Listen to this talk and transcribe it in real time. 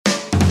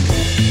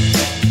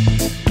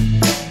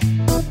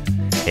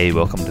Hey,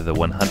 welcome to the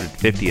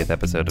 150th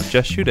episode of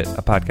Just Shoot It,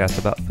 a podcast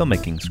about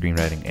filmmaking,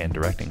 screenwriting, and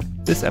directing.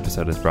 This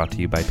episode is brought to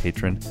you by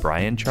patron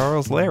Brian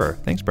Charles Lehrer.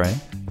 Thanks, Brian.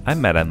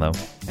 I'm Matt Enlow.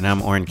 And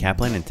I'm Oren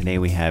Kaplan, and today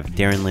we have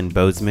Darren, Lynn,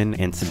 Bousman,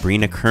 and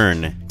Sabrina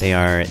Kern. They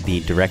are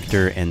the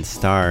director and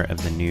star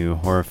of the new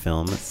horror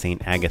film,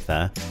 St.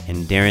 Agatha.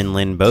 And Darren,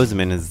 Lynn,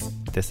 Bousman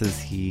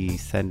he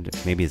said,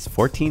 maybe his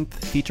 14th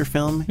feature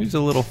film. He's a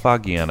little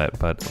foggy on it,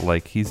 but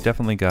he's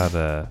definitely got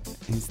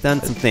He's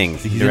done some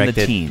things. He directed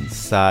in the teens.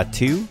 Saw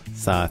 2,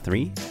 Saw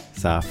 3,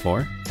 Saw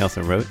 4. He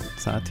also wrote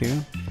Saw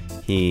 2.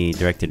 He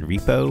directed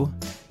Repo,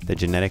 the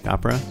genetic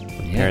opera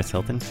with Paris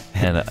Hilton.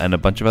 and a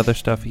bunch of other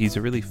stuff. He's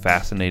a really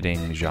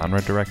fascinating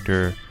genre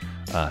director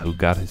who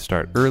got his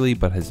start early,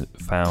 but has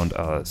found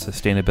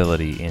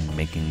sustainability in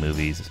making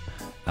movies.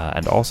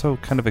 And also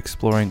kind of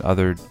exploring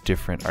other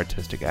different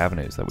artistic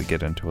avenues that we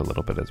get into a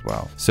little bit as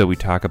well. So we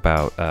talk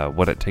about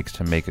what it takes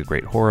to make a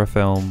great horror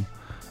film,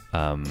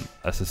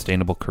 a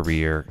sustainable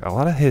career, a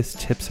lot of his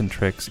tips and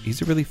tricks. He's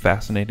a really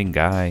fascinating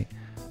guy.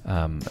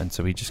 And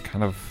so he just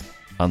kind of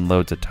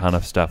unloads a ton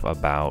of stuff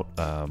about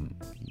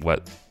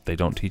what they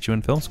don't teach you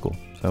in film school.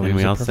 So and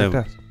we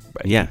also,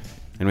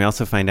 and we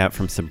also find out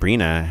from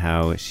Sabrina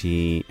how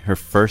her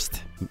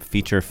first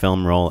feature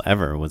film role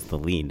ever was the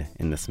lead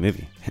in this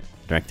movie.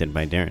 Directed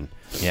by Darren.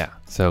 Yeah,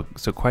 so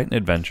quite an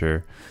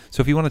adventure.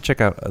 So if you want to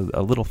check out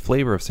a little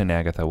flavor of St.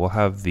 Agatha, we'll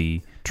have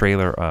the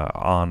trailer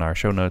on our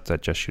show notes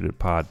at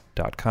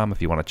justshootitpod.com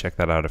if you want to check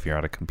that out if you're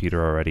on a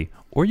computer already.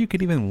 Or you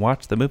could even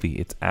watch the movie.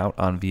 It's out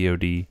on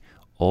VOD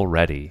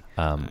already.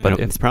 But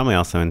it's probably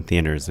also in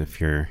theaters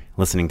if you're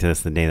listening to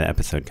this the day the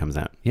episode comes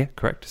out. Yeah,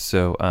 correct.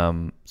 So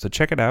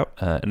check it out.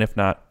 And if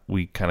not,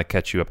 we kind of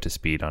catch you up to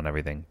speed on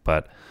everything.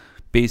 But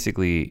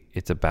basically,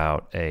 it's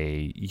about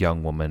a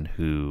young woman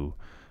who...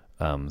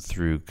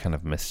 through kind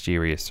of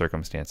mysterious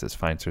circumstances,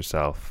 finds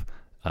herself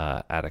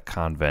at a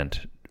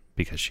convent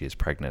because she is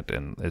pregnant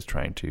and is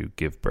trying to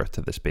give birth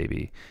to this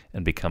baby,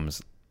 and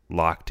becomes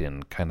locked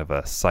in kind of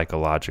a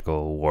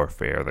psychological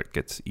warfare that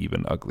gets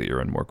even uglier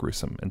and more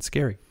gruesome and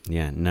scary.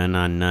 Yeah, none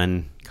on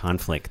none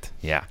conflict.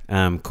 Yeah.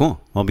 Cool.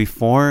 Well,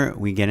 before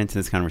we get into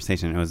this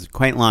conversation, it was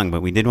quite long,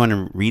 but we did want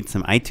to read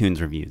some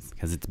iTunes reviews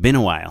because it's been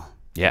a while.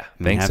 Yeah,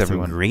 thanks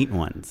everyone. Some great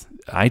ones.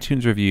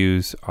 iTunes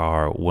reviews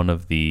are one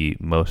of the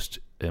most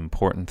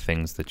important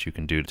things that you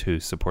can do to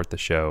support the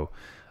show,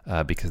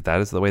 because that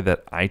is the way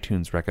that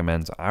iTunes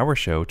recommends our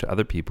show to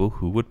other people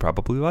who would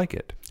probably like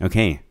it.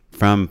 Okay,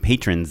 from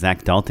patron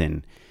Zach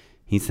Dalton,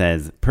 he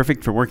says,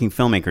 perfect for working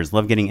filmmakers.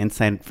 Love getting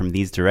insight from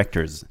these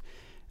directors.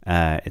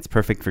 It's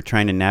perfect for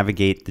trying to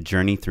navigate the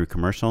journey through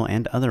commercial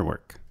and other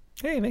work.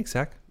 Hey, thanks,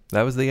 Zach.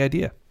 That was the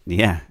idea.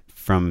 Yeah,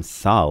 from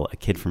Saul, a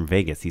kid from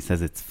Vegas. He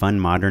says it's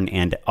fun, modern,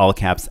 and all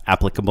caps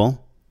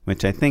applicable,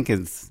 which I think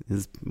is,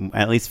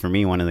 at least for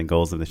me, one of the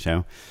goals of the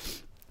show.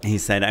 He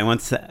said, I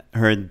once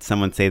heard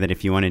someone say that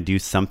if you want to do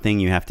something,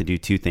 you have to do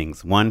two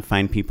things. One,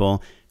 find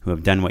people who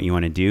have done what you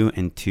want to do,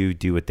 and two,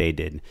 do what they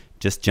did.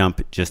 Just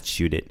jump, just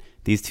shoot it.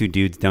 These two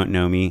dudes don't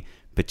know me,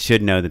 but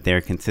should know that they are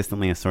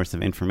consistently a source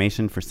of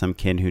information for some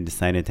kid who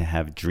decided to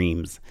have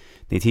dreams.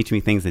 They teach me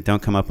things that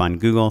don't come up on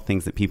Google,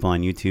 things that people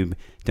on YouTube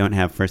don't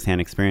have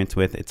firsthand experience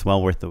with. It's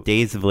well worth the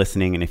days of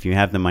listening, and if you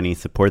have the money,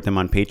 support them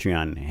on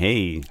Patreon.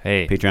 Hey.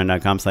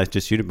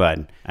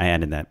 Patreon.com/justshootitpod. I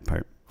added that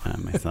part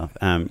myself.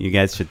 You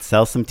guys should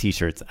sell some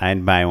t-shirts.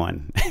 I'd buy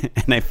one.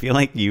 And I feel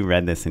like you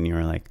read this and you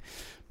were like,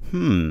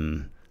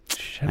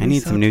 I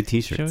need some new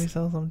t-shirts. Should we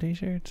sell some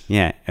t-shirts?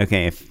 Yeah.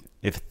 Okay.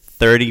 If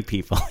 30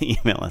 people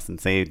email us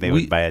and say they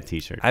would buy a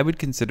t-shirt. I would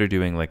consider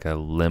doing like a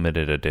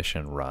limited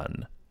edition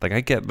run. Like,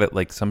 I get that,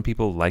 like, some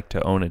people like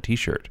to own a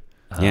t-shirt.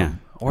 Yeah.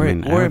 Or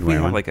if we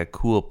have like a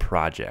cool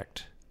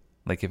project.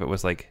 Like, if it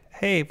was like,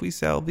 hey, if we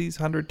sell these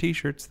 100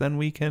 t-shirts, then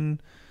we can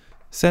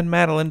send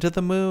Madeline to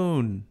the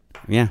moon.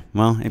 Yeah.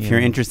 Well, if you're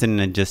interested in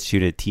a Just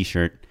Shoot It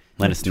t-shirt,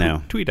 let us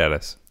know. Tweet at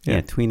us.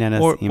 Yeah, tweet at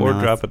us. Or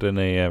us. drop it in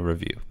a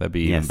review. That'd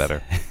be even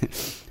better.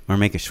 Or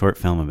make a short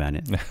film about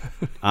it.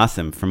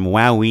 Awesome. From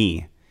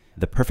Wowee,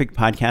 the perfect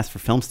podcast for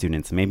film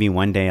students. Maybe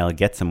one day I'll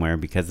get somewhere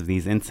because of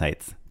these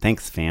insights.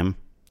 Thanks, fam.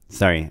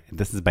 Sorry,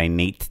 this is by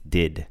Nate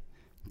Did.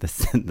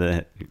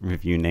 The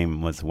review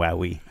name was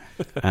Wowee.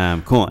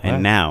 Cool.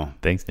 And now,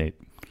 thanks, Nate,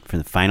 for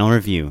the final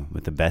review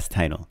with the best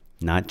title.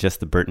 Not just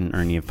the Bert and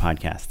Ernie of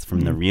podcasts.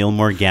 From the Real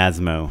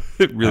Morgasmo.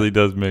 It really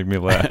does make me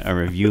laugh. A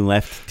review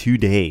left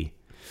today.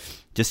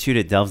 Just Shoot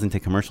It delves into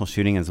commercial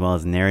shooting as well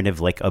as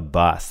narrative like a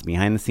boss.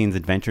 Behind-the-scenes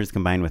adventures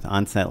combined with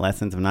on-set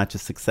lessons of not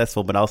just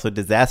successful but also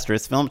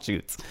disastrous film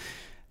shoots.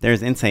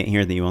 There's insight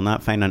here that you will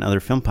not find on other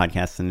film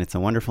podcasts, and it's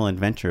a wonderful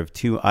adventure of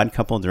two odd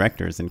couple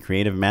directors and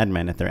creative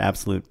madmen at their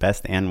absolute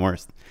best and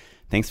worst.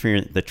 Thanks for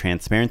the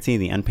transparency,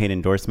 the unpaid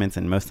endorsements,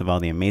 and most of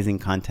all, the amazing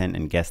content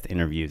and guest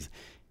interviews.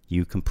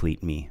 You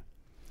complete me.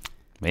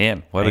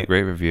 Man, what a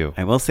great review.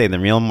 I will say the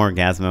Real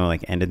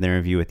Morgasmo ended their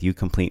review with you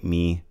complete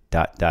me ...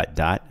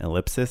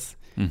 ellipsis,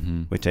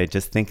 which I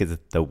just think is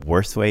the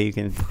worst way you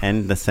can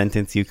end the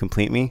sentence you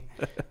complete me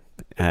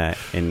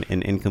in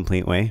an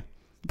incomplete way.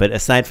 But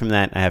aside from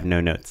that, I have no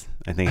notes.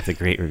 I think it's a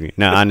great review.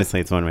 No, honestly,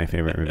 it's one of my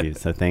favorite reviews.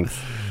 So thanks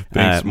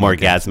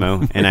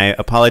Morgasmo. And I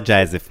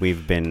apologize if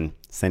we've been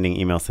sending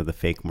emails to the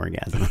fake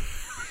Morgasmo.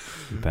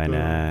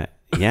 But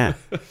yeah.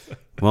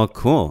 Well,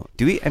 cool.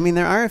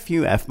 There are a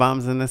few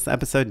F-bombs in this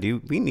episode.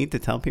 Do we need to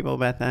tell people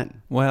about that?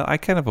 Well, I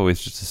kind of always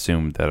just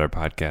assumed that our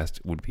podcast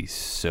would be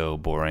so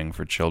boring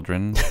for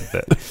children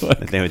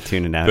that they would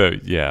tune it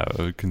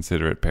out.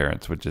 Considerate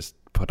parents would just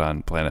put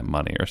on Planet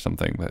Money or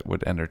something that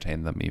would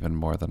entertain them even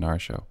more than our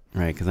show.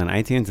 Right, because on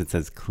iTunes it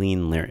says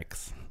clean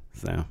lyrics.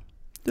 So,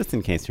 just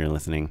in case you're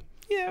listening.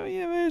 Yeah,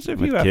 there's a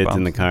few with kids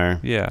in the car.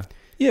 Yeah,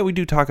 we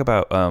do talk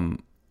about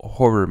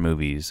horror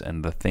movies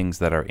and the things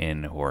that are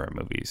in horror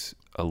movies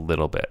a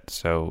little bit.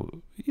 So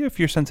if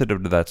you're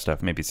sensitive to that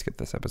stuff, maybe skip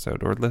this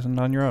episode or listen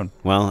on your own.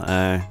 Well,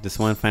 just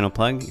one final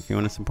plug. If you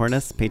want to support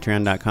us,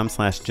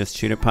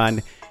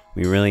 patreon.com/justshootitpod.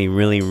 We really,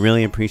 really,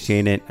 really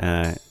appreciate it.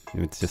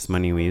 It's just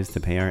money we use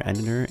to pay our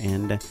editor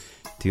and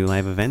do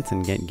live events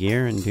and get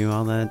gear and do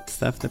all the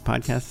stuff that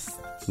podcasts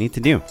need to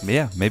do.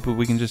 Yeah, maybe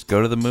we can just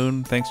go to the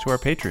moon thanks to our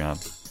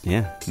Patreon.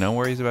 Yeah. No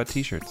worries about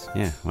t-shirts.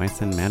 Yeah, why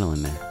send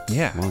Madeline there?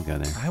 Yeah. We'll go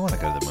there. I want to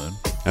go to the moon.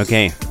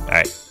 Okay. All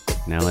right.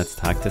 Now let's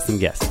talk to some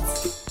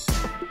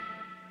guests.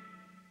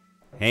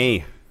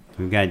 Hey,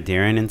 we've got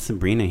Darren and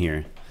Sabrina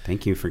here.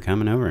 Thank you for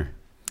coming over.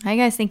 Hi,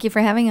 guys. Thank you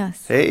for having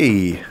us.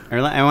 Hey.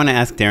 I want to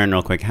ask Darren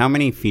real quick. How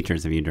many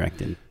features have you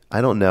directed? I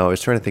don't know. I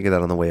was trying to think of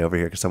that on the way over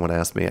here because someone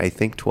asked me. I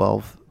think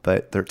 12,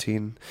 but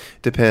 13.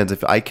 Depends.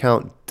 If I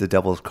count the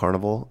Devil's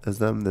Carnival as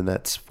them, then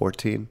that's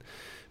 14.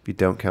 If you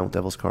don't count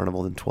Devil's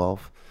Carnival, then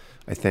 12,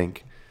 I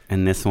think.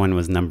 And this one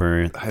was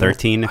number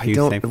 13, if you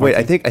say 14? Wait,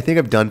 I think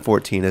I've done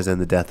 14 as in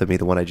The Death of Me.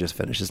 The one I just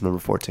finished is number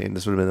 14.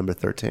 This would have been number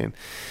 13.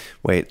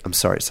 Wait, I'm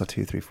sorry. Saw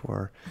 2, 3,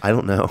 4. I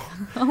don't know.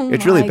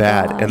 It's really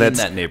bad. God. And that's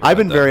In that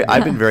neighborhood,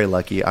 I've been very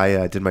lucky.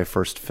 I did my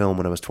first film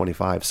when I was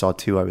 25. Saw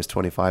 2, I was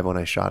 25 when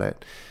I shot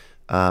it.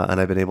 And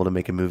I've been able to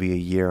make a movie a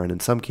year, and in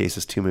some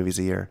cases 2 movies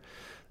a year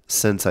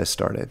since I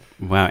started.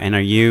 Wow. And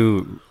are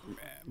you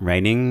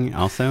writing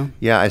also?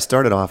 Yeah, I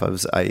started off,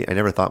 I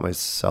never thought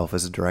myself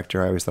as a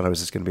director. I always thought I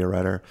was just going to be a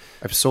writer.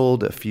 I've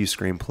sold a few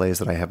screenplays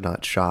that I have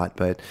not shot,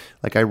 but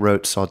like I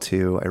wrote Saw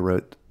 2, I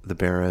wrote The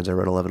Barons, I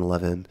wrote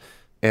 1111,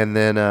 and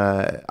then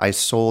I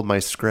sold my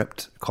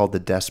script called The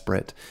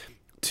Desperate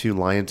to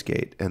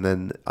Lionsgate, and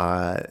then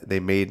they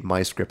made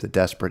my script The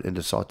Desperate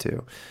into Saw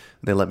 2.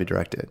 They let me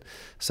direct it.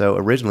 So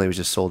originally it was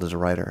just sold as a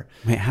writer.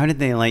 Wait, how did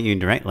they let you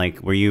direct?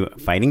 Like, were you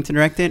fighting to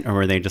direct it, or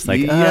were they just like,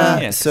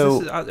 Yeah,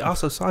 so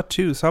also Saw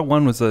 2. Saw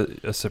 1 was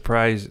a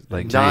surprise,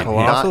 like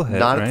colossal hit,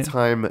 not right? at the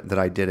time that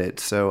I did it.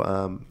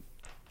 So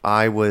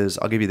I'll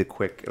give you the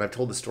quick, and I've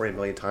told the story a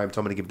million times, so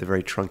I'm going to give the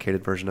very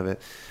truncated version of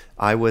it.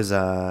 I was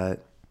in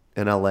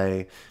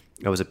LA.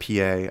 I was a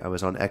PA. I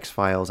was on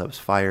X-Files. I was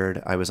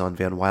fired. I was on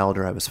Van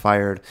Wilder. I was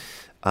fired.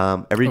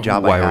 Every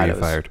job I had, why were you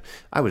fired?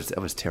 I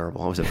was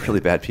terrible. I was a really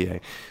bad PA.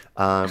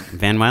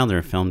 Van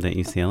Wilder filmed at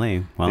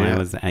UCLA while I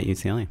was at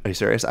UCLA. Are you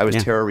serious? I was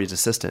Tara Reid's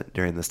assistant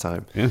during this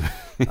time.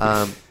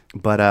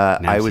 But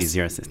now I was she's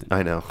your assistant.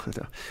 I know.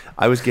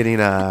 I was getting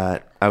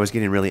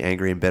really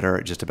angry and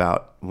bitter just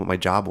about what my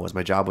job was.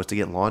 My job was to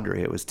get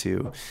laundry. It was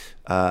to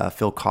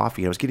fill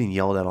coffee. I was getting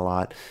yelled at a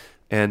lot.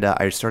 And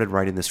I started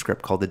writing this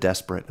script called The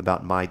Desperate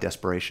about my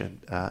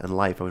desperation in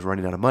life. I was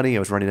running out of money. I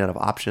was running out of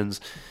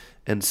options.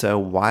 And so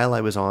while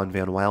I was on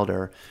Van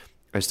Wilder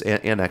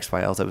and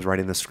X-Files, I was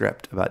writing this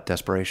script about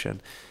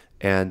desperation.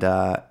 And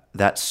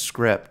that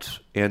script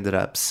ended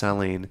up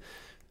selling,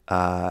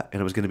 and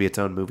it was going to be its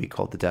own movie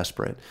called The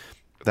Desperate.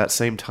 That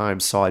same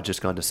time, Saw had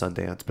just gone to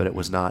Sundance, but it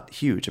was not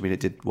huge. I mean, it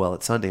did well at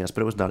Sundance,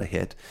 but it was not a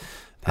hit.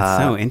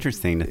 That's so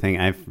interesting to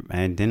think.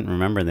 I didn't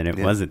remember that it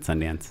was at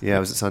Sundance. Yeah, it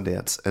was at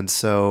Sundance. And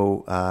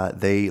so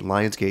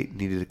Lionsgate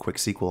needed a quick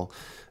sequel.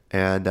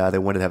 And they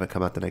wanted to have it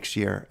come out the next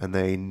year. And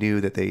they knew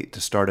that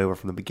to start over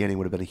from the beginning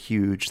would have been a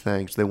huge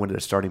thing. So they wanted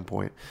a starting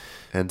point.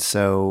 And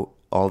so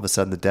all of a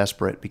sudden, The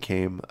Desperate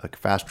became a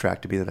fast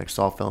track to be the next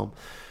Saw film.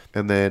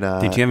 And then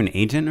did you have an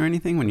agent or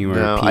anything when you were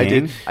No, PAing? I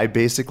did. I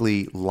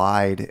basically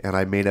lied, and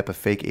I made up a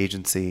fake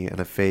agency and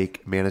a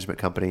fake management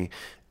company.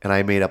 And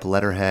I made up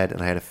letterhead,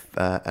 and I had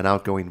an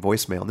outgoing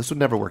voicemail. And this would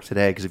never work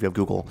today because if you have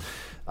Google,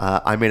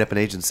 I made up an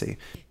agency.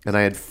 And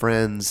I had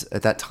friends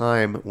at that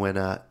time when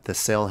the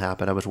sale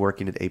happened. I was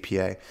working at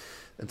APA.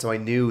 And so I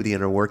knew the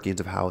inner workings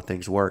of how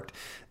things worked.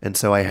 And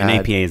so I had... An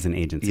APA is an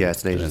agency. Yeah,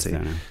 it's an agency.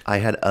 I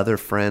had other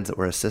friends that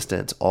were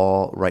assistants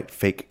all write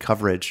fake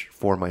coverage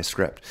for my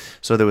script.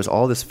 So there was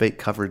all this fake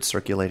coverage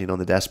circulating on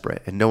The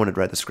Desperate, and no one had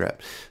read the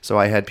script. So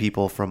I had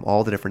people from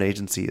all the different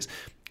agencies.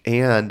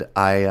 And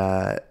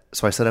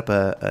so I set up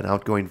an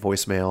outgoing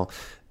voicemail,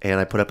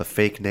 and I put up a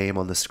fake name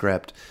on the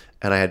script,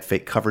 and I had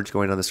fake coverage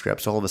going on the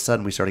script. So all of a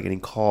sudden, we started getting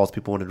calls.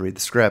 People wanted to read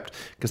the script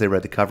because they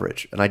read the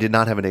coverage. And I did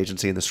not have an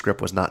agency, and the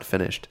script was not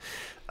finished.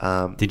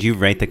 Did you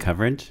write the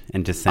coverage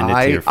and just send it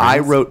to your friends? I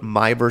wrote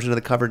my version of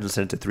the coverage and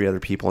sent it to 3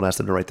 other people and asked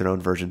them to write their own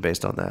version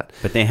based on that.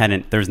 But they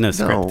hadn't, there was no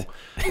script. No.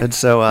 And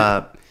so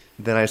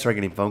then I started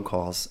getting phone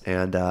calls,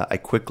 and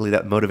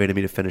that motivated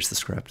me to finish the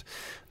script.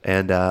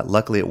 And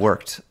luckily it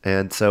worked.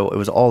 And so it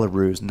was all a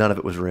ruse. None of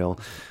it was real.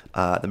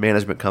 The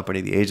management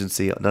company, the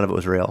agency, none of it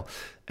was real.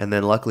 And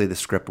then luckily the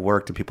script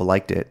worked and people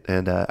liked it,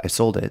 and I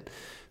sold it.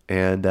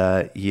 And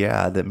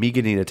me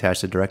getting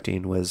attached to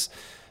directing was,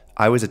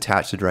 I was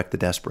attached to direct The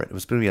Desperate. It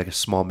was going to be like a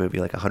small movie,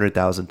 like $100,000,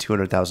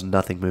 $200,000,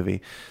 nothing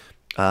movie.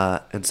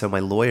 And so my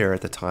lawyer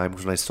at the time,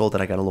 when I sold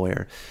it, I got a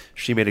lawyer.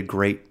 She made a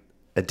great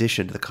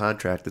addition to the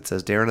contract that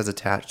says Darren is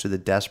attached to The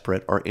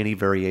Desperate or any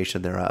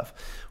variation thereof.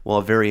 Well,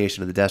 a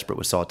variation of The Desperate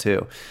was Saw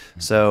 2.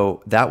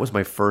 So that was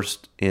my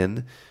first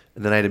in.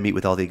 And then I had to meet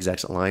with all the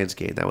execs at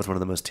Lionsgate. That was one of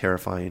the most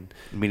terrifying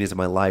meetings of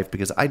my life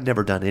because I'd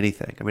never done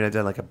anything. I mean, I'd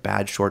done like a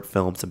bad short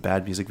film, some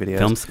bad music videos.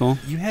 Film school?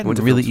 You hadn't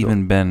really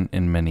even been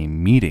in many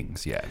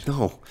meetings yet.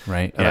 No.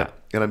 Right?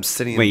 And I'm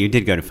sitting... Wait, you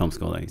did go to film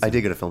school, though? I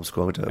did go to film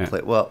school.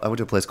 I went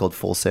to a place called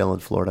Full Sail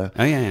in Florida.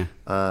 Oh,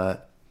 yeah.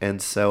 And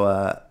so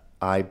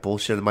I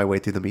bullshitted my way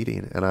through the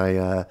meeting. And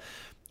I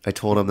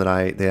told them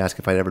that they asked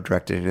if I'd ever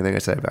directed anything.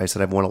 I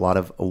said I've won a lot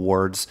of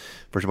awards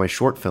for my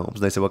short films.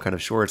 And they said, what kind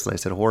of shorts? And I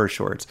said, horror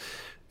shorts.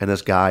 And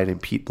this guy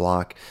named Pete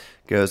Block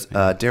goes,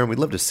 Darren, we'd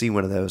love to see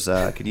one of those.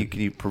 Can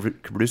you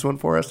produce one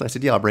for us? And I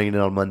said, yeah, I'll bring it in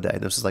on Monday.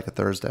 And this was like a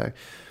Thursday.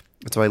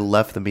 And so I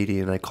left the meeting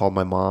and I called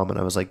my mom and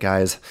I was like,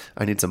 guys,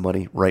 I need some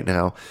money right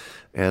now.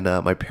 And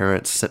my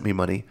parents sent me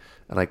money.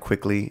 And I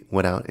quickly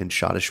went out and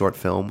shot a short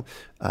film.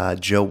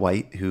 Joe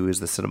White, who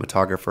is the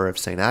cinematographer of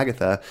St.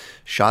 Agatha,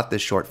 shot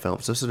this short film.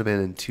 So this would have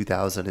been in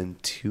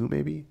 2002,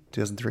 maybe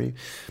 2003.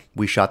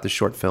 We shot this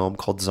short film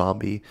called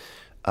Zombie.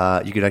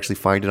 You could actually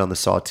find it on the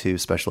Saw 2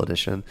 special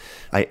edition.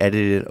 I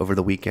edited it over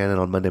the weekend,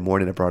 and on Monday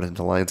morning I brought it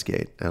into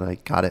Lionsgate, and I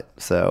got it.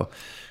 So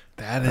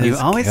that is you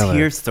always killer.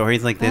 Hear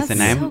stories like this, That's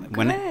and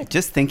so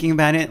just thinking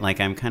about it, like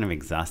I'm kind of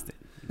exhausted.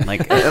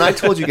 Like, and I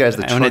told you guys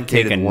the I wanna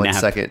take truncated a 1 nap.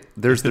 second.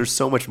 There's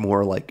so much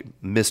more like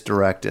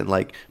misdirect and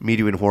like me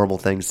doing horrible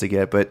things to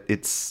get, but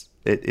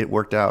it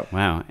worked out.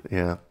 Wow.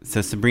 Yeah.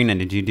 So Sabrina,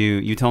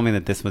 you told me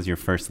that this was your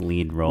first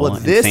lead role Well,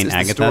 in this St. is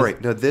Agatha? the story.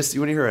 No, you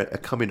want to hear a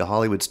coming to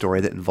Hollywood story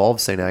that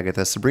involves St.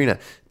 Agatha? Sabrina,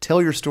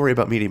 tell your story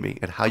about meeting me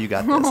and how you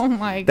got this. Oh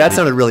my God. That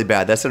sounded really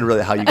bad. That sounded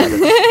really how you got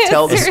this.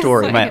 Tell the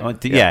story. Right, well,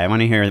 I want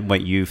to hear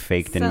what you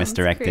faked and Sounds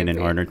misdirected in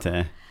creepy. order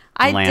to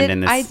land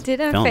in this I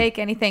didn't film. fake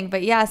anything,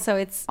 but yeah, so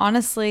it's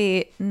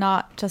honestly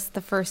not just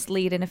the first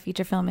lead in a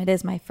feature film. It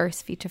is my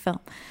first feature film.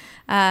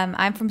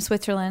 I'm from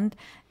Switzerland,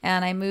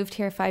 and I moved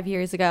here 5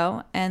 years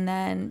ago. And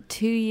then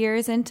 2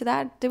 years into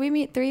that, did we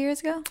meet 3 years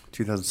ago?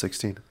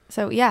 2016.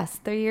 So yes,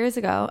 3 years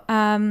ago.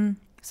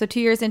 So 2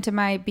 years into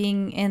my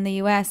being in the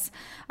U.S.,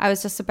 I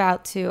was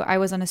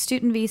on a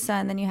student visa,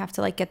 and then you have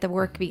to like get the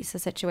work visa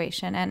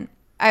situation. And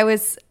I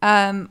was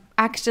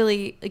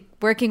actually like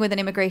working with an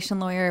immigration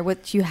lawyer,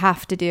 which you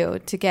have to do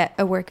to get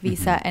a work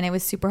visa, and it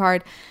was super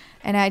hard.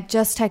 And I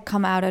just had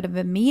come out of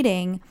a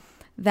meeting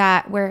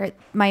where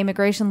my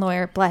immigration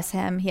lawyer, bless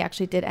him, he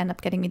actually did end up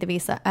getting me the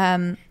visa,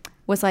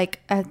 was like,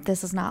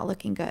 this is not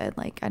looking good.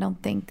 Like, I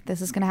don't think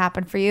this is going to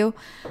happen for you.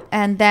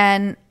 And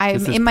then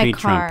I'm in my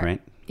car.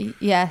 Right?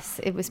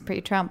 Yes, it was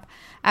pre-Trump.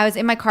 I was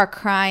in my car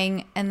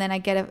crying, and then I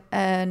get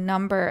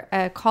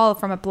a call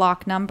from a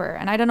blocked number,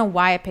 and I don't know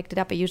why I picked it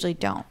up. I usually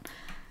don't.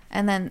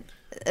 And then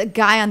a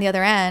guy on the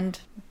other end,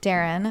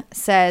 Darren,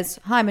 says,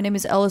 "Hi, my name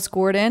is Ellis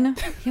Gordon."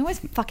 He always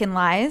fucking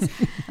lies.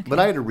 Okay. But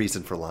I had a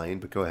reason for lying,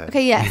 but go ahead.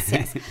 Okay,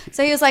 yes.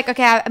 So he was like,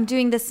 okay, I'm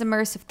doing this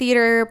immersive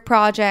theater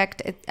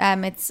project.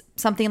 It's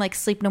something like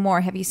Sleep No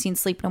More. Have you seen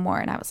Sleep No More?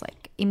 And I was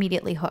like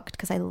immediately hooked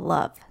because I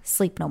love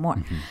Sleep No More.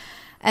 Mm-hmm.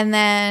 And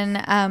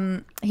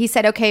then he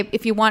said, okay,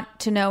 if you want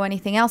to know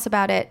anything else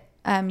about it,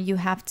 you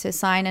have to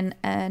sign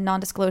a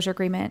non-disclosure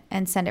agreement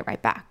and send it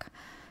right back.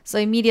 So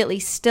immediately,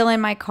 still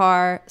in my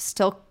car,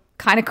 still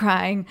kind of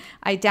crying,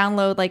 I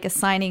download like a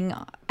signing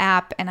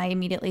app and I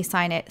immediately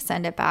sign it,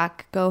 send it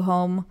back, go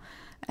home,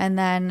 and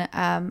then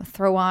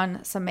throw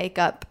on some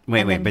makeup.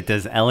 But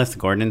does Ellis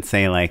Gordon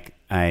say like,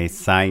 I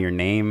saw your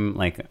name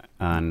like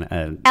on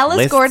a Ellis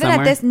list Gordon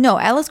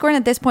somewhere? Ellis Gordon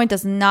at this point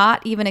does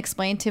not even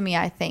explain to me.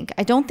 I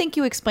don't think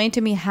you explained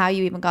to me how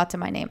you even got to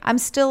my name. I'm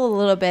still a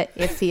little bit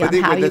iffy on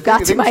how you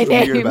got to my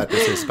name. Weird about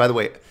this is, by the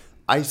way,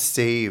 I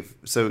save.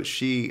 So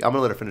I'm gonna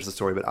let her finish the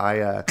story, but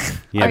I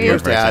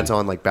post ads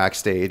on like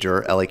Backstage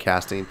or LA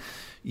Casting.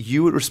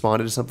 You had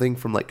responded to something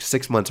from like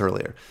 6 months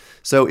earlier.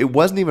 So it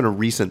wasn't even a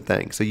recent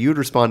thing. So you had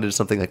responded to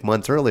something like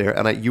months earlier,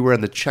 and you were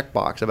in the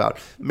checkbox about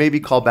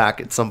maybe call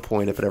back at some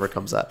point if it ever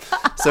comes up.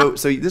 So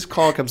this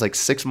call comes like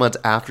 6 months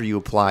after you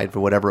applied for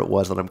whatever it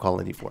was that I'm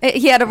calling you for.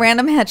 He had a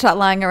random headshot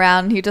lying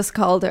around. He just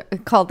called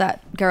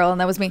that girl,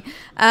 and that was me.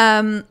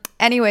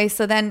 Anyway,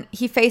 so then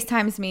he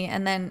FaceTimes me,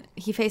 and then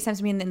he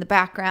FaceTimes me in the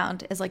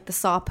background is like the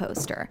Saw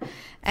poster.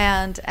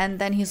 And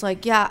then he's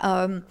like,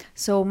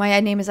 so my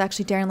name is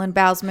actually Darren Lynn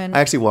Bousman. I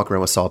actually walk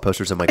around with Saw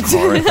posters in my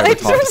car if I ever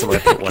talk to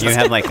someone. You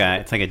have like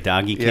it's like a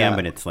doggy cam,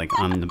 but it's like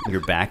on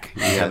your back.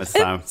 You have a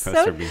Saw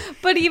poster.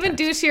 But even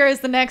douchier is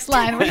the next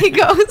line when he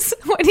goes,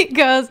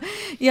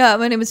 yeah,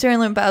 my name is Darren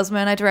Lynn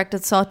Bousman. I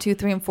directed Saw 2,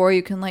 3, and 4.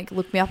 You can like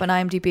look me up on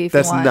IMDb if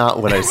That's you want.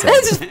 not what I said.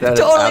 That's that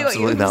totally is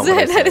absolutely what you not said.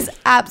 what I said. That is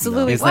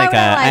absolutely. It's like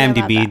I am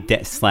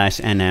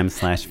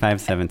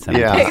IMDb/NM/577.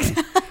 Yeah.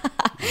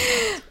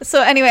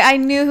 So anyway, I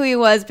knew who he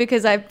was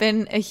because I've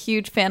been a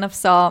huge fan of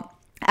Saul.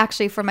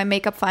 Actually, for my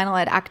makeup final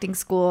at acting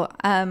school,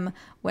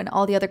 when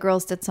all the other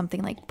girls did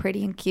something like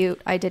pretty and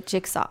cute, I did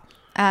Jigsaw.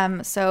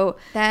 So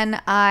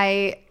then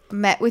I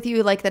met with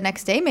you like the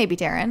next day, maybe,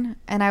 Darren,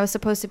 and I was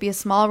supposed to be a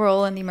small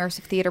role in the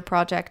immersive theater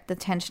project, The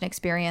Tension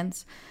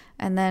Experience.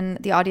 And then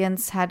the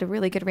audience had a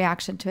really good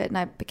reaction to it, and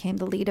I became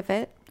the lead of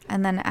it.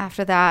 And then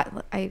after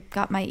that, I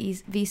got my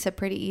visa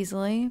pretty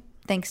easily,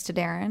 thanks to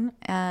Darren.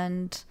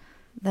 And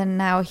then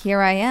now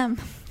here I am.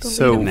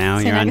 So now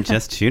you're on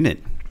Just Shoot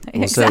It.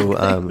 Well, Exactly.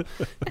 so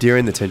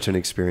during the Tension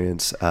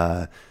Experience,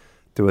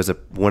 there was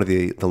one of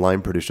the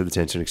line producer of the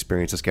Tension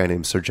Experience, this guy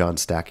named Sir John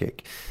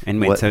Stackick.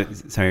 And wait,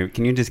 sorry,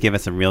 can you just give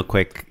us a real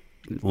quick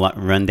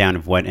rundown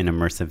of what an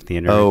immersive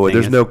theater thing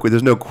there's is?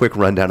 there's no quick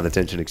rundown of the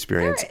Tension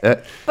Experience.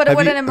 But what an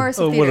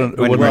immersive theater.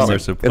 What an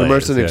immersive play An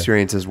immersive is,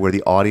 experience is where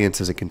the audience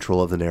is in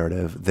control of the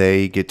narrative.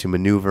 They get to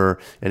maneuver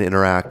and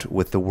interact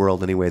with the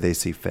world any way they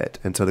see fit.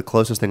 And so the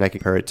closest thing I can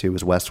compare it to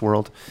is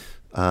Westworld.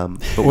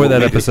 Or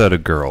that episode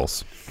of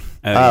Girls.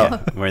 Yeah,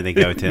 where they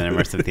go to an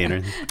immersive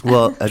theater.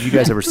 Well, have you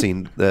guys ever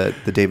seen the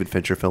David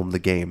Fincher film, The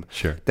Game?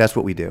 Sure. That's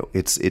what we do.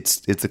 It's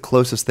the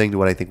closest thing to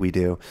what I think we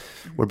do,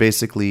 where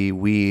basically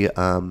we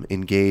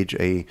engage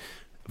a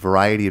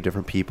variety of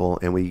different people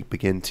and we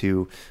begin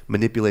to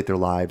manipulate their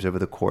lives over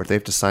the course. They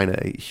have to sign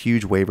a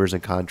huge waivers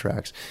and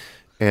contracts.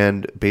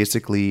 And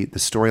basically the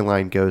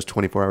storyline goes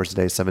 24 hours a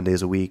day, 7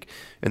 days a week.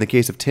 In the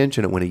case of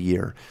Tension, it went a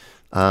year.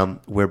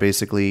 Where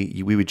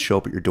basically we would show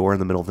up at your door in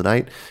the middle of the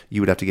night. You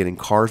would have to get in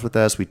cars with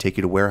us. We'd take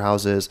you to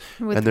warehouses.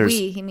 With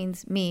we, he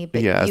means me,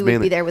 but Yeah, you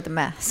would be there with a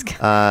mask.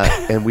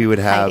 And we would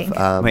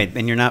have Wait,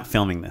 and you're not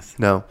filming this?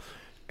 no,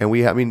 and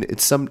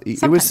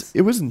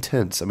it was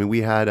intense. I mean,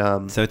 we had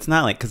So it's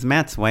not like, because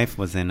Matt's wife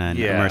was in an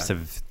Yeah.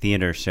 immersive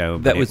theater show.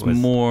 But That it was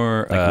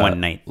more like one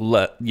night.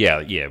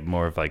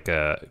 More of like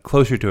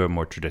closer to a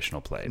more traditional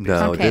play.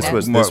 no. Okay, This then.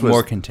 was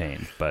more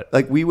contained, but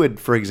like we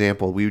would, for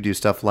example, we would do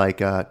stuff like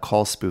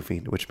call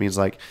spoofing, which means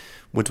like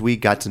once we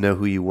got to know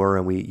who you were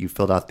and you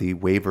filled out the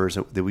waivers,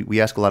 we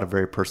ask a lot of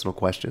very personal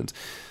questions.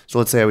 So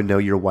let's say I would know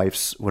your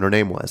wife's what her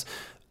name was.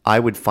 I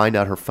would find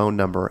out her phone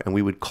number and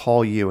we would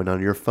call you, and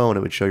on your phone it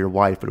would show your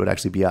wife, but it would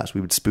actually be us.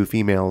 We would spoof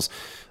emails.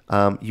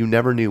 You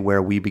never knew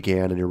where we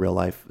began in your real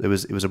life. It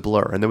was a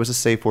blur, and there was a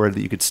safe word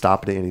that you could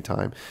stop at any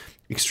time.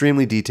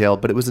 Extremely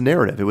detailed, but it was a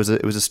narrative. It was a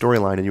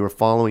storyline, and you were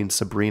following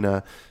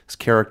Sabrina's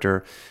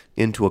character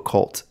into a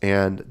cult.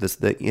 And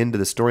the end of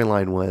the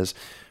storyline was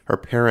her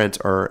parents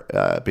are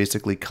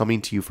basically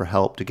coming to you for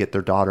help to get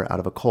their daughter out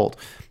of a cult.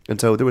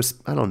 And so there was,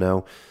 I don't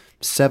know,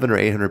 700 or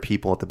 800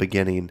 people at the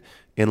beginning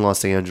in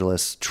Los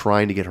Angeles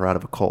trying to get her out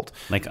of a cult.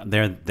 Like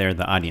they're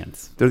the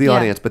audience. They're the Yeah.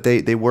 audience, but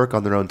they work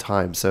on their own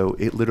time. So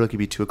it literally could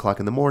be 2 o'clock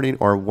in the morning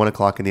or 1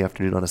 o'clock in the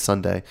afternoon on a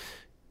Sunday.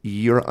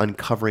 You're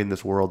uncovering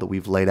this world that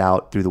we've laid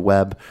out through the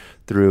web,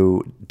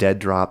 through dead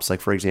drops.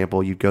 Like, for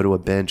example, you'd go to a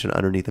bench and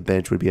underneath the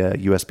bench would be a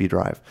USB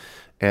drive.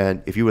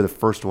 And if you were the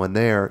first one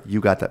there, you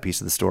got that piece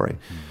of the story.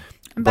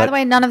 And by But- the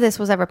way, none of this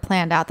was ever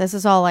planned out. This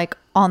is all like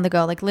on the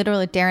go. Like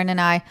literally, Darren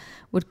and I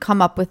would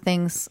come up with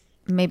things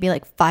maybe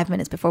like 5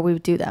 minutes before we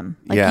would do them.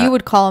 Like Yeah. you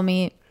would call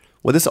me.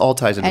 Well, this all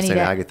ties into Any St.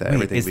 day. Agatha. Wait,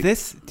 Everything is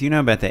this? Do you know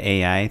about the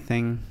AI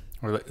thing?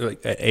 or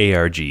like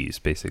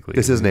ARGs basically.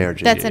 This is an ARG.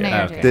 That's an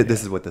Yeah. ARG. Okay.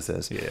 This is what this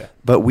is. Yeah.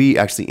 But we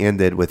actually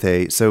ended with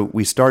so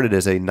we started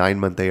as a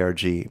 9-month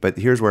ARG, but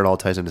here's where it all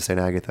ties into St.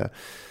 Agatha.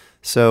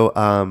 So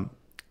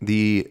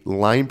the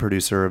line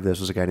producer of this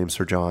was a guy named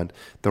Sir John.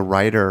 The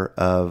writer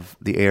of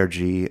the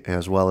ARG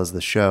as well as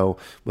the show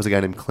was a guy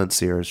named Clint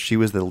Sears. She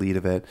was the lead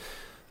of it.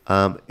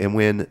 And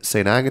when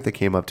St. Agatha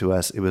came up to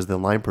us, it was the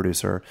line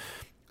producer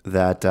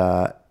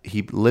that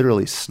he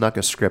literally snuck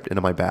a script into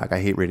my bag.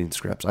 I hate reading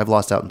scripts. I've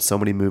lost out in so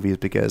many movies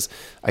because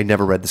I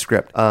never read the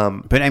script.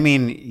 But I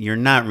mean, you're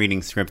not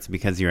reading scripts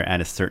because you're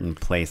at a certain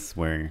place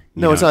where.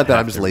 You No, it's don't not that. have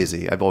I'm just to-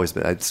 lazy. I've always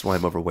been. That's why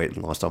I'm overweight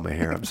and lost all my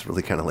hair. I'm just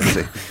really kind of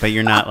lazy. But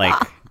you're not like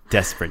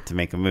desperate to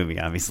make a movie,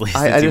 obviously,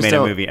 since I you just made a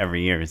don't- movie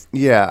every year.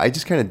 Yeah, I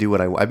just kind of do what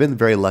I've been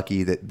very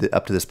lucky that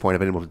up to this point I've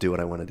been able to do what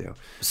I want to do.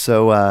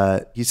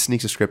 So he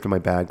sneaks a script in my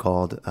bag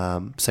called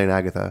St.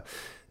 Agatha,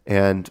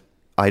 and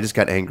I just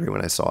got angry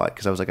when I saw it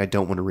because I was like, I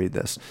don't want to read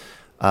this.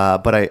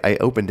 But I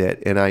opened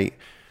it, and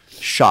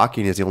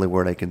shocking is the only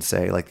word I can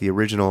say. Like the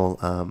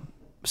original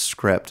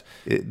script,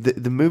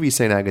 the movie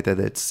St. Agatha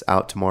that's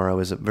out tomorrow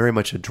is very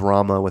much a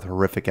drama with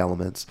horrific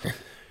elements.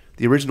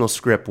 The original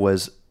script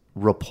was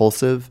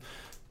repulsive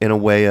in a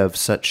way of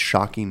such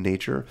shocking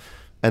nature.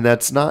 And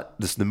that's not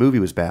this. The movie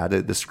was bad.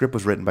 The script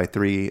was written by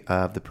 3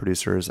 of the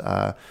producers.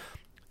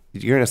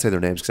 You're going to say their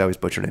names because I always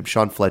butcher names.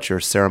 Sean Fletcher,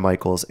 Sarah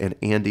Michaels, and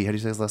Andy. How do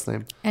you say his last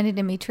name? Andy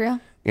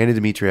Demetrio. Andy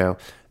Demetrio.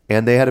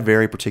 And they had a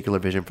very particular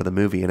vision for the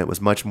movie, and it was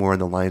much more in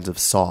the lines of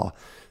Saw.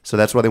 So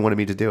that's why they wanted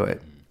me to do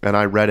it. And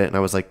I read it, and I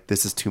was like,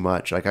 this is too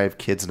much. Like, I have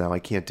kids now. I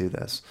can't do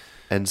this.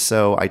 And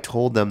so I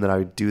told them that I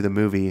would do the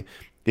movie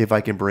if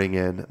I can bring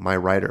in my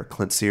writer,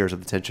 Clint Sears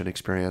of the Tension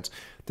Experience,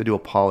 to do a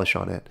polish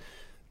on it.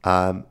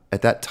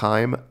 At that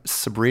time,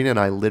 Sabrina and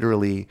I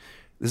literally,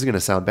 this is going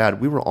to sound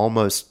bad, we were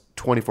almost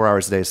 24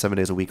 hours a day, 7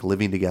 days a week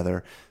living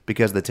together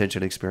because of the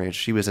tension experience.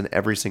 She was in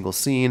every single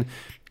scene,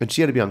 and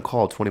she had to be on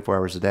call 24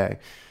 hours a day.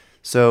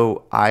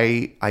 So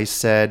I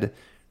said,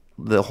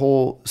 the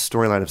whole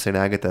storyline of St.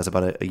 Agatha is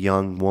about a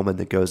young woman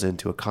that goes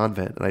into a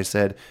convent. And I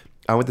said,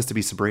 I want this to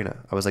be Sabrina.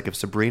 I was like, if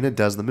Sabrina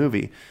does the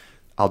movie,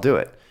 I'll do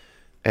it.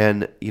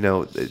 And,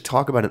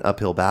 talk about an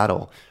uphill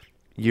battle.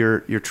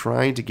 You're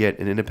trying to get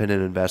an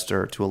independent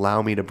investor to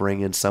allow me to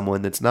bring in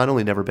someone that's not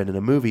only never been in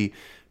a movie,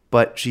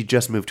 but she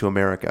just moved to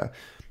America.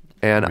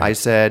 And I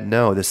said,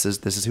 no, this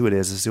is who it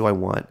is. This is who I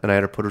want. And I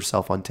had her put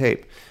herself on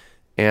tape.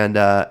 And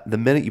the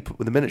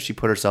minute she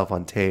put herself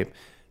on tape,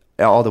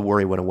 all the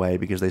worry went away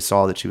because they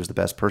saw that she was the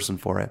best person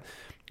for it.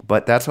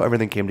 But that's how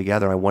everything came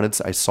together.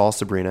 I saw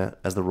Sabrina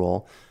as the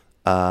role.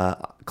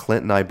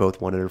 Clint and I both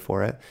wanted her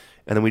for it.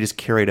 And then we just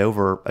carried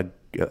over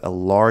a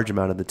large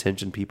amount of the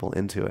tension people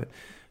into it.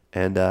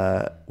 And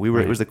it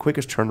was the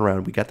quickest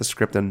turnaround. We got the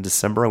script in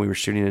December and we were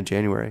shooting in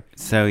January.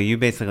 So you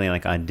basically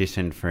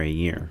auditioned for a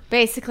year.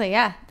 Basically,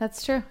 yeah,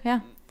 that's true.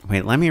 Yeah.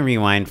 Wait, let me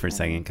rewind for a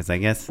second because I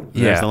guess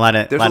there's a lot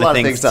of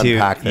things to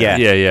unpack there.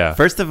 Yeah.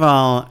 First of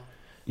all,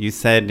 you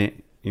said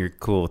you're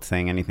cool with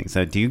saying anything.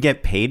 So do you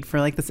get paid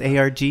for this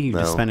ARG? You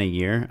just spent a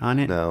year on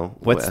it? No.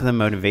 What's the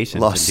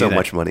motivation? Lost to so do that?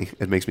 much money.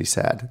 It makes me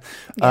sad.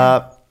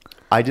 Yeah.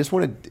 I just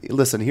want to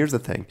listen. Here's the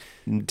thing.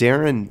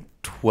 Darren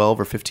 12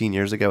 or 15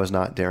 years ago is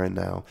not Darren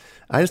now.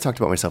 I just talked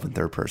about myself in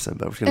third person,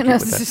 but we're going to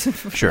keep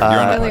with that. Sure, you're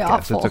on a really podcast.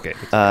 awful.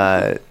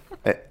 It's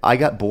okay. I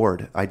got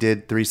bored. I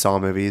did 3 Saw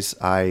movies.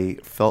 I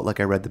felt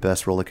like I read the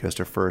best roller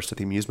coaster first at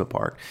the amusement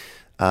park.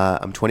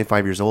 I'm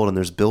 25 years old, and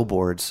there's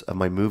billboards of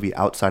my movie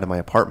outside of my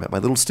apartment, my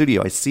little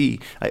studio.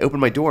 I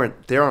open my door, and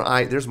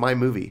there's my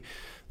movie.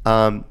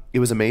 It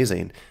was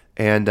amazing.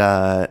 And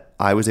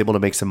I was able to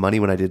make some money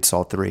when I did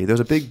Saw 3. There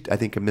was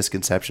a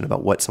misconception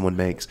about what someone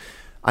makes.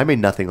 I made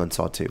nothing on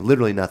Saw 2,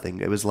 literally nothing.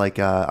 It was like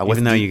it was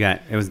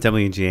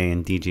WGA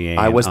and DGA.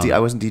 I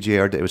wasn't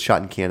DGA. It was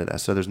shot in Canada,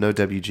 so there's no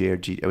WGA or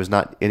G. It was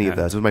not any of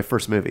those. It was my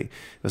first movie.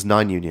 It was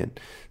non-union,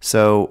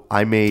 so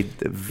I made.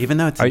 Even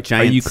though it's a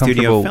giant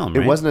studio film,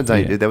 right? It wasn't a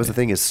giant. That was the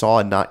thing. Is Saw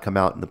had not come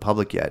out in the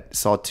public yet.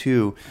 Saw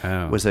 2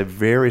 was a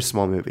very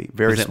small movie.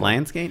 Very was small. It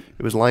Lionsgate?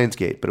 It was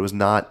Lionsgate, but it was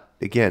not.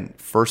 Again,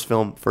 first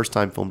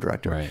time film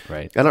director.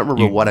 Right. I don't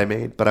remember what I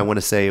made, but I want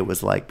to say it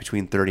was like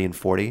between 30 and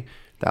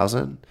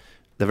 40,000.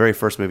 The very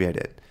first movie I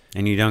did.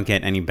 And you don't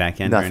get any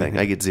back end? Nothing.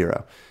 I get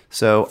 0.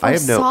 So I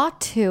have no. Saw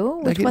 2,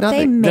 with what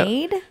nothing. they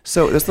made? No.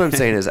 So that's what I'm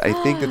saying is I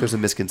think that there's a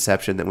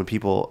misconception that when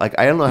people,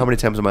 I don't know how many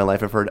times in my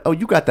life I've heard, oh,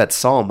 you got that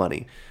Saw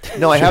money.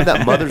 No, I have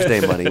that Mother's Day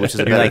money, which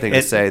is a better thing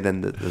to say than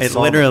the it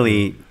Saw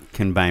literally money.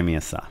 Can buy me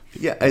a saw.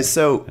 Yeah,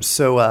 so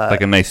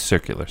like a nice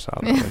circular saw.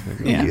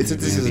 Yeah. This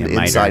is an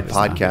inside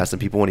podcast,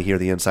 and people want to hear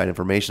the inside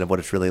information of what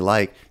it's really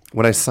like.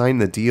 When I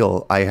signed the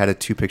deal, I had a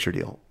 2-picture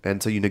deal,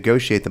 and so you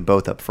negotiate them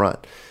both up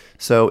front.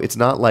 So it's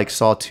not like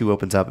Saw 2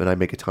 opens up and I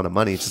make a ton of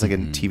money. It's just like a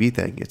TV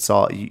thing. It's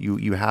Saw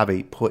you have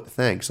a put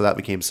thing, so that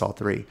became Saw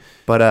 3.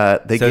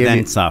 But they gave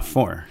me Saw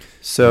 4.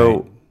 So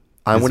right?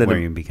 I wanted where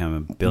to you become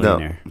a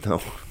billionaire.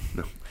 No.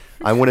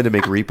 I wanted to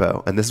make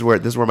Repo, and this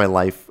is where my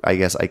life. I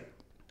guess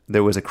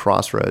there was a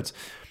crossroads.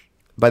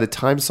 By the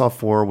time Saw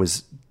 4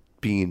 was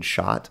being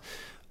shot,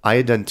 I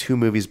had done 2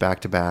 movies back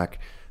to back,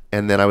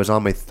 and then I was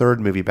on my 3rd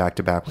movie back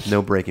to back with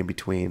no break in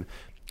between.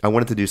 I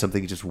wanted to do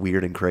something just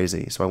weird and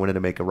crazy, so I wanted to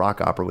make a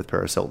rock opera with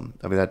Paris Hilton.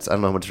 I mean, I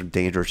don't know how much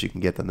dangerous you can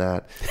get than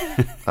that.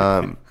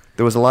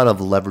 There was a lot of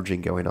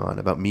leveraging going on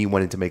about me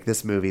wanting to make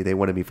this movie. They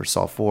wanted me for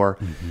Saw 4.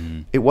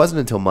 Mm-hmm. It wasn't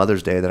until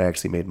Mother's Day that I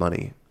actually made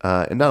money,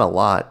 and not a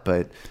lot,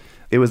 but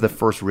it was the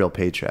first real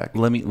paycheck.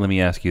 Let me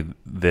ask you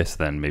this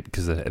then, maybe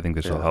because I think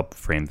this will help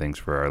frame things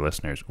for our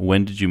listeners.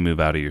 When did you move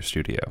out of your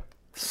studio?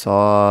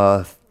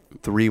 Saw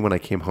 3 when I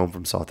came home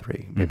from Saw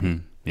 3, maybe.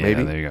 Mm-hmm. Yeah,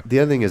 maybe. there you go. The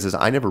other thing is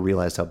I never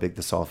realized how big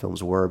the Saw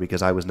films were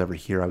because I was never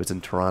here. I was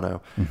in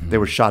Toronto. Mm-hmm. They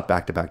were shot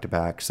back to back to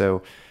back.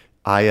 So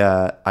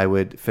I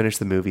would finish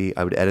the movie.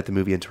 I would edit the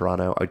movie in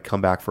Toronto. I would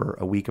come back for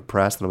a week of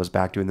press, and I was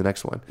back doing the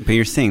next one. But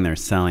you're saying they're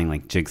selling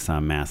like jigsaw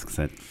masks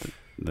at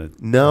the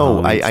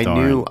No,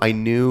 I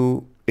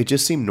knew. It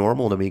just seemed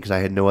normal to me because I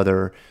had no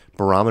other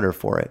barometer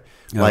for it.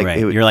 Right.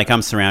 You're like,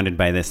 I'm surrounded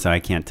by this, so I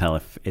can't tell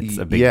if it's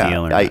a big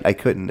deal or not. I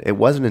couldn't. It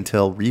wasn't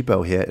until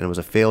Repo hit and it was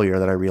a failure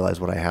that I realized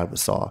what I had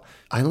was Saw.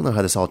 I don't know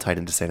how this all tied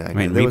into St. Agatha.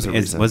 Right, there was a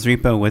reason. Was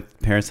Repo with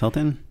Paris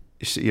Hilton?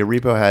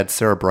 Repo had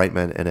Sarah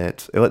Brightman in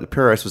it.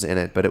 Paris was in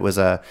it, but it was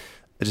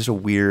just a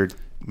weird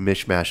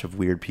mishmash of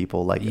weird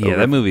people.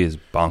 That movie is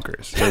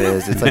bonkers. It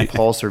is. It's like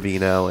Paul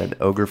Sorvino and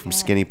Ogre from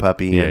Skinny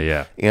Puppy.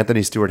 Yeah.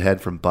 Anthony Stewart Head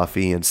from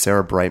Buffy and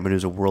Sarah Brightman,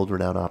 who's a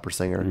world-renowned opera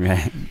singer.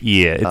 Right.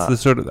 Yeah, it's the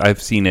sort of I've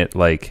seen it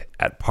like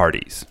at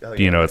parties.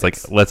 It's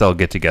like let's all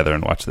get together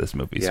and watch this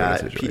movie. Yeah,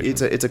 sort of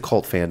situation. it's a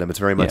cult fandom. It's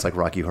very much like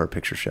Rocky Horror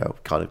Picture Show,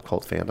 kind of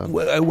cult fandom.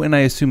 When I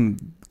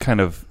assume kind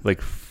of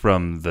like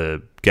from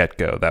the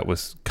get-go, that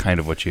was kind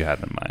of what you had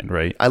in mind,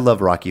 right? I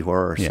love Rocky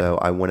Horror, so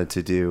I wanted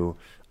to do.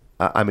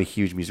 I'm a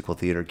huge musical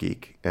theater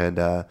geek, and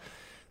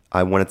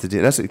I wanted to do.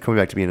 And that's coming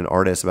back to being an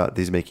artist about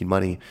these making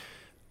money.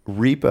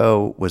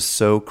 Repo was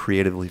so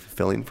creatively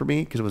fulfilling for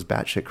me because it was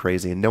batshit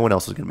crazy and no one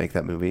else was going to make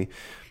that movie.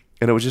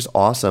 And it was just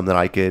awesome that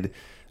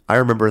I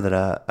remember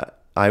that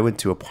I went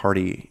to a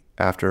party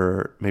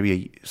after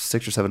maybe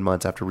 6 or 7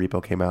 months after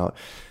Repo came out.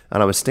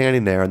 And I was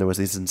standing there and there was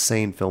these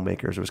insane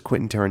filmmakers. There was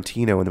Quentin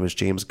Tarantino and there was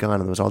James Gunn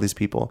and there was all these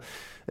people.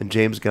 And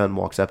James Gunn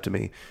walks up to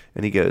me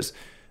and he goes,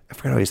 I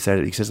forgot how he said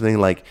it. He said something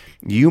like,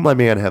 "You, my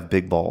man, have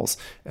big balls."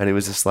 And it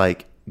was just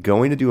like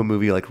going to do a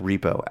movie like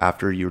Repo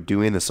after you're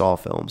doing the Saw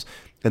films.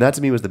 And that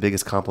to me was the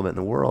biggest compliment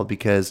in the world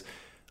because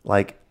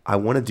like I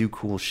want to do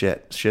cool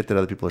shit that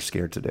other people are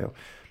scared to do.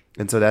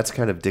 And so that's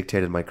kind of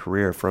dictated my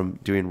career from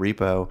doing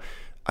Repo.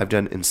 I've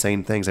done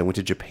insane things. I went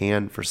to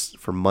Japan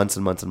for months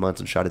and months and months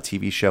and shot a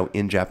TV show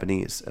in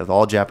Japanese with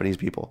all Japanese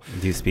people.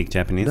 Do you speak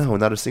Japanese? No,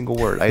 not a single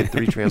word. I had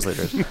 3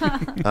 translators.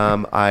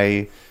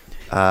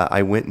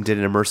 I went and did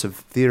an immersive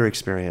theater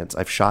experience.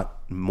 I've shot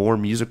more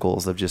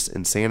musicals of just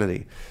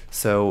insanity.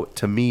 So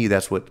to me,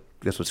 that's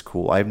what's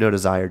cool. I have no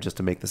desire just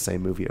to make the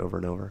same movie over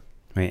and over.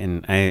 Right,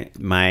 and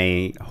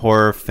my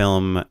horror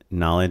film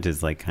knowledge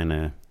is like kind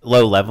of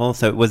low level.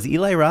 So was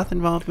Eli Roth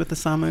involved with the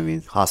Saw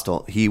movies?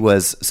 Hostile. He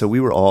was. So we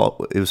were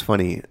all. It was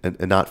funny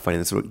and not funny.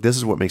 This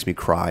is what makes me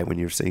cry when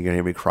you're saying you're gonna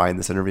hear me cry in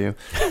this interview.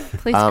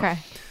 Please cry.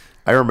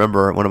 I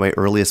remember one of my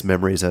earliest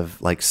memories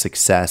of like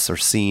success or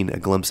seeing a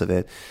glimpse of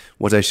it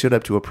was I showed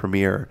up to a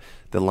premiere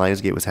that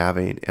Lionsgate was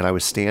having, and I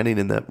was standing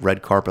in the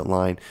red carpet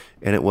line,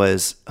 and it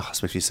was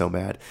this makes me so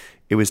mad.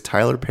 It was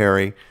Tyler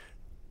Perry,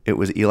 it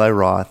was Eli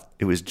Roth,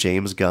 it was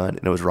James Gunn,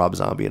 and it was Rob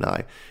Zombie and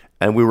I.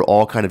 And we were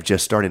all kind of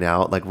just starting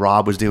out. Like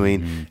Rob was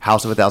doing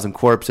House of a Thousand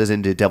Corpses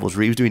and he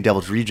was doing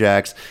Devil's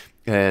Rejects.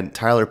 And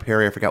Tyler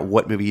Perry, I forgot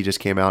what movie he just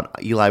came out.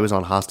 Eli was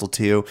on Hostel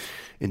 2.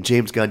 And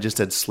James Gunn just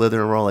said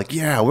Slither, and we're all like,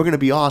 yeah, we're going to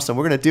be awesome.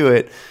 We're going to do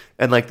it.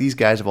 And like these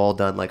guys have all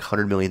done like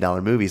 $100 million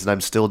movies. And I'm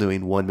still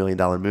doing $1 million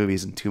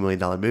movies and $2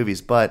 million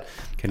movies. But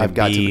I've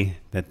got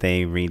that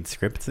they read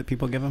scripts that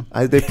people give them?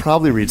 They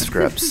probably read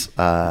scripts.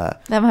 That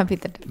might be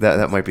the difference.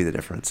 That might be the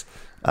difference.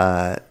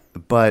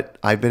 But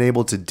I've been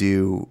able to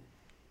do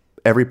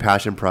every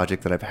passion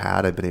project that I've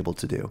had, I've been able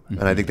to do.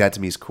 And I think that to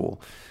me is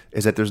cool,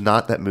 is that there's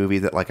not that movie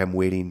that like I'm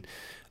waiting.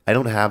 I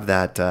don't have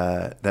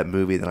that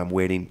movie that I'm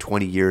waiting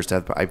 20 years to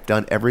have. I've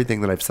done everything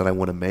that I've said I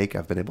want to make,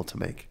 I've been able to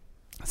make.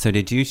 So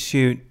did you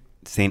shoot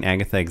St.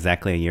 Agatha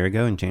exactly a year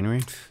ago in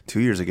January? 2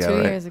 years ago, 2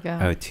 right? years ago.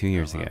 Oh, 2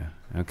 years ago.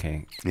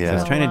 Okay. Yeah. So I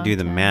was trying to do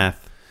the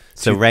math.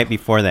 So right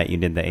before that, you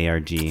did the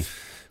ARG.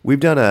 We've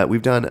done an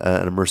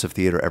immersive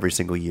theater every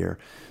single year.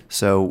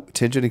 So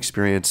Tintin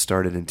Experience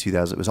started in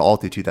 2000. It was all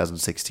through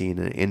 2016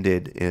 and it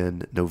ended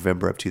in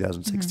November of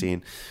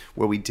 2016,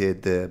 where we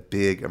did the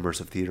big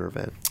immersive theater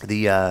event.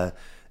 The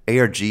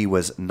ARG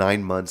was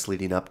 9 months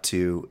leading up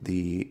to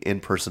the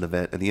in-person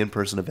event, and the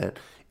in-person event,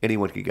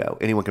 anyone could go.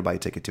 Anyone could buy a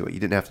ticket to it. You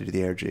didn't have to do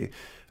the ARG,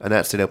 and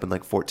that stayed open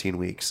like 14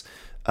 weeks.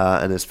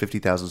 And this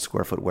 50,000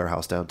 square foot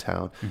warehouse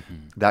downtown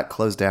that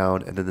closed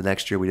down, and then the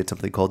next year we did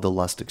something called the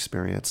Lust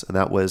Experience, and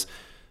that was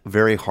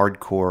very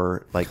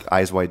hardcore, like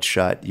eyes wide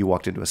shut. You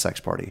walked into a sex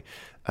party,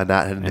 and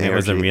that had an And ARG. it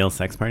was a real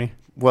sex party?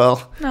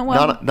 Well, No,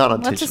 not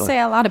intentionally. let's just say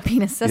a lot of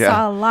penises. Yeah. I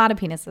saw a lot of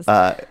penises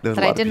There was a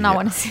that I lot did of- not yeah.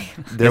 want to see.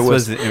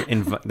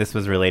 This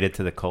was related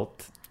to the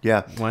cult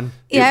Yeah. one?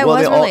 Yeah, it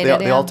was related,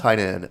 They all yeah. tied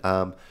in.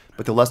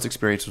 But the Lust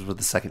Experience was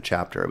the second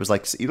chapter. It was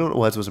like, you know what it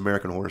was? It was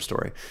American Horror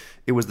Story.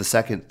 It was the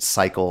second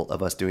cycle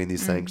of us doing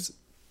these things.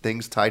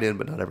 Things tied in,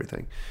 but not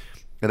everything.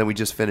 And then we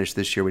just finished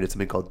this year. We did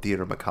something called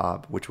Theater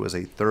Macabre, which was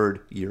a third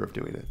year of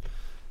doing it.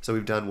 So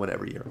we've done one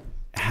every year.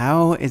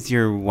 How is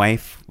your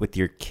wife with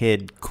your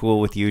kid cool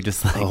with you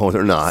just like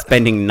They're not.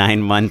 spending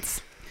 9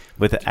 months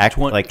with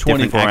like 24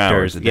 different actors?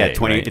 hours a day, Yeah,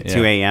 20 right? to Yeah.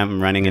 2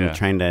 a.m. running and Yeah.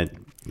 trying to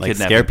like Kidnapping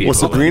scare people.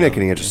 people. Well, Sabrina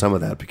can answer some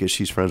of that because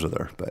she's friends with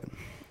her. But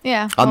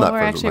Yeah, I'm well, not we're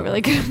friends with actually my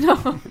really good.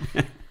 No,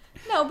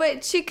 no,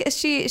 but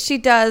she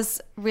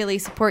does really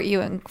support you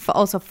and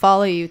also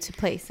follow you to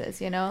places.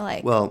 You know,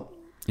 like well,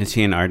 Is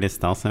she an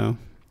artist also?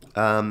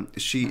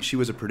 she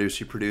was a producer.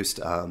 She produced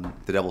the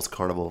Devil's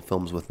Carnival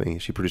films with me.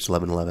 She produced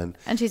 11/11.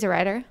 and she's a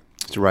writer.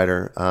 She's a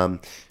writer. I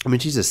mean,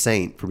 she's a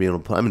saint for being able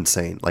to play. I'm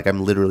insane. Like,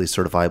 I'm literally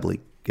certifiably.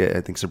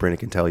 I think Sabrina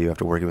can tell you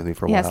after working with me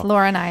for a Yes, while.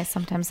 Laura and I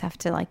sometimes have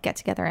to like get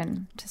together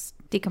and just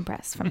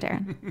decompress from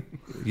Darren.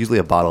 Usually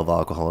a bottle of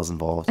alcohol is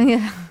involved.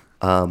 Yeah,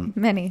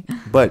 many.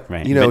 But,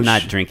 Right. you know, but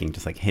not drinking,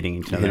 just like hitting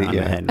each other on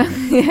the head.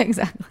 Yeah,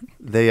 exactly.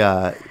 they,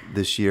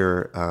 this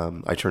year,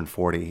 I turned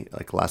 40,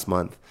 like last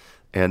month,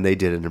 and they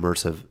did an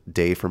immersive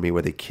day for me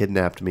where they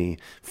kidnapped me,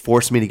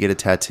 forced me to get a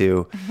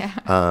tattoo.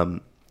 Yeah.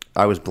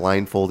 I was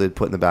blindfolded,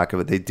 put in the back of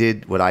it. They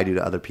did what I do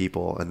to other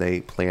people, and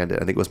they planned it.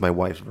 I think it was my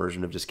wife's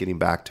version of just getting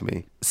back to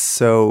me.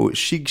 So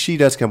she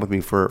does come with me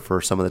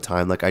for some of the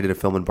time. Like, I did a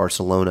film in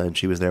Barcelona, and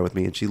she was there with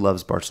me, and she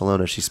loves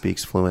Barcelona. She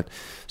speaks fluent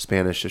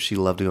Spanish, so she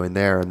loved going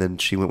there. And then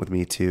she went with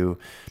me to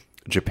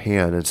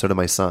Japan, and so did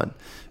my son.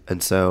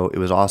 And so it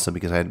was awesome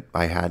because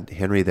I had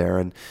Henry there,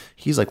 and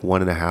he's like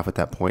 1.5 at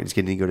that point. He's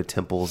getting to go to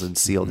temples and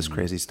see all this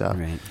crazy stuff.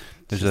 Right.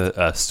 There's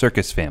a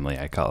circus family,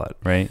 I call it,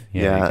 right?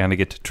 Yeah. You kind of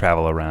get to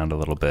travel around a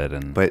little bit.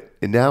 But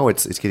now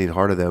it's getting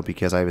harder, though,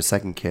 because I have a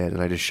second kid,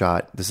 and I just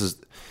shot.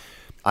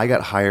 I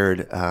got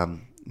hired,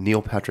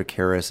 Neil Patrick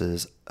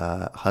Harris's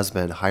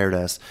husband hired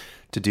us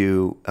to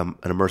do an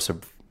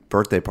immersive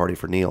birthday party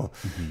for Neil.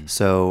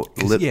 So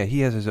he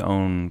has his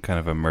own kind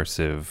of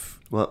immersive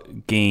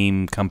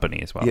game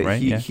company as well,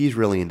 right? He's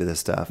really into this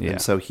stuff. Yeah.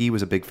 And so he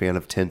was a big fan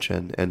of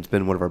Tension and has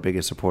been one of our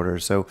biggest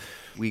supporters. So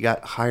we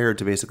got hired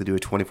to basically do a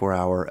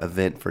 24-hour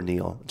event for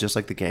Neil, just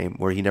like the game,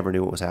 where he never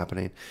knew what was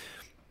happening.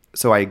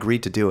 So I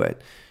agreed to do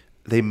it.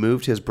 They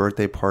moved his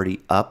birthday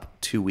party up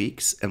 2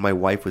 weeks, and my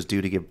wife was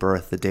due to give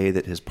birth the day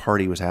that his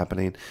party was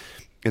happening.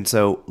 And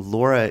so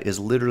Laura is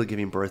literally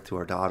giving birth to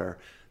our daughter.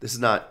 This is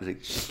not,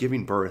 she's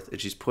giving birth, and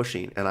she's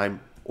pushing, and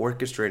I'm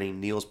orchestrating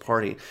Neil's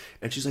party,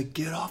 and she's like,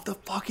 "Get off the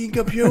fucking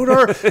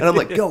computer!" And I'm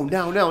like, "Go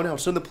now,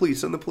 send the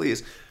police."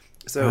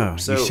 So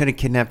you should have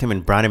kidnapped him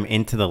and brought him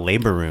into the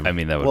labor room. I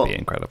mean, that would be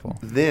incredible.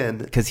 Then,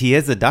 because he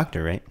is a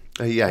doctor, right?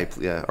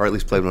 Yeah, or at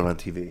least played one on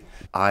TV.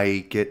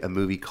 I get a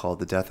movie called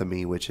The Death of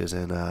Me, which is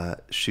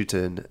shoots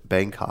in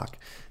Bangkok.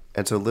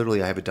 And so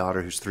literally I have a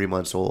daughter who's 3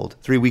 weeks old,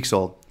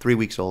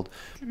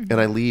 and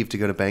I leave to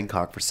go to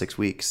Bangkok for 6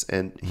 weeks.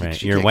 And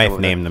your wife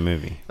named the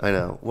movie. I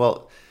know.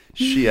 Well,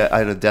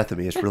 I know Death of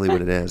Me is really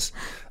what it is.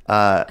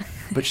 But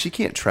she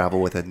can't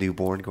travel with a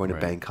newborn going to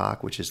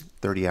Bangkok, which is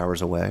 30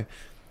 hours away.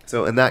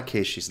 So in that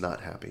case, she's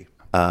not happy.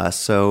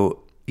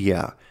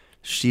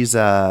 She is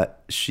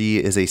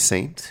a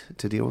saint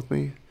to deal with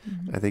me.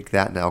 I think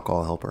that and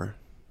alcohol help her.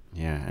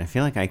 Yeah, I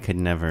feel like I could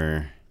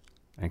never.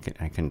 I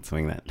couldn't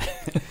swing that.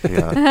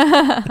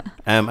 Yeah.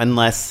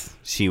 Unless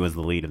she was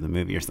the lead of the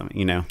movie or something,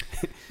 you know?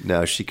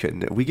 No, she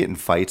couldn't. We get in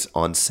fights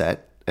on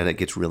set, and it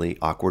gets really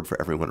awkward for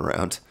everyone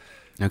around.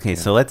 Okay,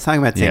 so let's talk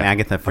about St.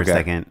 Agatha for a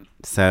second.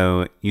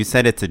 So you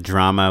said it's a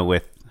drama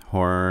with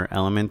horror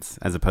elements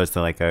as opposed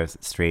to like a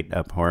straight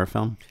up horror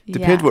film?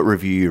 Depends what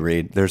review you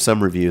read. There's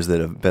some reviews that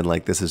have been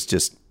like, this is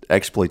just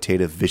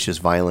exploitative, vicious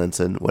violence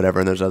and whatever.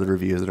 And there's other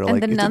reviews that are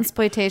like... And the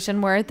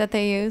nunsploitation word that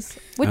they use,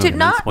 which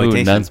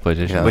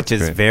nunsploitation. Which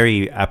is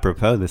very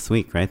apropos this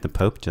week, right? The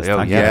Pope just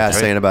talked about it.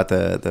 Saying about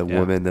the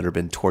women that have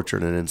been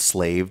tortured and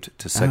enslaved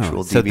to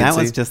sexual deviancy. So that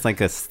was just like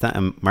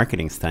a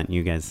marketing stunt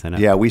you guys set up.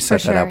 Yeah, we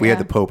set that up. We had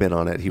the Pope in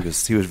on it. He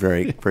was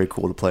very, very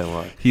cool to play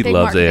along. He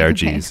loves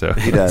ARG, so...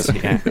 He does.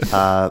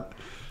 I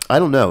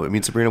don't know. I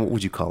mean, Sabrina, what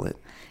would you call it?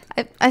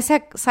 A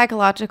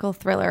psychological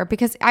thriller,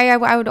 because I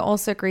would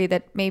also agree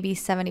that maybe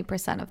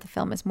 70% of the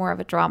film is more of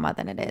a drama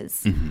than it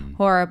is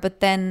horror. But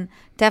then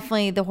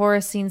definitely the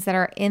horror scenes that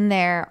are in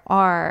there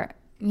are,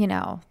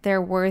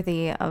 they're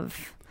worthy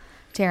of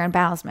Darren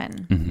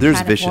Bousman.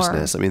 There's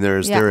viciousness. I mean, there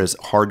is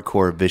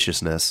hardcore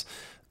viciousness.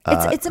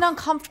 It's an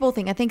uncomfortable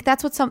thing. I think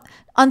that's what's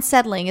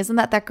unsettling. Isn't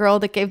that girl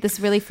that gave this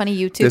really funny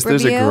YouTube review?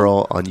 There's a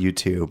girl on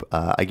YouTube.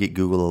 I get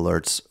Google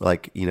alerts.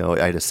 Like,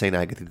 I had a St.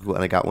 Agatha Google,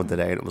 and I got one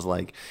today, and it was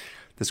like,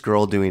 this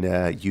girl doing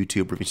a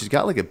YouTube review. She's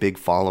got like a big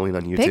following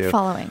on YouTube. Big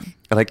following.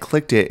 And I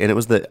clicked it, and it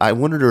was I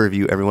wanted to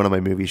review every one of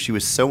my movies. She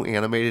was so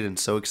animated and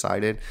so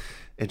excited,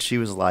 and she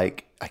was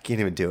like, I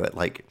can't even do it.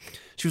 Like,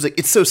 she was like,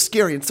 it's so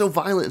scary and so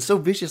violent and so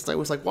vicious. And I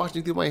was like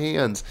watching through my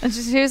hands. And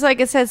she was like,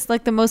 it says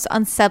like the most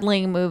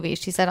unsettling movie.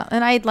 She said,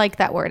 and I like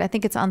that word. I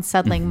think it's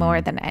unsettling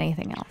more than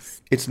anything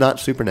else. It's not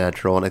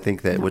supernatural, and I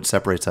think that what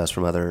separates us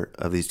from other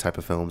of these type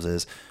of films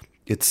is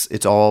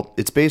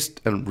it's based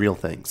on real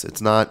things.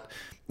 It's not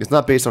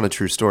based on a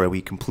true story.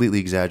 We completely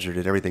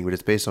exaggerated everything, but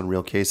it's based on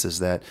real cases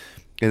that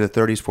in the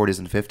 30s, 40s,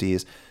 and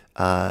 50s,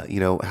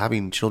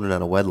 having children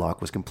out of wedlock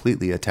was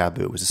completely a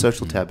taboo. It was a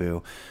social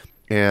taboo.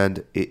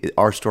 And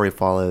our story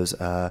follows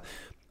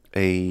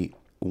a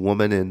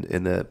woman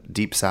in the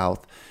deep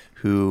South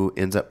who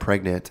ends up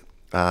pregnant,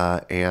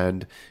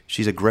 and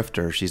she's a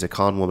grifter. She's a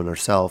con woman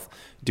herself,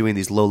 doing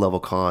these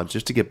low-level cons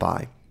just to get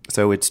by.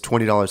 So it's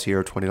 $20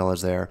 here,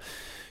 $20 there.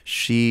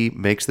 She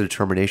makes the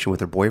determination with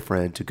her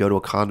boyfriend to go to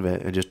a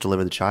convent and just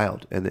deliver the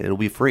child, and it'll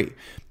be free.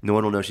 No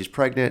one will know she's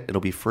pregnant.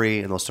 It'll be free,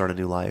 and they'll start a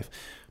new life.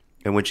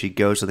 And when she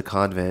goes to the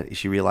convent,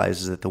 she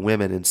realizes that the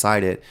women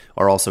inside it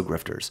are also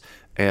grifters,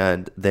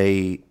 and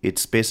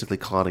it's basically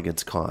con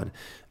against con,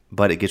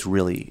 but it gets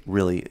really,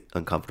 really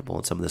uncomfortable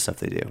in some of the stuff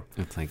they do.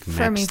 It's like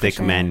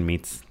Matchstick Men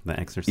meets The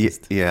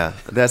Exorcist. Yeah,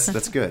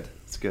 that's good.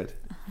 It's good.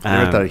 I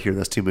never thought I'd hear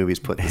those two movies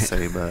put in the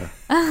same.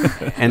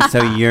 And so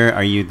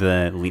are you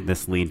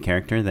this lead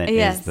character that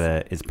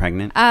is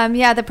pregnant?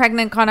 The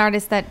pregnant con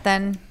artist that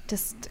then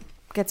just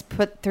gets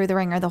put through the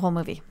ringer the whole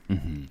movie,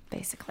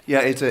 basically.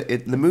 Yeah,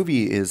 the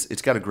movie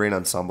it's got a great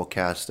ensemble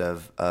cast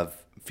of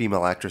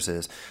female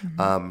actresses,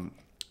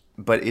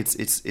 but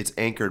it's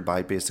anchored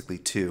by basically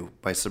two,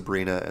 by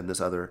Sabrina and this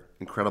other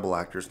incredible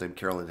actress named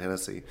Carolyn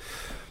Hennessy.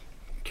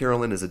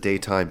 Carolyn is a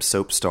daytime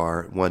soap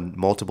star, won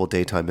multiple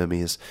daytime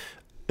Emmys,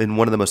 and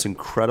one of the most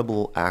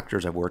incredible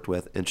actors I've worked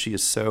with, and she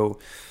is so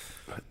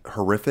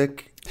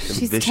horrific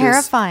She's vicious.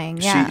 terrifying.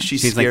 Yeah,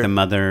 She's like the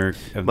mother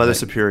of Mother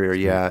Superior,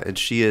 yeah, and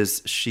she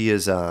is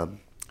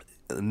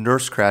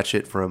Nurse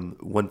Cratchit from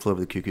One Flew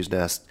Over the Cuckoo's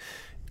Nest.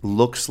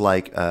 Looks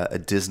like a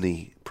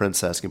Disney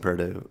princess compared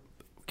to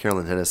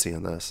Carolyn Hennessy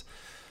in this,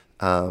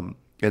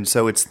 and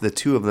so it's the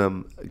two of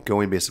them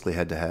going basically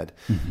head to head.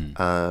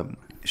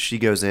 She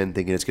goes in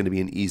thinking it's going to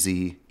be an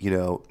easy,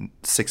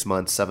 6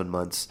 months, 7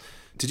 months.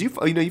 Did you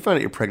find out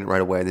you're pregnant right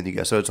away, and then you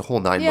go, so it's a whole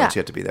 9 months you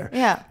have to be there.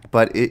 Yeah.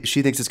 But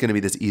she thinks it's going to be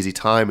this easy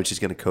time, and she's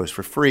going to coast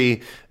for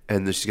free,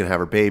 and then she's going to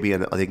have her baby,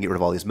 and they can get rid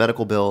of all these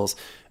medical bills.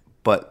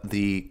 But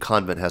the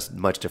convent has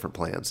much different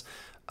plans,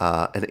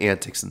 and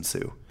antics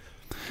ensue.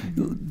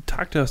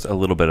 Talk to us a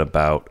little bit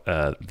about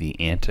the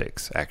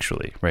antics,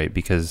 actually, right?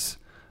 Because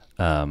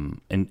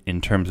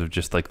in terms of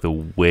just like the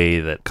way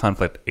that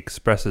conflict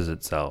expresses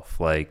itself,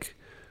 like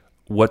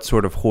what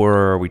sort of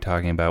horror are we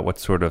talking about? What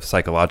sort of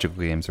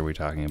psychological games are we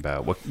talking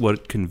about?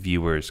 What can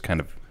viewers kind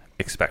of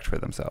expect for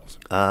themselves?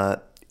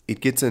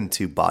 It gets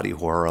into body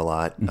horror a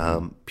lot.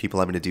 People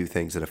having to do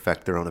things that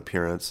affect their own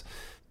appearance.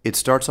 It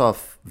starts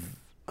off,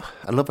 I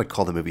don't know if I'd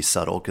call the movie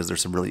subtle, because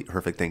there's some really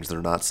horrific things that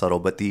are not subtle,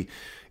 but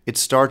it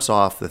starts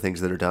off, the things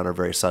that are done are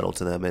very subtle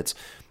to them. It's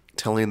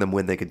telling them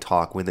when they can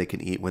talk, when they can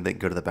eat, when they can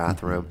go to the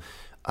bathroom.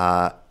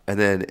 And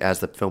then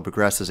as the film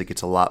progresses, it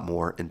gets a lot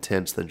more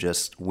intense than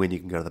just when you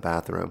can go to the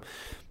bathroom.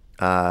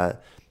 And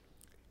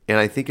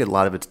I think a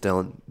lot of it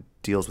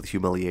deals with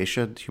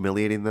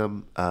humiliating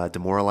them,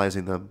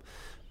 demoralizing them,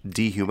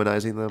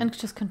 dehumanizing them. and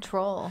just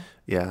control.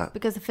 Yeah.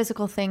 Because the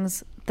physical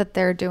things that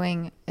they're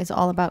doing is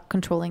all about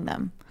controlling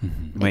them,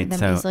 making Wait, them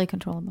so easily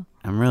controllable.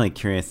 I'm really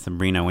curious,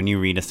 Sabrina, when you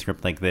read a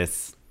script like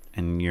this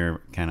and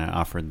you're kind of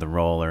offered the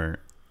role or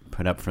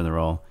put up for the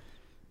role,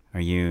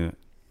 are you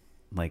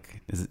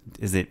like,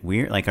 is it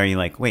weird? Like, are you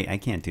like, wait, I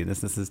can't do this.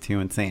 This is too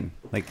insane.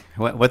 Like,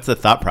 what's the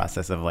thought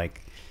process of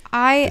like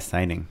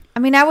deciding? I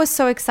mean, I was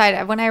so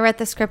excited when I read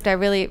the script. I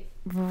really,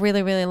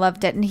 really, really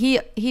loved it. And he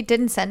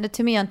didn't send it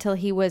to me until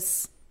he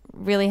was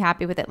really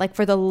happy with it. Like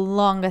for the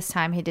longest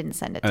time, he didn't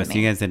send it to me. Oh, so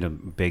you guys did a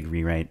big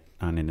rewrite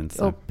on it and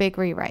stuff. Oh, big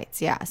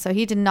rewrites. Yeah. So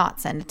he did not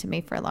send it to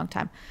me for a long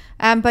time.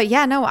 But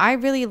yeah, no, I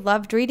really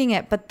loved reading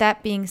it. But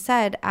that being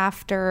said,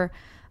 after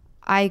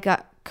I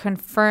got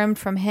confirmed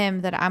from him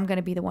that I'm going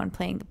to be the one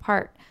playing the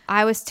part,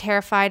 I was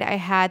terrified. I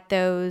had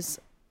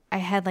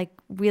like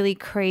really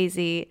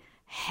crazy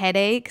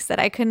headaches that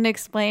I couldn't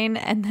explain.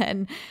 And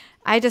then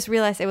I just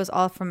realized it was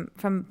all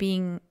from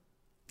being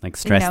like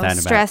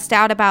stressed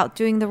out about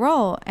doing the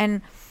role.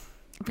 And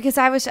because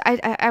I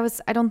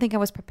don't think I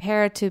was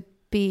prepared to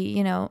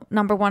be,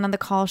 number one on the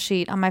call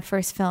sheet on my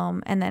first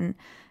film, and then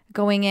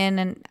going in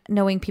and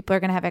knowing people are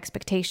going to have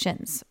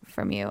expectations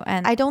from you.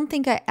 And I don't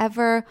think I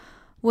ever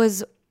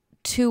was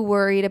too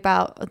worried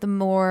about the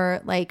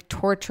more like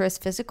torturous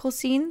physical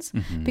scenes,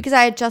 because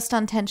I had just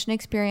done tension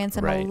experience,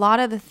 and a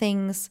lot of the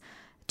things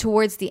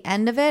towards the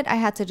end of it, I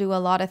had to do a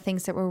lot of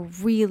things that were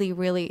really,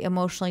 really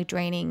emotionally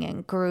draining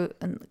and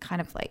kind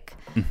of like,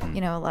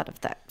 a lot of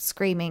that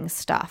screaming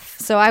stuff.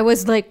 So I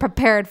was like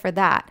prepared for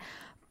that.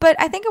 But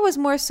I think it was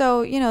more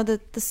so, the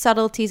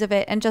subtleties of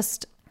it, and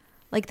just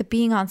like the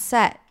being on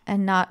set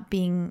and not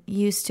being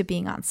used to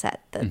being on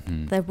set,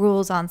 the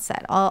rules on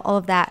set, all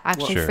of that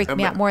actually freaked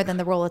me out more than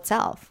the role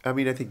itself. I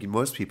mean, I think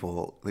most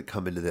people that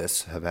come into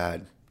this have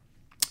had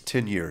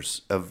 10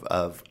 years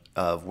of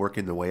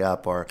working their way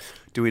up, or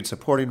doing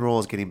supporting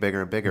roles, getting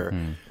bigger and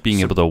bigger. Being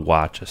able to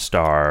watch a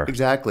star.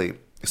 Exactly.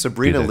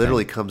 Sabrina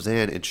literally comes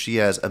in and she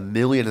has 1.5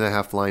 million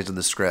lines in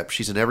the script.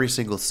 She's in every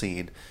single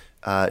scene.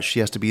 She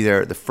has to be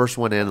there, the first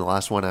one in, the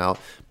last one out.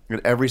 And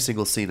every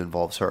single scene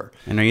involves her.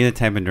 And are you the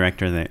type of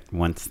director that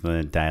wants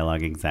the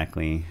dialogue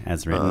exactly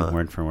as written,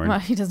 word for word? Well,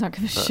 he does not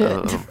give a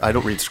shit. I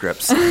don't read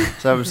scripts.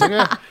 So I was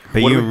like,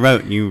 But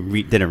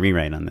you did a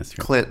rewrite on this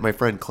script. Clint, my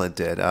friend Clint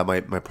did.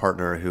 My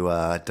partner who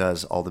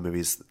does all the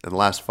movies. In the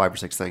last 5 or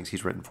 6 things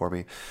he's written for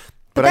me.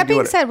 But that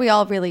being said, we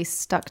all really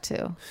stuck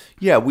to.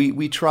 Yeah,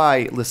 we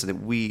try.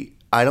 Listen,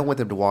 I don't want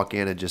them to walk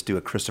in and just do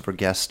a Christopher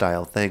Guest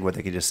style thing where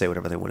they can just say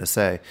whatever they want to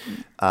say.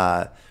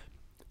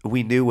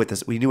 We knew what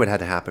had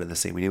to happen in the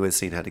scene. We knew where the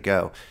scene had to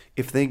go.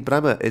 It's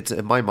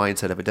in my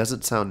mindset, if it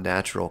doesn't sound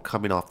natural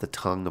coming off the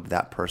tongue of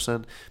that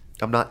person,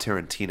 I'm not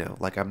Tarantino.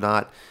 Like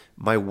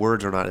my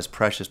words are not as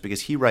precious,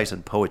 because he writes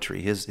in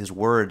poetry. His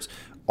words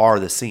are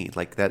the scene.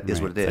 Like that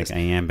is what it is. It's like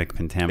iambic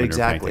pentameter.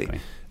 Exactly.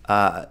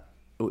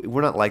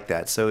 We're not like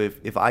that. So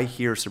if I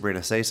hear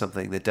Sabrina say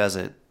something that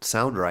doesn't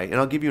sound right,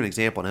 and I'll give you an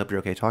example, and I hope you're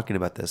okay talking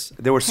about this.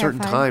 There were certain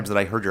times that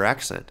I heard your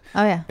accent.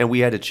 Oh, yeah. And we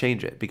had to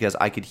change it because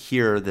I could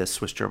hear the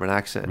Swiss German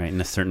accent. Right, in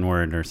a certain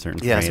word or certain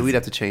phrase. phrase. So we'd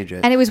have to change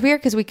it. And it was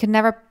weird because we could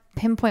never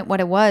pinpoint what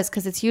it was,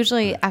 because it's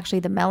usually actually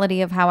the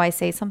melody of how I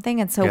say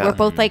something. And so we're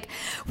both like,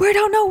 we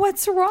don't know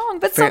what's wrong,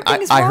 but something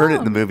is wrong. I heard it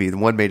in the movie. The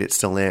one made it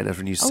still in, as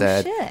when you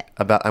said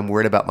about, I'm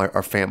worried about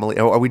our family.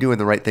 Are we doing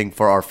the right thing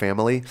for our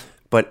family?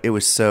 But it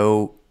was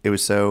so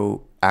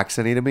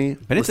accenty to me.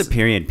 But it's a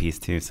period piece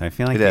too, so I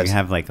feel like you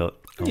have like a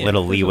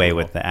little leeway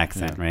with the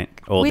accent, right?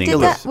 We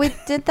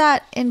did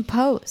that in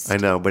post. I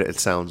know, but it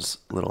sounds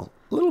little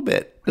A little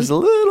bit. Just a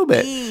little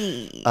bit.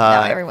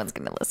 Now everyone's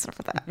going to listen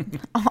for that.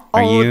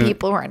 All the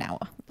people who are now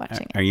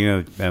watching. Are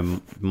you a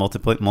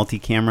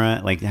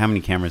multi-camera? Like, how many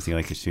cameras do you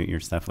like to shoot your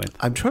stuff with?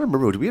 I'm trying to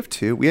remember. Did we have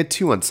two? We had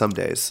two on some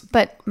days.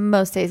 But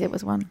most days it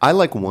was one. I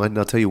like one, and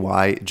I'll tell you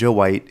why. Joe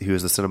White, who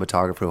is the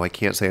cinematographer, who I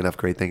can't say enough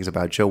great things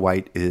about. Joe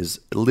White is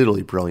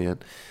literally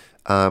brilliant.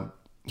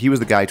 He was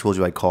the guy I told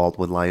you I called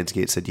when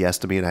Lionsgate said yes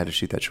to me, and I had to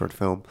shoot that short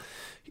film.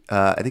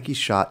 I think he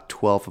shot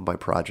 12 of my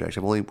projects.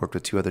 I've only worked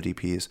with 2 other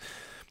DPs.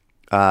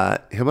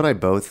 Him and I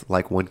both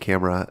like one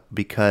camera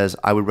because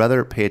I would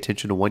rather pay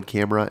attention to one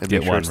camera and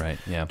get one right.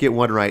 Yeah. Get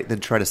one right than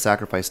try to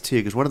sacrifice 2.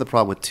 Because one of the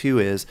problem with 2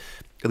 is,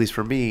 at least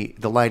for me,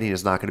 the lighting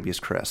is not going to be as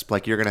crisp.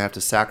 Like, you're going to have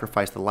to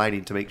sacrifice the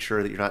lighting to make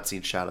sure that you're not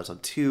seeing shadows on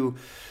 2.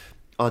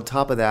 On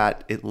top of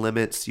that, it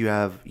limits. You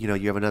have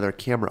another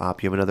camera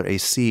op, you have another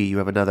AC, you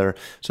have another.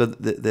 So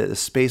the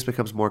space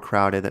becomes more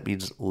crowded. That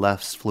means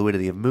less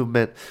fluidity of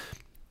movement.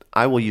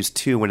 I will use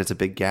 2 when it's a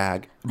big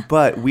gag,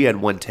 but we had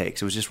 1 take.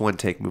 So it was just 1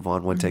 take, move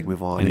on, 1 take,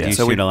 move on. And do you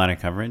shoot a lot of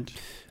coverage?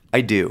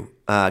 I do,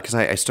 because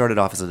I started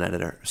off as an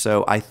editor.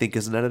 So I think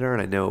as an editor,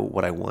 and I know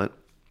what I want.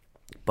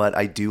 But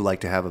I do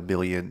like to have a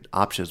million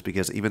options,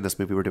 because even this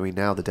movie we're doing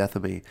now, The Death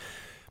of Me,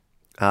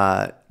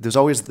 there's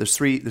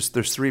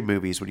 3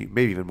 movies, when you,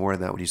 maybe even more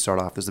than that when you start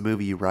off. There's the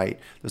movie you write,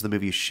 there's the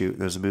movie you shoot,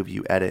 there's the movie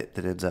you edit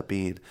that ends up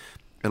being,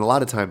 and a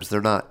lot of times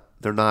they're not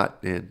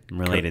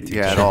related to each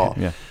at other. all.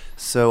 Yeah.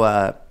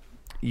 So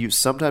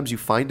sometimes you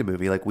find a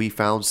movie, like we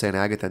found Saint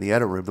Agatha in the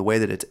edit room. The way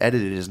that it's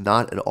edited is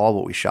not at all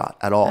what we shot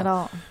at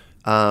all.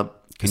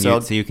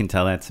 So you can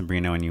tell that,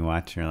 Sabrina, when you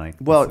watch, you're like,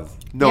 well,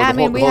 no.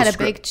 Yeah, we had a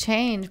big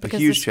change because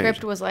the script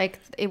change. was like,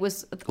 it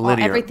was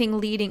Linear. everything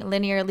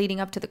linear leading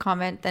up to the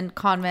convent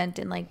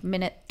in like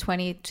minute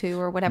 22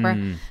 or whatever.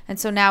 And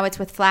so now it's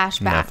with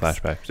flashbacks. Yeah,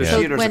 flashbacks. So Yeah. she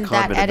So enters when the that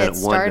convent at edit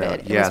minute 1 now.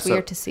 started, Yeah, it was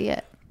weird to see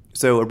it.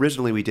 So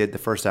originally we did, the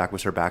first act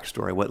was her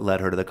backstory, what led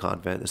her to the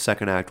convent. The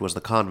second act was the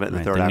convent, and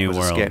the third act was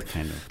escape.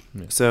 Kind of.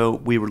 Yeah. So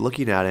we were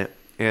looking at it,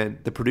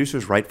 and the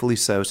producers, rightfully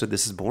so, said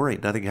this is boring.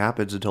 Nothing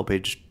happens until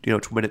page,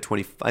 minute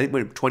 20. I think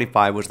minute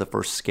 25 was the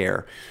first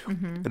scare.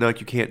 And they're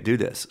like, you can't do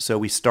this. So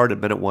we started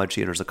minute 1,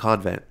 she enters the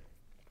convent.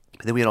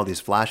 And then we had all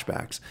these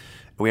flashbacks.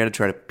 And we had to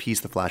try to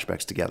piece the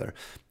flashbacks together.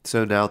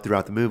 So now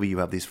throughout the movie, you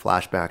have these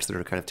flashbacks that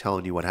are kind of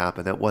telling you what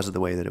happened. That wasn't the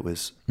way that it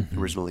was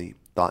originally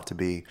thought to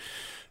be.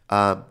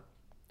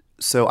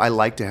 So I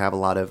like to have a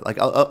lot of, like,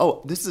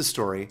 this is a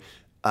story.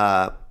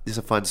 This is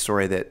a fun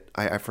story that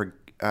I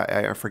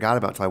forgot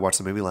about until I watched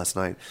the movie last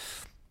night.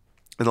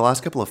 In the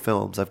last couple of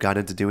films, I've gotten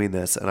into doing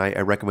this, and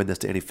I recommend this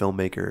to any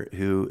filmmaker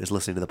who is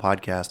listening to the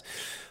podcast.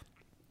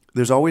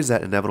 There's always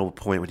that inevitable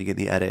point when you get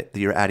in the edit that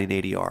you're adding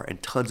ADR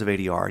and tons of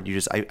ADR, and you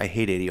just, I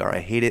hate ADR. I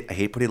hate it. I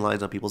hate putting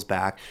lines on people's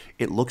back.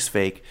 It looks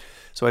fake.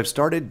 So I've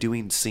started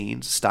doing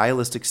scenes,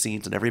 stylistic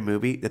scenes in every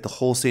movie that the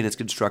whole scene is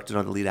constructed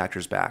on the lead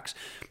actors' backs,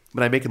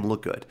 but I make them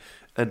look good.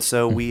 And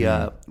so we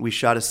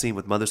shot a scene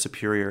with Mother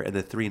Superior and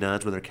the 3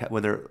 nuns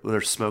when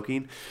they're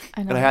smoking,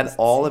 and I had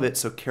all of it.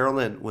 So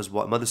Carolyn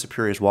Mother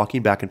Superior is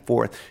walking back and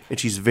forth, and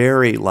she's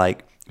very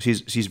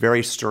she's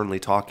very sternly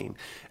talking,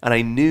 and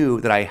I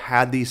knew that I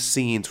had these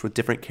scenes with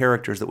different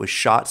characters that was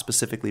shot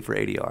specifically for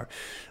ADR.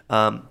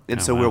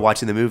 We were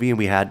watching the movie, and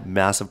we had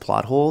massive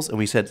plot holes, and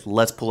we said,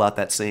 let's pull out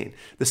that scene.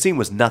 The scene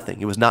was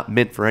nothing. It was not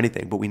meant for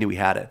anything, but we knew we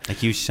had it.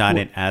 Like, you shot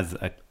it as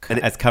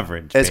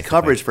coverage. As basically.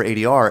 coverage for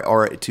ADR,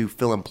 or to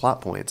fill in plot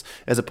points,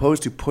 as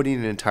opposed to putting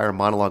an entire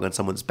monologue on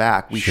someone's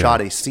back. We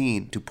shot a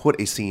scene to put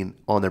a scene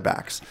on their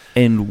backs.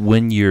 And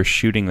when you're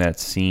shooting that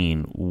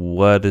scene,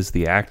 what is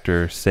the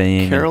actor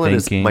saying? Carolyn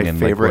and thinking, is my and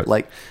favorite.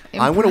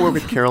 I want to work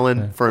with Improv.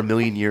 Carolyn for a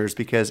million years,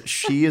 because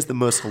she is the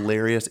most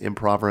hilarious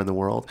improver in the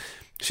world.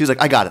 She's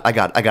like, I got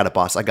it,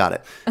 boss, I got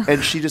it.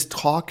 And she just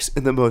talks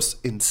in the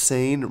most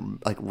insane,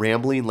 like,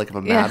 rambling, like, of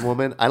a mad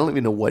woman. I don't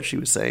even know what she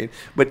was saying,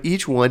 but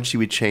each one she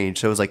would change.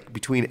 So it was like,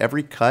 between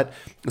every cut,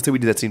 let's say we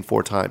did that scene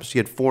 4 times. She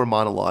had 4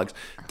 monologues.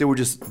 They were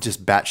just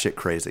batshit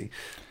crazy.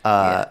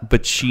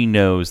 But she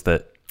knows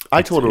that.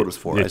 I told her what it was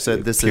for. I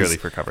said, this is purely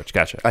for coverage.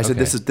 Gotcha. I said,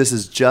 Okay. this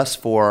is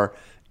just for,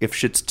 if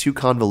shit's too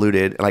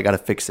convoluted and I got to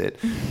fix it,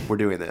 we're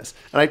doing this.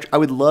 And I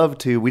would love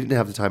to, we didn't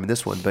have the time in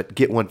this one, but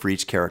get one for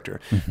each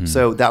character.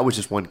 So that was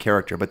just one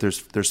character, but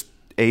there's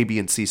A, B,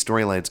 and C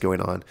storylines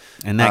going on.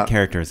 And that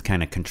character is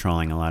kind of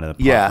controlling a lot of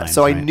the plot lines,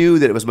 so I right? knew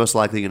that it was most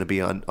likely going to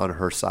be on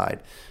her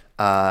side.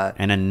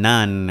 And a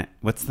nun,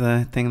 what's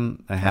the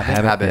thing? A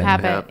habit?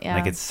 Habit, yeah.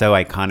 Like, it's so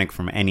iconic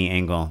from any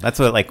angle. That's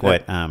what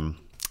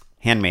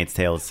Handmaid's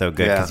Tale is so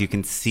good, because you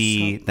can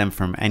see them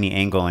from any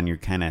angle, and you're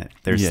kind of,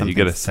 there's something you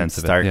get a sense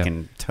of it, stark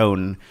and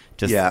tone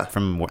just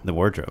from the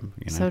wardrobe.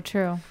 So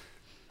true.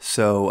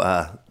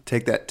 So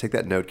take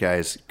that note,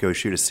 guys. Go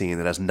shoot a scene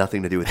that has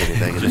nothing to do with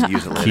anything, and just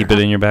use it later. Keep it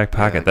in your back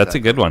pocket. Yeah, That's a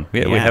good one.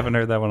 We Yeah. haven't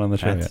heard that one on the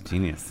show That's yet.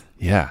 genius.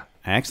 Yeah.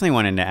 I actually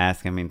wanted to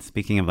ask,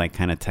 speaking of like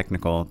kind of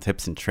technical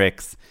tips and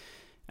tricks,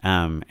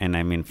 and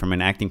from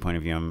an acting point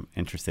of view, I'm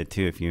interested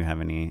too if you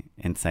have any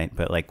insight,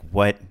 but like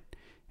what,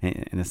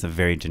 and this is a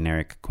very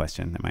generic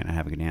question that might not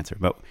have a good answer,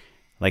 but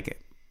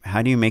like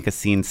how do you make a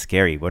scene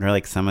scary? What are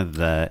like some of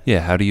the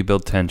how do you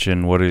build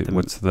tension?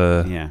 What's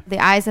the The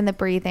eyes and the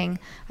breathing,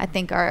 I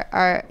think,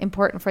 are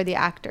important for the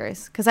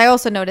actors. Because I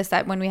also noticed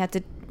that when we had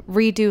to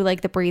redo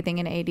like the breathing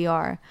in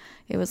ADR,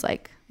 it was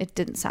like it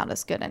didn't sound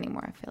as good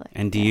anymore, I feel like.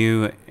 And do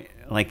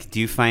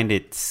you find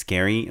it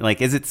scary?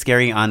 Like, is it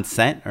scary on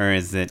set, or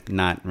is it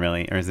not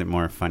really, or is it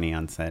more funny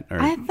on set? Or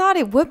I thought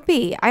it would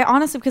be. I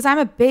honestly, because I'm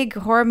a big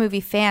horror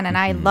movie fan and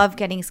I love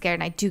getting scared,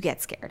 and I do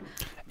get scared.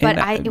 But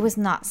it was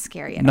not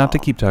scary at all. Not to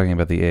keep talking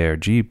about the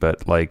ARG,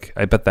 but like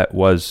I bet that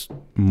was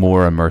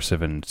more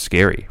immersive and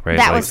scary, right?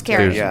 That like, was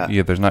scary.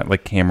 There's not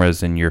like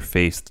cameras in your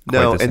face quite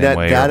No, the and same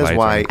way. that or is lights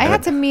why- I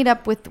had to meet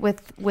up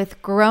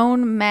with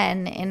grown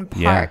men in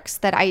parks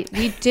that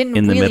we didn't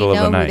in the really middle know of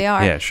the who night. they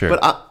are. Yeah, sure.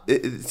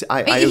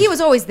 But He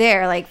was always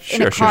there, like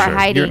in a car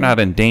hiding. You're not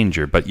in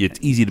danger, but it's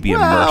easy to be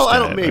immersed. Well, I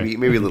in don't. it, Maybe right?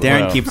 maybe a little.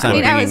 Darren well. keeps on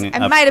bringing I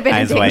up might have been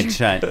in Eyes Wide danger.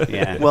 Shut.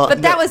 Yeah. Well,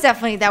 But that was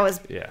definitely that was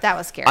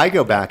scary. I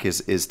go back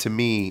is to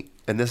me,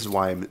 and this is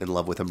why I'm in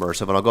love with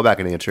immersive. And I'll go back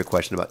and answer your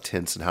question about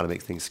tints and how to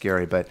make things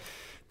scary. But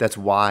that's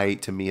why,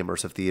 to me,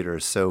 immersive theater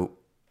is so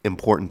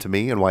important to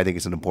me, and why I think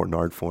it's an important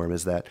art form.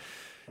 Is that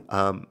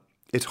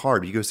it's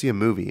hard. You go see a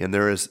movie, and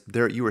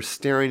you are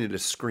staring at a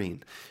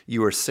screen.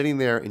 You are sitting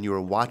there, and you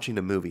are watching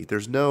a movie.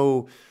 There's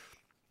no.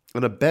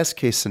 In a best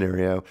case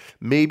scenario,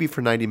 maybe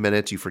for 90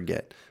 minutes you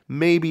forget.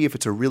 Maybe if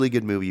it's a really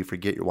good movie, you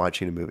forget you're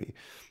watching a movie.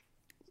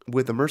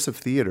 With immersive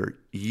theater,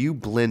 you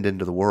blend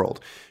into the world.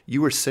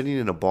 You are sitting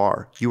in a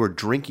bar. You are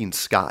drinking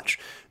scotch.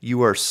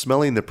 You are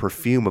smelling the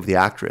perfume of the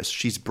actress.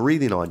 She's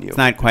breathing on you. It's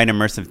not quite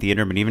immersive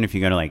theater, but even if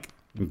you go to like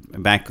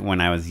back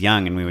when I was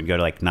young and we would go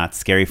to like Not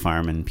Scary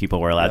Farm and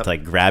people were allowed to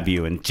like grab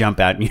you and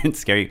jump out and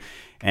scare you.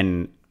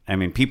 And I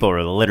mean, people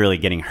were literally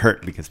getting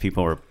hurt because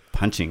people were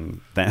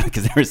punching them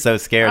because they were so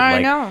scared.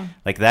 I know.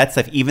 Like that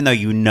stuff, even though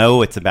you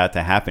know it's about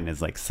to happen,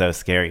 is like so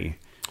scary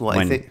Well,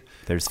 when I think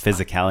there's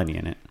physicality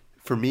in it.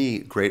 for me,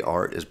 great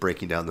art is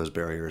breaking down those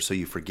barriers so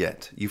you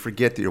forget. You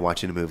forget that you're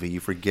watching a movie. You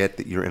forget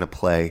that you're in a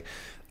play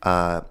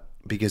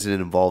because it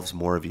involves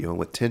more of you. And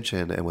with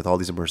tension and with all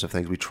these immersive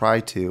things, we try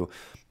to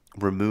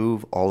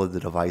remove all of the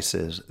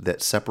devices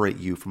that separate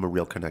you from a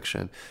real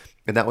connection.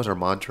 And that was our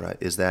mantra,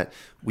 is that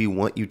we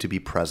want you to be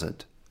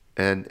present.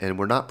 And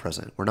we're not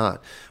present. We're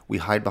not. We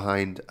hide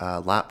behind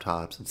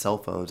laptops and cell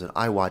phones and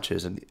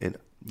iWatches and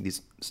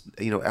these,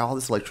 all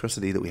this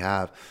electricity that we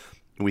have.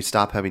 And we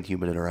stop having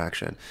human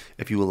interaction.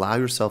 If you allow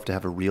yourself to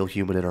have a real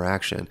human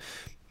interaction,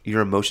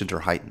 your emotions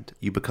are heightened.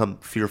 You become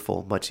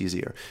fearful much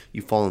easier.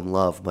 You fall in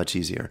love much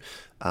easier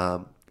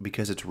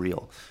because it's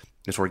real.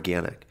 It's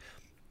organic.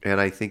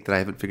 And I think that I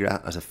haven't figured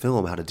out as a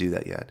film how to do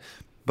that yet.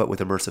 But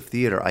with immersive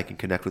theater, I can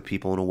connect with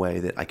people in a way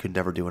that I could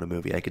never do in a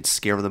movie. I could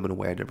scare them in a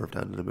way I'd never have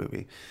done in a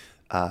movie.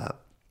 And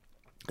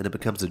it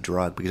becomes a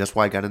drug, because that's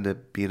why I got into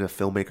being a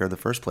filmmaker in the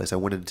first place. I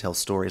wanted to tell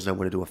stories and I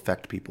wanted to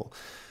affect people.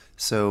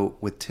 So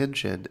with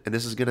tension, and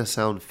this is going to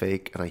sound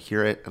fake, and I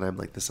hear it and I'm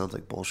like, this sounds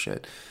like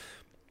bullshit.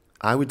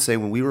 I would say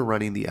when we were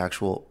running the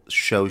actual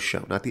show,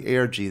 not the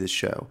ARG, the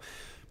show,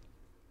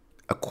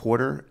 a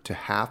quarter to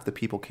half the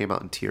people came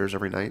out in tears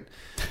every night.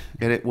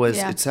 And it was,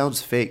 it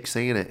sounds fake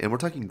saying it. And we're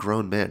talking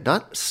grown men,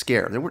 not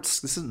scared.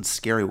 This isn't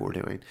scary what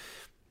we're doing.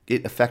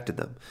 It affected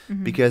them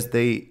because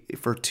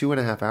for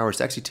 2.5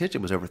 hours, actually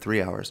tension was over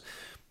 3 hours.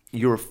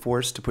 You were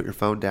forced to put your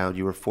phone down.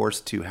 You were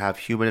forced to have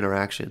human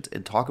interactions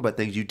and talk about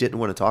things you didn't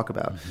want to talk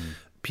about.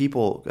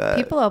 People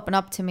open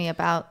up to me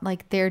about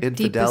like their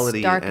deepest,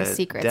 darkest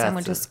secrets and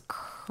would just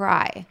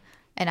cry.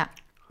 And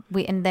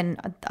then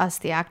us,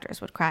 the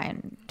actors, would cry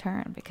in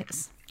turn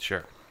because.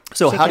 Sure.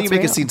 So how do you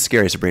make real. a scene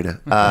scary,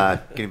 Sabrina?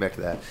 Getting back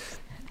to that.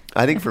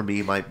 I think for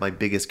me, my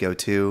biggest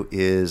go-to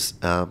is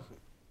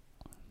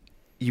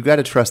you got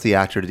to trust the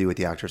actor to do what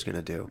the actor is going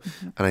to do.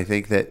 And I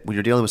think that when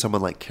you're dealing with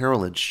someone like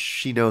Carolyn,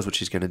 she knows what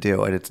she's going to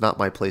do. And it's not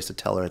my place to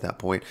tell her at that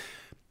point.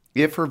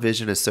 If her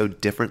vision is so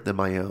different than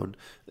my own,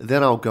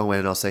 then I'll go in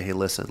and I'll say, hey,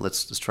 listen,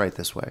 let's try it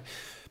this way.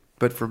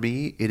 But for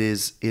me, it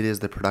is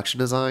the production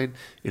design,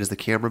 it is the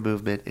camera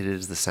movement, and it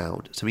is the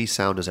sound. To me,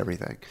 sound is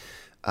everything.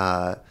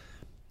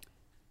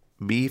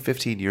 Me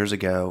 15 years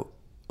ago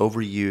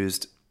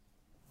overused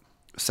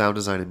sound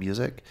design and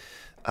music.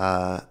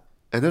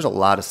 And there's a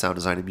lot of sound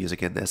design and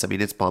music in this. I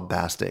mean, it's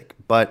bombastic.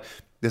 But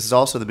this is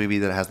also the movie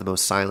that has the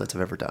most silence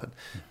I've ever done.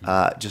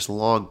 Just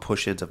long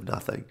push-ins of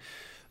nothing.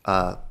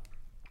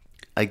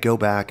 I go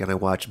back and I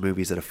watch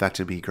movies that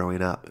affected me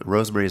growing up.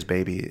 Rosemary's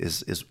Baby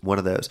is one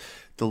of those.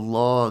 The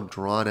long,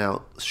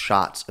 drawn-out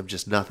shots of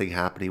just nothing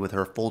happening with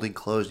her folding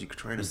clothes. You're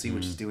trying to see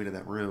what she's doing in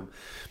that room.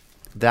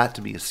 That,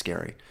 to me, is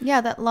scary. Yeah,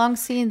 that long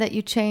scene that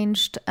you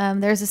changed.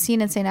 There's a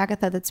scene in St.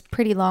 Agatha that's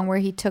pretty long where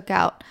he took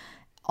out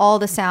all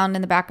the sound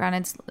in the background.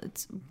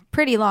 It's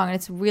pretty long, and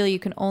it's really, you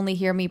can only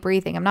hear me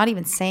breathing. I'm not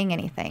even saying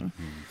anything.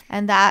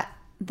 And that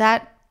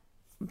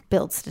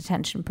builds the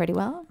tension pretty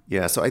well.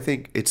 Yeah, so I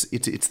think it's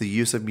the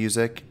use of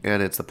music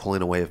and it's the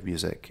pulling away of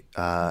music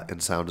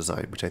and sound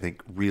design, which I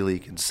think really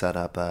can set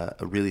up a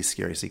really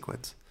scary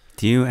sequence.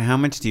 How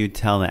much do you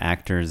tell the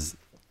actors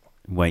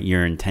what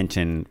your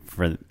intention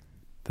for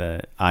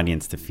the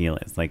audience to feel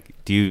is? Like,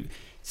 do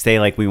say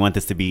like we want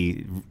this to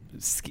be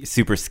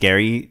super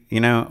scary,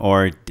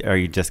 or are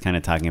you just kind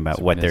of talking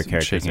about what their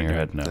characters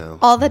are doing? No.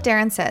 All that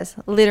Darren says,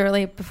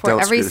 literally before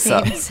Don't every screw this scene,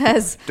 up.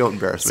 says, Don't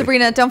embarrass me.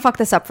 Sabrina, don't fuck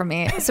this up for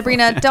me.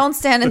 Sabrina, don't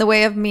stand in the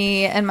way of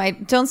me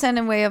and don't stand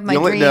in the way of my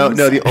dreams.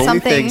 The only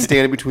Something. thing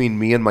standing between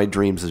me and my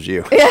dreams is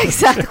you. Yeah,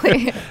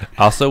 exactly.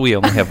 Also, we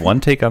only have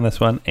one take on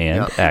this one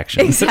and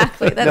action.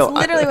 Exactly. That's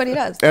literally what he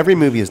does. Every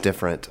movie is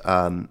different.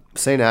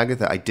 St.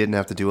 Agatha, I didn't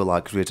have to do a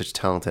lot because we had such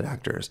talented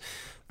actors.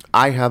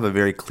 I have a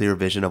very clear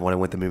vision of what I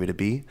want the movie to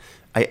be.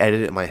 I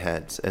edit it in my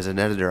head. As an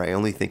editor, I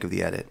only think of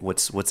the edit.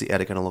 What's the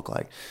edit going to look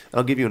like? And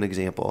I'll give you an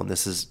example, and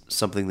this is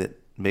something that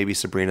maybe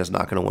Sabrina's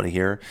not going to want to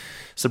hear.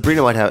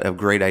 Sabrina might have a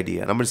great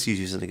idea, and I'm going to use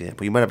you as an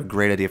example. You might have a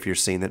great idea for your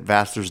scene that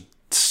vasters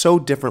so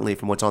differently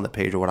from what's on the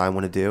page or what I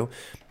want to do.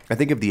 I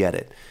think of the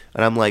edit,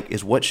 and I'm like,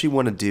 is what she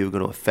want to do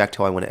going to affect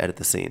how I want to edit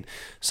the scene?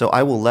 So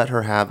I will let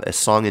her have a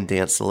song and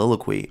dance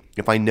soliloquy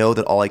if I know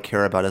that all I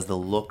care about is the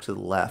look to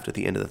the left at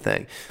the end of the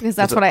thing. Because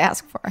that's what I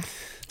ask for.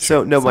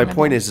 So, no, my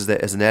point is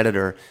that as an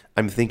editor,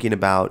 I'm thinking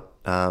about,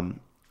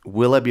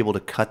 will I be able to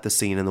cut the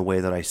scene in the way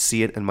that I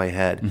see it in my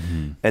head?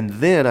 Mm-hmm. And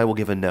then I will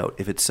give a note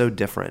if it's so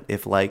different.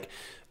 If like,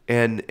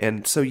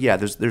 and so, yeah,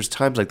 there's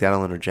times like that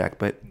I'll interject.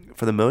 But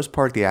for the most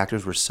part, the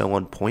actors were so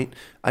on point,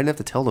 I didn't have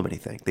to tell them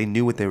anything. They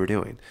knew what they were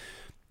doing.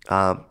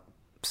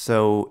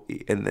 So,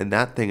 in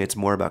that thing, it's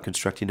more about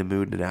constructing a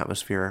mood and an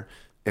atmosphere.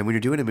 And when you're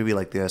doing a movie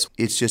like this,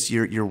 it's just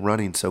you're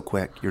running so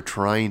quick. You're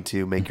trying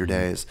to make your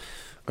days.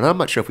 And I'm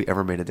not sure if we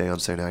ever made a day on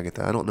St.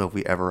 Agatha. I don't know if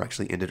we ever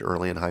actually ended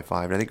early and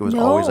high-fived. I think it was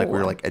always like we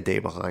were like a day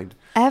behind.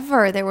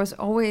 Ever. There was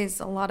always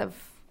a lot of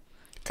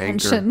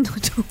tension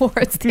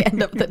towards the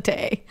end of the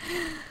day.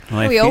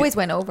 Well, we always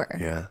went over.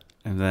 Yeah.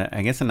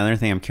 I guess another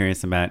thing I'm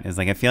curious about is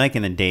like I feel like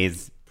in the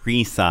days,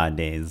 pre-Saw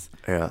days,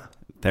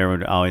 there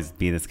would always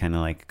be this kind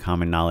of like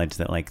common knowledge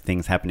that like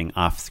things happening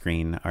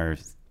off-screen are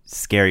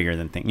scarier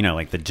than things,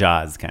 like the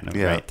Jaws kind of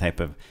right type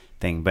of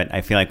thing. But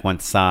I feel like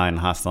once Saw and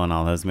Hostel and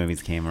all those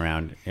movies came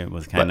around, it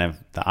was kind of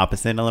the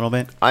opposite a little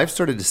bit. I've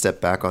started to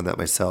step back on that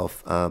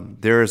myself. I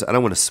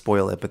don't want to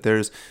spoil it, but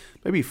there's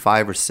maybe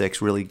 5 or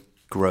 6 really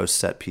gross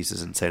set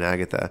pieces in St.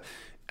 Agatha,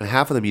 and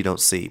half of them you don't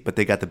see, but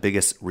they got the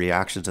biggest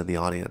reactions in the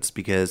audience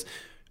because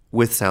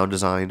with sound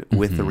design,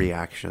 with the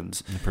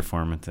reactions, the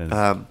performances,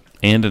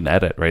 and an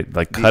edit, right?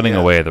 Like cutting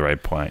away at the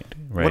right point.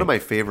 Right? One of my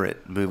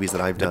favorite movies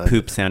that I've done. The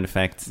poop sound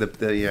effects.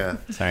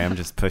 Sorry, I'm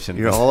just pushing.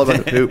 You're all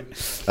about the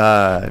poop.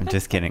 I'm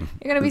just kidding.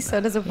 You're going to be so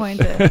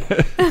disappointed.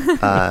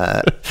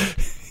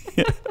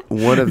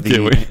 One of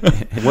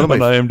my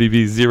on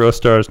IMDb, 0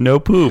 stars, no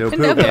poop. No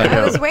poop.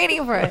 I was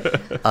waiting for it.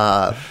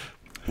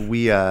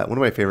 One of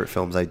my favorite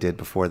films I did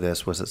before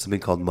this was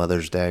something called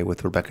Mother's Day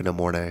with Rebecca De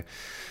Mornay,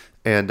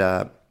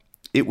 and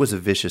it was a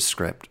vicious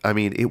script. I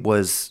mean, it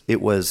was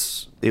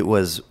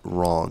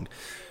wrong,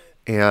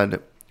 and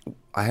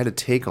I had a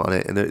take on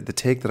it, and the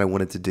take that I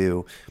wanted to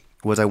do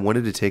was I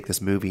wanted to take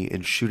this movie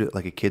and shoot it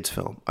like a kid's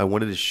film. I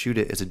wanted to shoot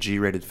it as a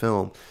G-rated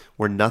film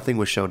where nothing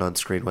was shown on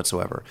screen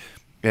whatsoever.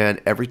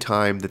 And every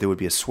time that there would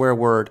be a swear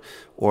word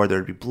or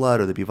there'd be blood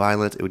or there'd be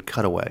violence, it would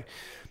cut away.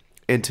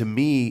 And to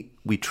me,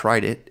 we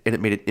tried it, and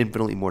it made it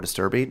infinitely more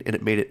disturbing, and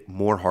it made it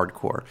more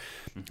hardcore.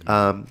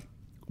 Mm-hmm.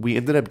 We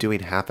ended up doing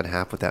half and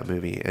half with that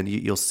movie, and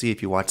you'll see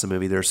if you watch the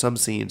movie, there are some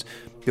scenes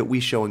that we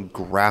show in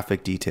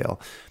graphic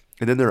detail.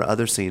 And then there are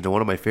other scenes, and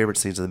one of my favorite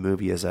scenes of the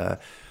movie is a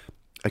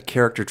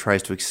character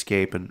tries to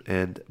escape,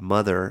 and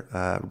mother,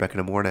 Rebecca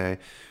De Mornay,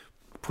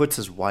 puts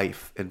his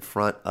wife in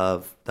front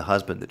of the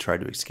husband that tried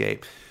to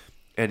escape.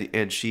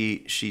 And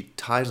she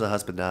ties the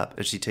husband up,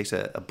 and she takes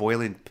a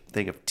boiling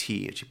thing of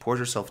tea, and she pours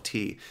herself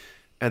tea,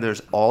 and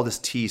there's all this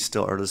tea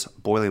still, or this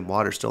boiling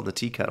water still in the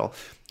tea kettle,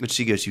 and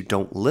she goes, "You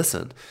don't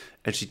listen,"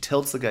 and she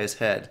tilts the guy's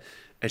head,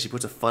 and she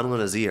puts a funnel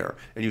in his ear,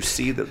 and you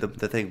see the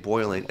thing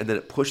boiling, and then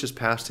it pushes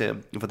past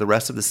him, and for the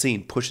rest of the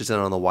scene, pushes in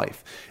on the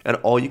wife, and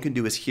all you can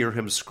do is hear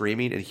him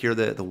screaming and hear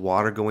the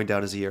water going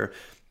down his ear,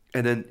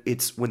 and then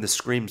it's when the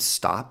screams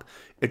stop,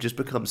 it just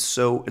becomes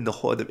so, and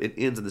it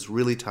ends in this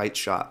really tight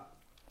shot.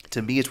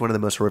 To me, it's one of the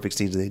most horrific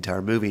scenes in the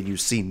entire movie, and you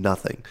see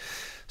nothing.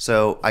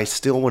 So I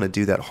still want to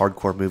do that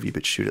hardcore movie,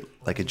 but shoot it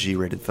like a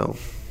G-rated film.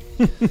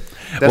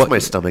 That's my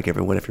stomach,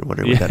 everyone, if you're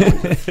wondering what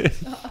that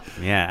is.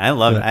 Yeah, I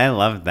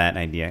love that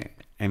idea.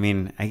 I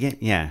mean,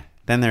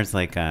 Then there's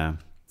like the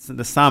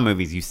Saw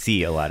movies, you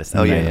see a lot of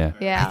stuff. Oh,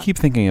 yeah. I keep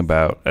thinking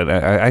about, and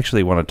I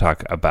actually want to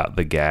talk about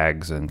the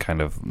gags and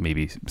kind of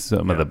maybe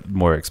some of the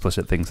more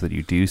explicit things that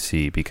you do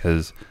see,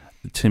 because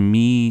to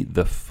me,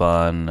 the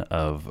fun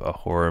of a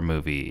horror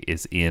movie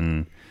is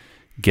in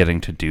getting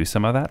to do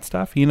some of that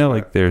stuff.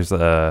 Like there's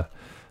the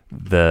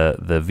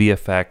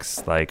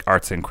VFX, like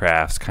arts and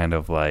crafts, kind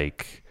of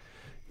like,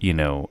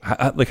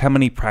 how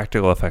many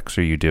practical effects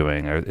are you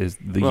doing? Or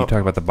you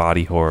talk about the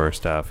body horror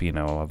stuff,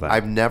 all of that.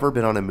 I've never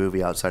been on a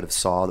movie outside of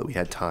Saw that we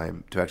had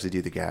time to actually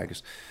do the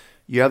gags.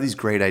 You have these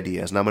great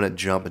ideas, and I'm going to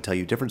jump and tell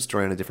you a different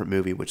story on a different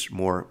movie, which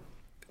more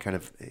kind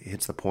of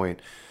hits the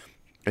point.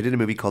 I did a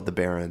movie called The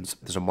Barons.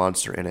 There's a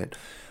monster in it.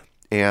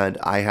 And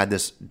I had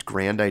this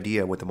grand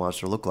idea what the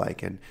monster looked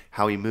like and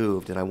how he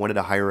moved. And I wanted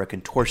to hire a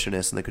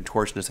contortionist, and the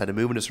contortionist had to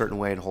move in a certain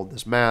way and hold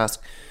this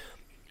mask.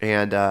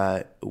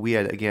 And we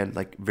had, again,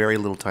 like very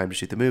little time to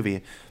shoot the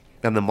movie.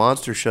 And the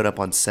monster showed up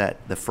on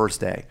set the first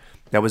day.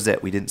 That was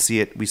it. We didn't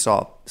see it. We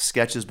saw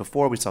sketches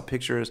before. We saw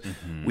pictures.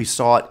 We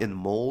saw it in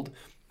mold,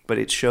 but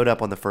it showed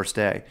up on the first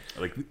day.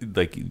 Like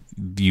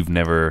you've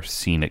never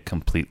seen it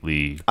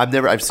completely.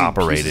 I've seen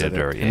operated,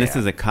 or And this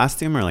is a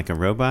costume or like a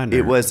robot? Or?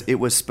 It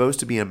was supposed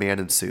to be a man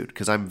in suit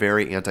because I'm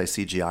very anti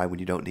CGI when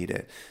you don't need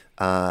it.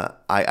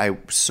 I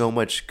so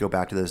much go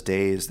back to those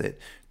days that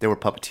there were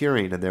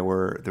puppeteering and there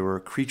were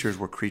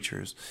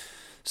creatures.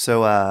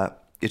 So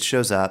it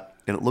shows up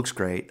and it looks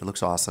great. It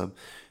looks awesome,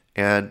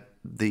 and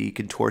the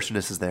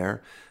contortionist is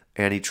there.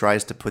 And he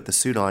tries to put the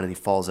suit on and he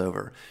falls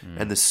over.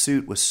 And the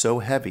suit was so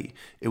heavy.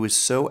 It was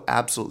so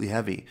absolutely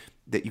heavy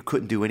that you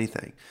couldn't do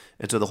anything.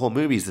 And so the whole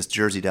movie is this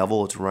Jersey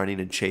Devil. It's running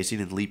and chasing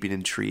and leaping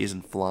in trees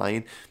and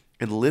flying.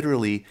 And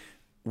literally,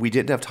 we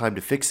didn't have time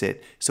to fix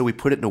it. So we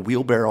put it in a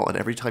wheelbarrow. And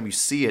every time you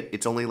see it,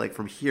 it's only like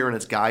from here and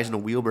it's guys in a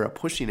wheelbarrow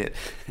pushing it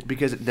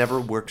because it never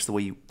works the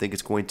way you think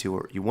it's going to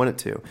or you want it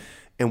to.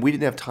 And we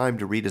didn't have time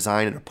to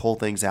redesign it or pull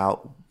things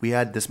out. We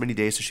had this many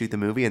days to shoot the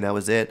movie and that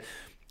was it.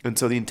 And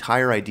so the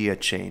entire idea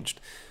changed.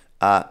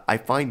 I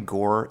find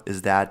gore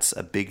that's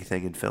a big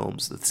thing in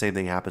films. The same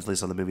thing happens, at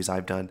least on the movies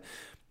I've done,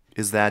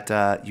 is that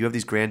you have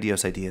these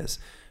grandiose ideas.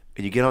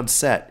 And you get on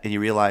set and you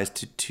realize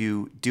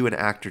to do an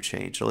actor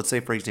change. So let's say,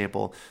 for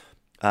example,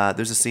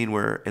 there's a scene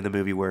in the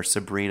movie where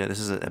Sabrina, this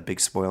isn't a big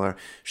spoiler,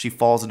 she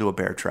falls into a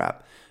bear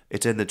trap.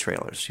 It's in the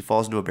trailers. She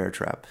falls into a bear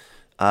trap.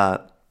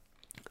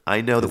 I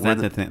know that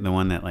the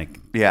one that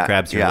like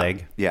grabs your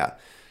leg? Yeah.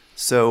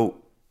 So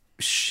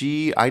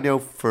I know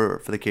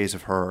for the case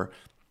of her,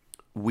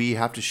 we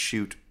have to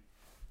shoot,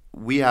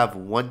 we have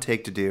one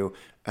take to do,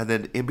 and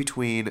then in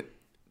between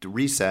to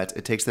reset,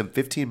 it takes them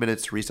 15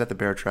 minutes to reset the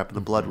bear trap and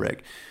the blood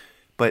rig.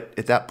 But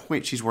at that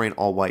point, she's wearing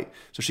all white,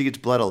 so she gets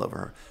blood all over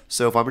her.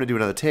 So if I'm going to do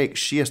another take,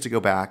 she has to go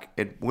back,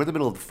 and we're in the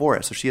middle of the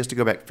forest, so she has to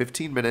go back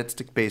 15 minutes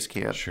to base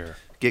camp,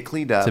 get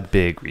cleaned up. It's a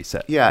big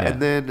reset. Yeah.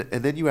 And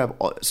then you have,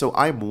 so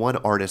I'm one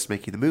artist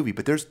making the movie,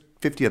 but there's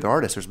 50 other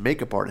artists. There's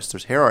makeup artists,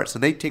 there's hair artists,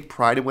 and they take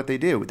pride in what they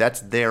do.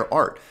 That's their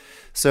art.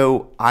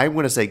 So I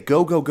want to say,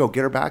 go,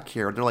 get her back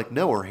here. And they're like,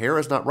 no, her hair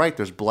is not right.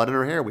 There's blood in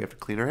her hair. We have to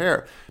clean her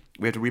hair.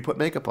 We have to re-put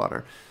makeup on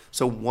her.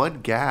 So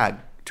one gag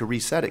to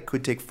reset it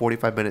could take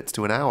 45 minutes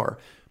to an hour.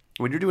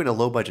 When you're doing a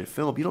low-budget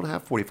film, you don't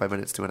have 45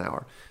 minutes to an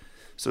hour.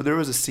 So there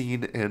was a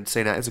scene in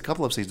St. Agatha, there's a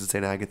couple of scenes in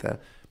St. Agatha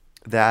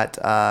that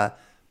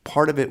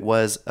part of it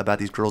was about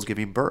these girls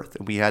giving birth.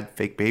 And we had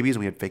fake babies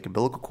and we had fake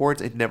umbilical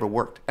cords. It never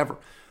worked, ever.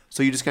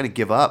 So you just kind of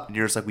give up and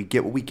you're just like, we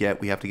get what we get.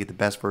 We have to get the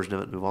best version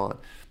of it and move on.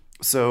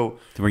 So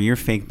were your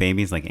fake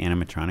babies like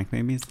animatronic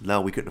babies?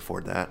 No, we couldn't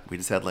afford that. We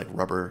just had like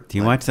rubber. Do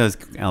you watch those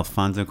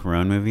Alfonso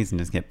Cuarón movies and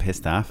just get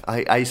pissed off?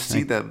 I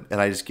see them and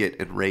I just get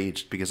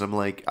enraged because I'm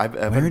like,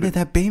 where did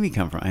that baby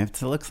come from?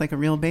 It looks like a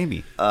real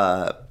baby.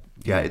 Yeah,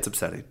 it's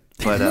upsetting.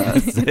 But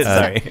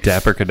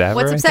Dapper Cadaver.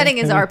 What's upsetting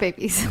is our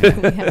babies. We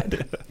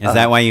had. Is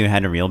that why you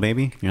had a real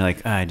baby? You're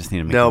like, I just need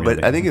to make a real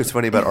baby. I think it was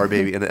funny about our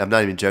baby, and I'm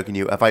not even joking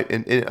you.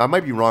 And I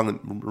might be wrong,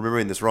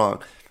 remembering this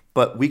wrong,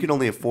 but we could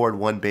only afford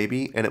one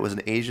baby, and it was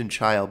an Asian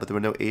child, but there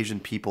were no Asian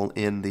people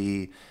in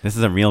the. This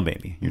is a real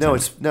baby.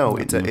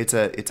 It's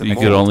a. You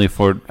could only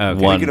afford one.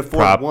 We could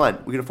afford prop one.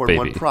 We could afford baby.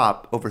 one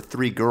prop over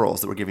 3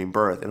 girls that were giving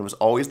birth, and it was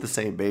always the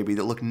same baby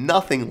that looked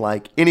nothing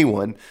like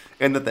anyone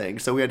in the thing.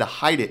 So we had to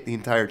hide it the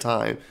entire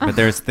time. But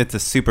it's a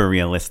super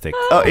realistic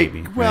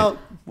baby. Well,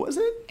 was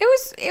it?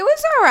 It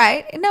was all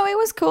right. No, it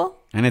was cool.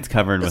 And it's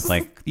covered with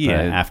like the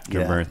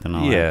afterbirth and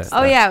all that stuff.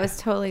 Oh yeah, it was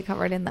totally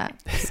covered in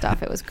that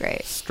stuff. It was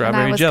great.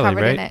 Strawberry and I was jelly,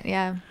 covered right? in it.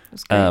 Yeah. It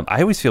was great.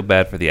 I always feel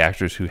bad for the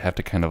actors who have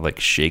to kind of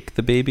like shake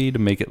the baby to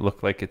make it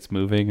look like it's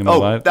moving and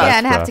alive.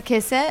 And have to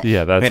kiss it.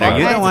 Yeah, that's Wait, are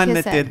you I the had to one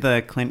kiss that it. did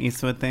the Clint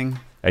Eastwood thing?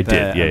 I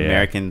did, yeah.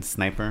 American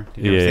Sniper.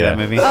 Did you ever see that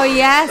movie? Oh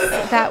yes,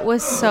 that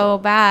was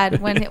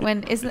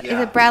is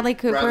it Bradley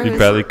Cooper?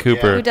 Bradley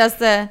Cooper who does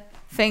the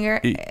finger.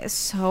 It's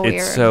so weird.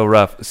 It's so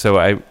rough. So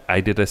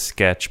I did a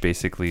sketch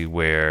basically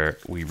where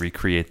we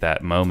recreate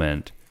that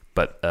moment,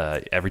 but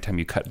every time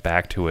you cut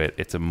back to it,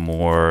 it's a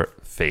more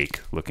fake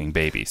looking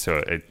baby.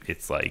 So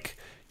it's like,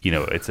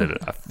 it's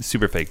a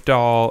super fake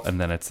doll, and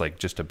then it's like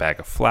just a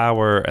bag of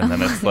flour, and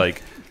then it's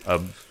like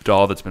a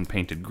doll that's been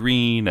painted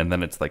green, and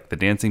then it's like the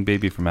dancing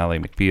baby from Ally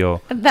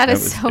McBeal. That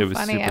is so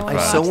funny. Super I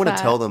fun. so want to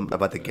tell them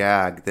about the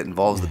gag that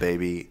involves the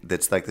baby.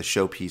 That's like the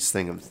showpiece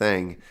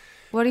thing.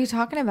 What are you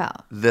talking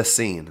about? The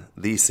scene.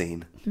 The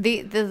scene.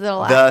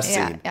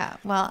 Yeah.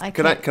 Well,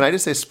 Can I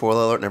just say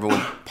spoiler alert and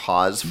everyone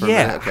pause for a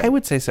minute? Okay. I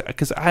would say so,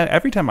 because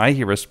every time I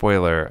hear a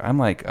spoiler, I'm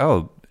like,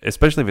 oh,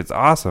 especially if it's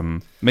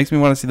awesome, it makes me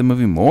want to see the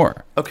movie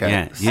more. Okay.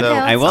 Yeah. So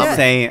I will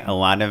say a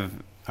lot of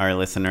our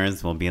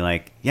listeners will be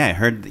like, yeah, I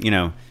heard,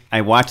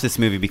 I watched this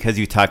movie because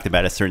you talked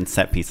about a certain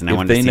set piece, and I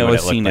wanted to see what it looked like.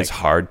 If they know a scene is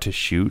hard to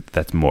shoot,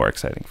 that's more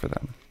exciting for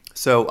them.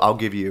 So I'm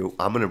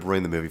going to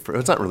ruin the movie for.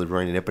 It's not really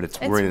ruining it, but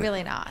it's ruining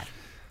really not.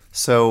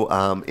 So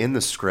in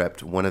the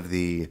script, one of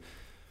the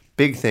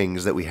big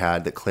things that we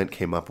had that Clint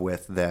came up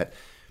with that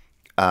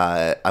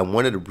I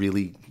wanted a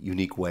really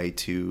unique way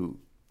to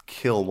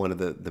kill one of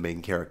the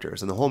main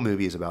characters. And the whole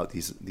movie is about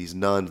these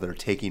nuns that are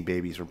taking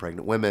babies from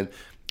pregnant women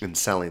and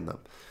selling them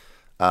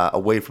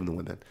away from the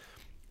women.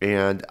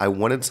 And I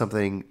wanted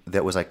something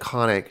that was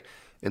iconic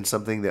and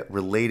something that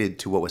related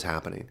to what was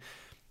happening.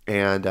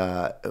 And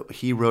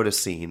he wrote a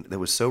scene that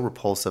was so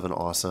repulsive and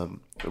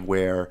awesome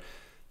where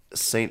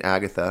Saint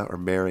Agatha, or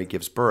Mary,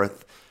 gives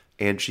birth,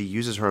 and she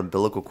uses her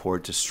umbilical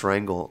cord to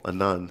strangle a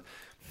nun.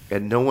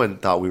 And no one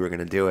thought we were going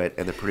to do it.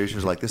 And the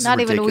producers were like, this is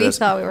ridiculous. Not even we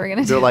thought we were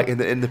going to do it. Like,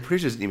 and the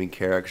producers didn't even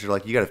care because they're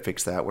like, you got to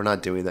fix that. We're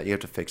not doing that. You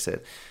have to fix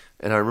it.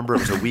 And I remember it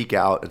was a week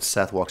out, and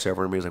Seth walks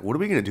over to me and he's like, what are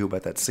we going to do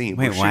about that scene?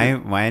 Wait,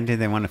 why did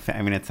they want to...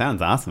 I mean, it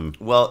sounds awesome.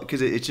 Well,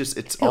 because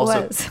it's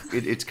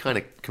kind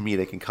of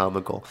comedic and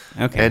comical.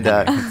 Okay. And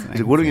he's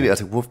like, what are we going to do? I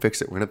was like, we'll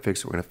fix it. We're going to fix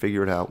it. We're going to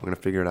figure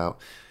it out.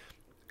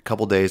 A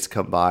couple days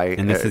come by.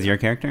 And this is your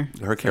character?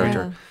 Her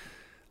character.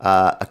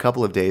 Yeah. A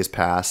couple of days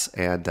pass,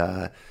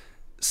 and...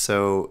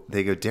 So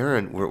they go,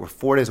 Darren, we're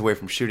 4 days away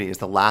from shooting. It's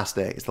the last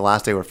day. It's the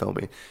last day we're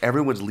filming.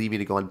 Everyone's leaving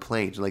to go on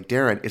planes. They're like,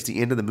 Darren, it's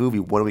the end of the movie.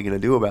 What are we going to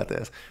do about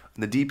this?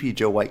 And the DP,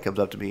 Joe White, comes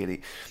up to me, and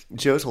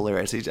Joe's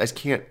hilarious. He's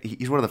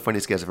one of the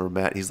funniest guys I've ever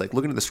met. He's like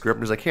looking at the script,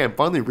 and he's like, hey, I'm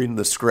finally reading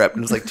the script.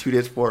 And it's like 2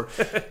 days before.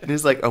 And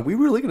he's like, are we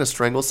really going to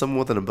strangle someone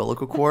with an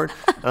umbilical cord?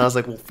 And I was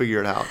like, we'll figure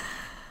it out.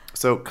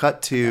 So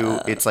cut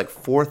to, it's like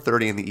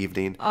 4:30 in the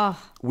evening.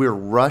 We're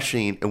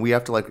rushing, and we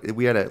had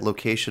a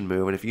location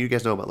move. And if you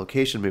guys know about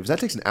location moves, that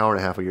takes an hour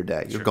and a half of your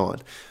day. You're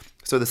gone.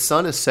 So the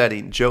sun is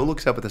setting. Joe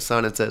looks up at the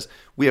sun and says,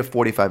 we have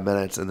 45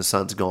 minutes, and the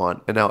sun's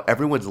gone. And now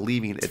everyone's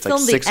leaving. It's like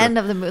 6. The end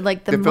of the movie,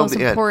 like the most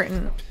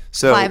important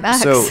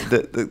climax. So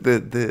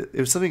it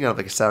was something out of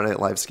like a Saturday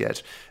Night Live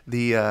sketch.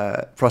 The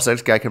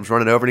prosthetics guy comes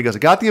running over, and he goes, I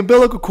got the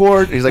umbilical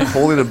cord. And he's like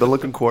holding the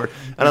umbilical cord.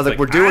 And I was like,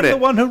 we're doing it. I'm the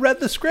one who read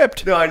the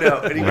script. No, I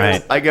know. And he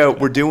goes, I go,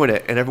 we're doing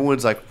it. And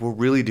everyone's like, we're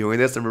really doing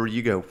this. And I remember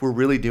you go, we're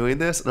really doing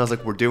this? And I was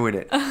like, we're doing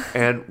it.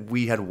 And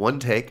we had one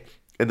take,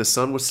 and the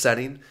sun was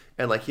setting,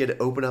 and like he had to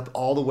open up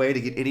all the way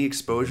to get any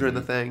exposure in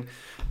the thing.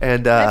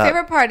 And my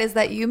favorite part is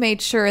that you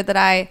made sure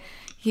that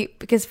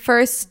because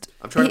first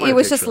he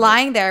was just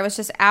lying there. It was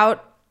just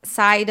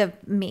outside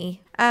of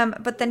me.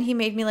 But then he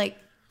made me like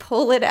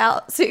pull it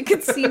out so you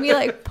could see me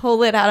like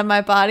pull it out of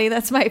my body.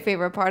 That's my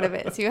favorite part of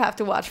it. So you have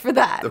to watch for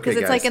that because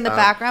it's like in the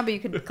background, but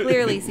you can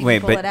clearly see me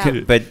pull it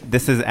out. But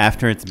this is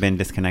after it's been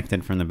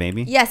disconnected from the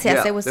baby? Yes,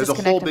 yeah, it was there's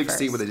disconnected. There's a whole big first.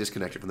 scene where they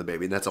disconnect it from the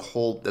baby, and that's a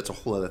whole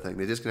other thing.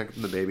 They disconnect it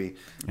from the baby.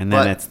 And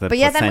then it's the But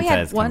yeah, then we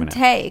had one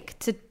take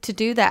to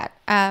do that.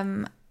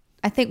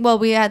 I think,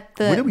 we had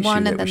the one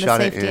and then we the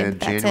shot safety. it in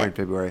January and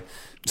February.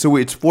 So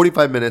it's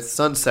 45 minutes,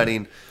 sun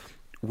setting.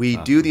 We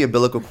do the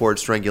umbilical cord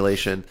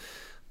strangulation.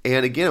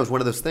 And again, it was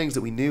one of those things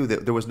that we knew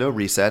that there was no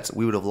resets.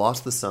 We would have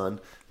lost the sun.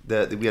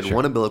 We had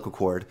one umbilical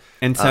cord.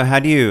 And so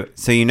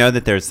so you know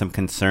that there's some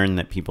concern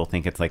that people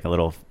think it's like a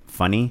little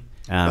funny.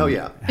 How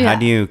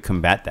do you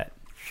combat that?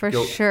 For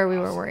sure, we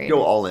were worried.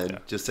 Go all in.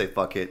 Just say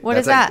fuck it. What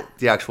is that?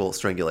 The actual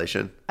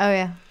strangulation. Oh,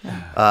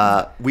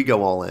 yeah. We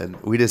go all in.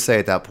 We just say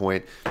at that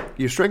point,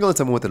 you're strangling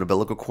someone with an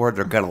umbilical cord,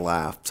 they're going to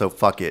laugh. So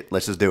fuck it.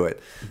 Let's just do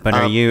it. But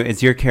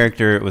is your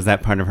character, was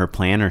that part of her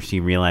plan, or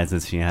she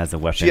realizes she has a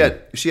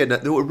weapon? She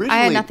had originally, I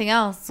had nothing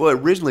else. Well,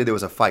 originally there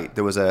was a fight.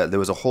 There was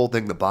a whole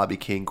thing that Bobby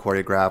King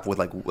choreographed with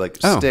like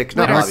sticks.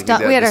 We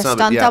had our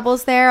stunt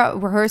doubles there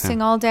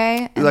rehearsing all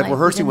day. And like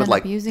rehearsing with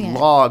like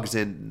logs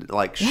and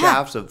like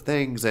shafts of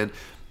things, and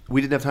we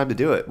didn't have time to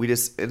do it.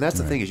 And that's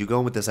the thing is you go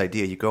in with this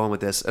idea, you go in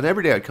with this, and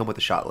every day I come with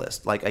a shot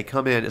list. Like I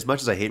come in, as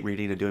much as I hate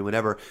reading and doing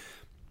whatever,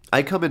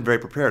 I come in very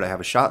prepared. I have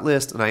a shot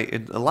list,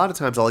 and a lot of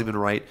times I'll even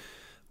write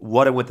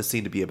what I want the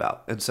scene to be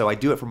about. And so I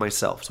do it for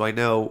myself. So I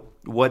know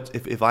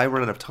if I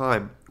run out of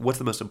time, what's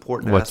the most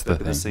important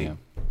aspect of the scene.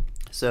 Yeah.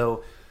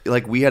 So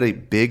like we had a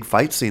big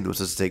fight scene that was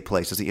supposed to take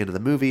place at the end of the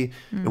movie,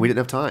 and we didn't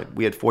have time.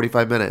 We had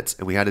 45 minutes,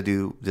 and we had to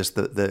do just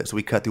so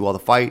we cut through all the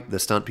fight. The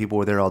stunt people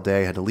were there all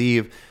day, had to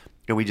leave.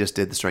 And we just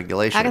did the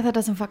strangulation. Agatha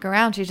doesn't fuck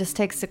around. She just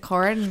takes the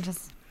cord and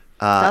just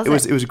does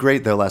it. It was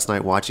great, though, last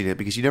night watching it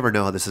because you never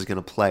know how this is going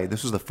to play.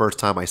 This was the first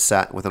time I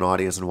sat with an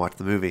audience and watched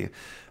the movie.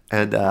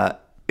 And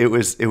it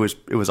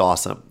was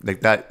awesome.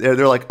 Like that,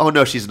 they're like, oh,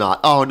 no, she's not.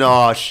 Oh,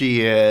 no,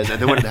 she is.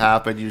 And then when it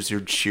happened, you just hear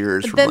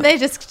cheers. Then they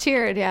just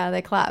cheered. Yeah,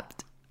 they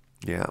clapped.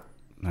 Yeah.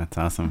 That's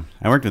awesome.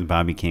 I worked with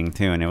Bobby King,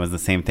 too, and it was the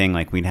same thing.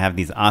 Like we'd have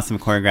these awesome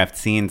choreographed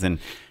scenes, and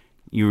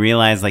you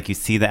realize, like, you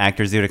see the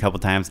actors do it a couple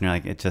times, and you're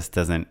like, it just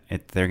doesn't.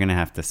 They're gonna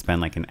have to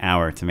spend like an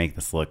hour to make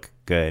this look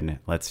good.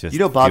 Let's just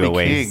Bobby do a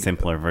way King,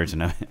 simpler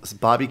version of it.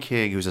 Bobby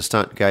King, who's a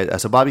stunt guy.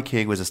 So Bobby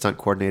King was a stunt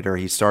coordinator.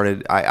 He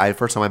started.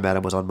 First time I met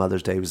him was on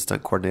Mother's Day. He was a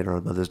stunt coordinator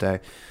on Mother's Day,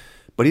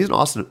 but he's an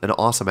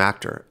awesome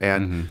actor,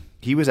 and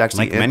he was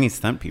actually like many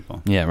stunt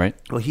people. Yeah, right.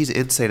 Well, he's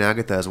in Saint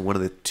Agatha as one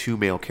of the two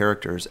male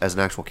characters, as an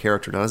actual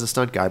character, not as a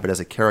stunt guy, but as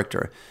a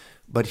character.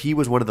 But he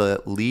was one of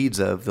the leads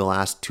of the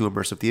last all the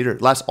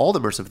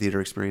immersive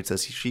theater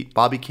experiences.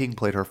 Bobby King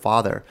played her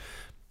father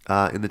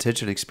in the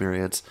Tension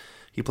experience.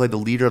 He played the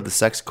leader of the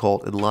sex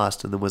cult in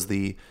Lust, and then was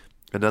the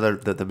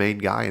the main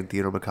guy in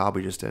Theater Macabre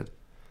we just did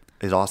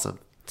is awesome.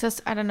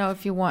 Just, I don't know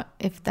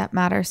if that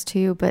matters to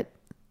you, but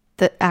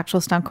the actual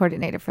stunt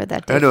coordinator for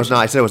that day. I know it's not.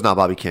 I said it was not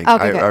Bobby King.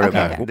 Okay, good. I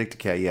Okay. Nick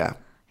Takei, yeah.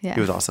 Yeah.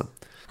 He was awesome.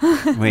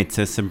 Wait,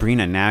 so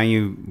Sabrina, now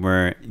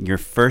your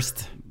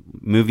first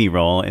movie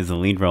role is a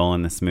lead role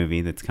in this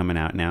movie that's coming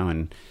out now,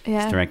 and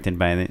it's directed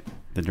by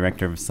the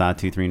director of Saw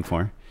 2, 3, and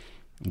 4.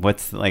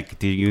 What's like?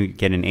 Do you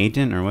get an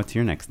agent, or what's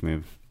your next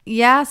move?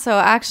 Yeah, so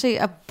actually,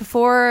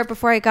 before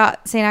I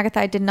got St. Agatha,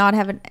 I did not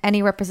have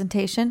any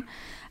representation.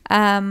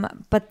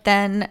 But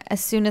then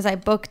as soon as I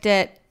booked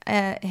it,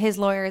 his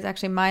lawyer is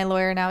actually my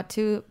lawyer now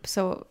too.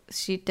 So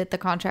she did the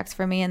contracts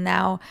for me, and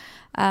now,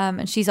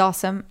 and she's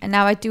awesome. And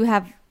now I do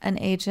have an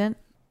agent.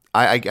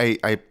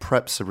 I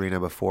prepped Sabrina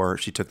before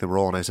she took the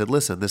role, and I said,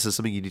 listen, this is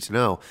something you need to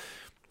know.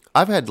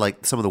 I've had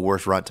like some of the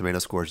worst Rotten Tomato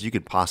scores you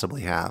could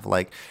possibly have.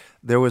 Like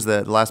there was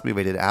the last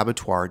movie I did,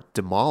 Abattoir,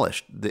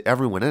 demolished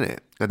everyone in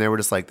it. And they were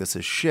just like, this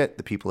is shit.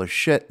 The people are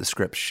shit. The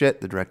script's shit.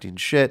 The directing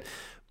shit.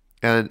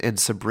 And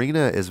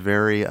Sabrina is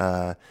very,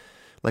 I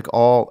think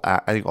all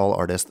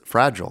artists,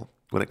 fragile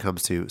when it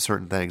comes to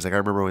certain things. Like I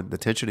remember when the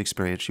Tension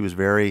Experience, she was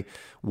very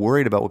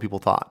worried about what people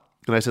thought.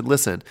 And I said,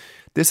 listen,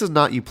 this is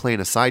not you playing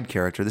a side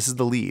character. This is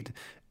the lead.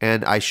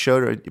 And I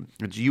showed her,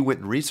 you went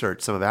and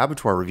researched some of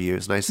Abattoir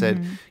reviews. And I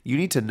said, you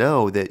need to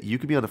know that you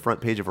could be on the front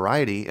page of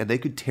Variety and they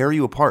could tear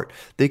you apart.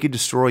 They could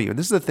destroy you. And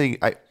this is the thing,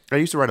 I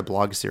used to write a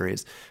blog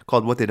series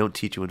called What They Don't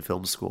Teach You in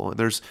Film School. And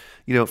there's,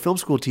 film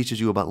school teaches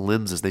you about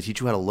lenses. They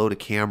teach you how to load a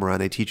camera,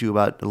 and they teach you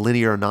about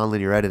linear and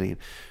nonlinear editing.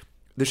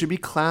 There should be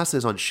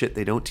classes on shit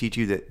they don't teach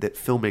you that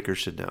filmmakers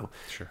should know.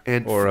 Sure.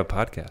 And or a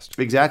podcast.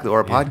 Exactly,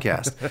 or a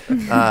podcast.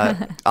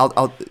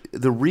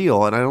 The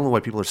real, and I don't know why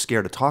people are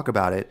scared to talk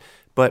about it,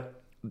 but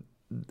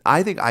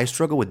I think I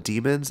struggle with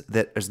demons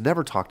that is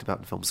never talked about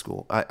in film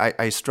school.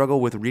 I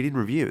struggle with reading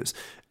reviews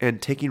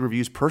and taking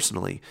reviews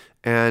personally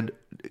and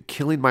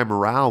killing my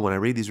morale when I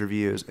read these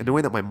reviews, and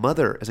knowing that my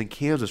mother is in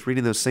Kansas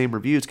reading those same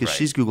reviews because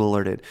she's Google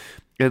alerted.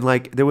 And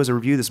like there was a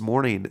review this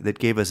morning that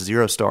gave us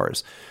 0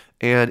 stars,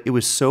 and it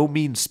was so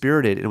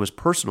mean-spirited, and it was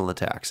personal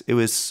attacks. It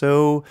was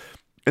so,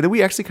 and then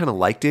we actually kind of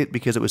liked it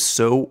because it was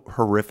so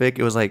horrific.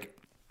 It was like,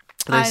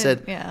 and I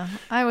said,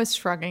 I was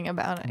shrugging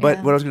about it.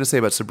 But what I was going to say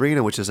about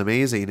Sabrina, which is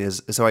amazing,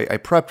 is so I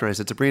prepped her. I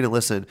said, Sabrina,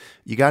 listen,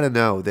 you got to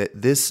know that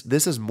this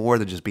is more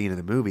than just being in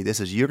the movie.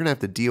 This is, you're going to have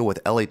to deal with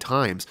LA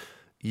Times.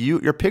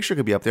 Your picture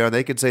could be up there, and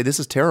they could say this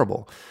is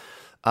terrible.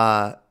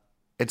 And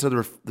so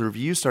the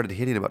reviews started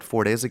hitting about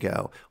 4 days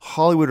ago.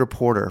 Hollywood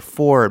Reporter,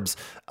 Forbes,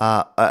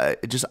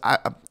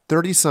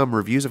 30-some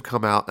reviews have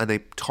come out, and they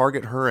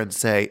target her and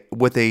say,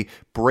 with a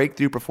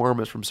breakthrough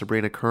performance from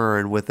Sabrina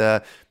Kern, with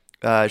a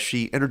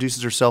she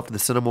introduces herself to the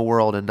cinema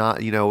world, and not,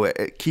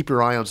 keep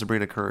your eye on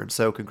Sabrina Kern.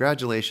 So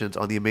congratulations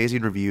on the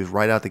amazing reviews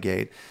right out the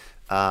gate,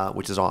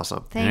 which is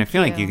awesome. And I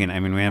feel like you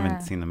can, we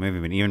haven't seen the movie,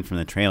 but even from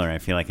the trailer, I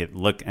feel like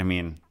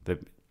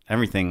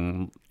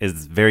everything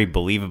is very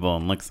believable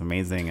and looks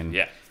amazing. And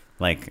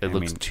it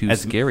looks too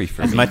scary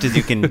for me. As much as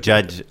you can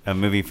judge a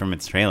movie from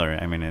its trailer,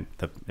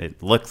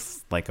 it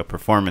looks like a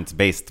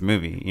performance-based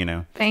movie,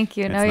 Thank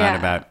you. It's not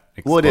about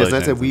explosions. Well, it is.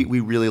 That's it. We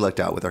really lucked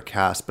out with our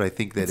cast, but I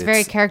think that it's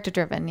very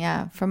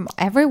character-driven, from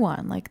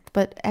everyone.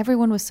 But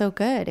everyone was so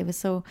good. It was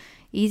so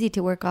easy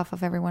to work off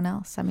of everyone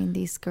else.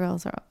 These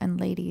girls and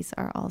ladies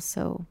are all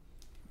so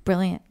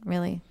brilliant,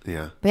 really.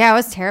 Yeah. But I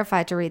was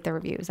terrified to read the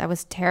reviews. I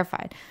was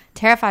terrified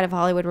of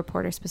Hollywood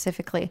Reporter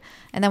specifically.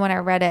 And then when I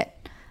read it,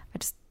 I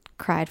just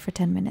cried for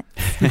 10 minutes.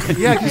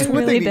 Yeah, because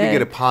one thing you can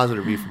get a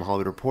positive review from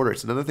Hollywood Reporter.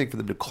 It's another thing for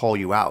them to call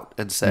you out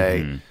and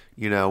say,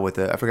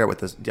 I forgot what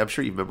this, I'm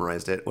sure you've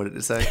memorized it. What did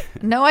it say?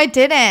 No, I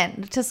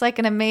didn't. Just like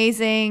an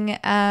amazing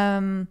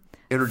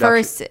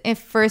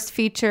first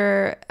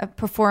feature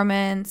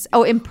performance.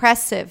 Oh,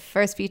 impressive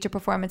first feature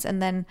performance.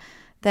 And then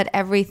that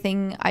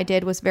everything I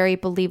did was very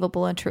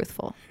believable and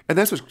truthful. And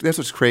that's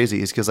what's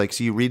crazy, is because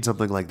so you read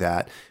something like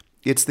that.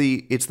 It's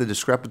the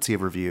discrepancy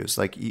of reviews.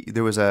 Like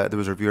there was a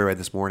review I read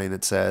this morning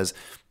that says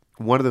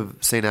one of the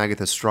St.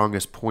 Agatha's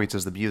strongest points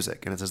is the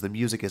music, and it says the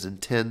music is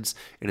intense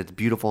and it's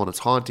beautiful and it's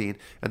haunting.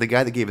 And the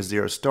guy that gave us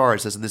 0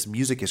 stars says, and this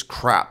music is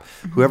crap.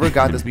 Whoever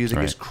got this music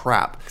is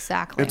crap.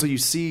 Exactly. And so you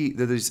see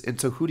that and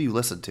so who do you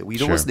listen to? Well, you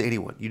don't listen to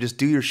anyone. You just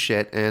do your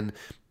shit, and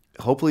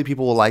hopefully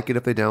people will like it.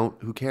 If they don't,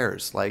 who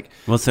cares?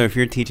 So if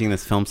you're teaching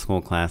this film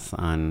school class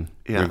on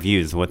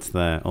reviews, what's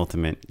the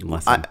ultimate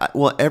lesson?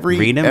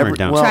 Read them or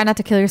don't? Try not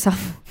to kill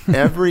yourself.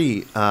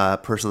 Every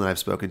person that I've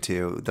spoken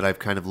to, that I've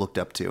kind of looked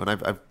up to, and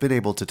I've been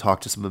able to talk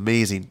to some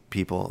amazing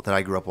people that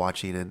I grew up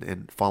watching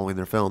and following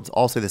their films,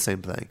 all say the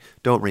same thing.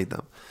 Don't read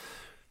them.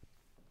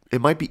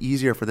 It might be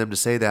easier for them to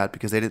say that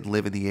because they didn't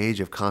live in the age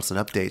of constant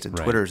updates and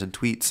Twitters and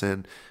tweets,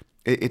 and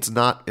it's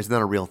not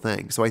a real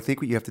thing. So I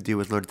think what you have to do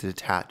is learn to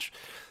detach.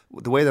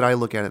 The way that I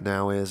look at it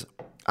now is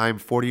I'm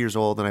 40 years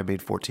old and I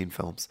made 14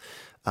 films.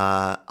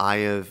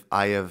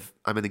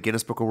 I'm in the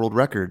Guinness Book of World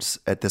Records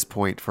at this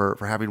point for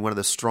having one of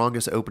the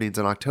strongest openings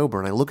in October.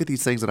 And I look at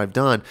these things that I've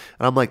done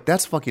and I'm like,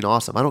 that's fucking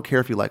awesome. I don't care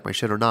if you like my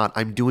shit or not.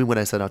 I'm doing what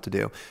I set out to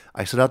do.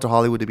 I set out to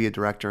Hollywood to be a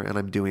director and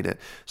I'm doing it.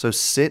 So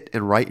sit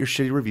and write your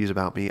shitty reviews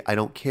about me. I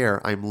don't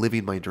care. I'm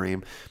living my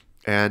dream.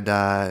 And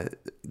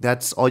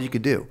that's all you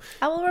can do.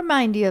 I will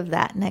remind you of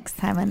that next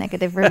time a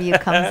negative review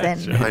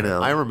comes in. I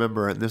know. I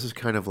remember, and this is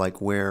kind of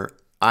like where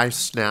I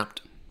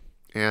snapped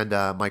and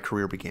my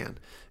career began.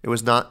 It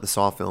was not the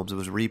Saw films. It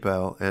was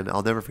Repo, and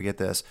I'll never forget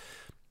this.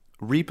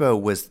 Repo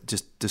was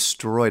just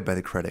destroyed by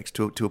the critics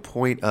to a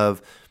point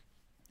of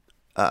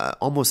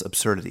almost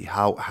absurdity,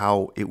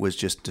 how it was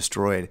just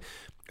destroyed.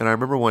 And I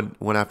remember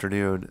one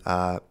afternoon,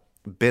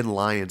 Ben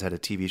Lyons had a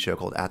TV show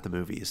called At the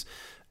Movies,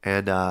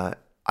 and I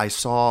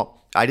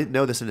didn't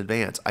know this in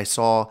advance. I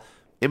saw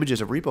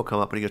images of Repo come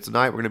up, and he goes,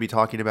 tonight we're going to be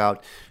talking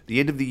about the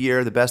end of the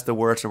year, the best, the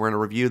worst, and we're going to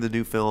review the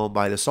new film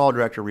by the Saw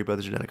director, Repo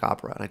the Genetic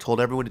Opera. And I told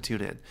everyone to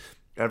tune in.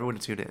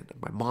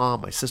 My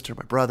mom, my sister,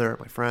 my brother,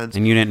 my friends.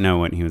 And you didn't know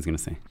what he was going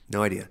to say?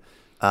 No idea.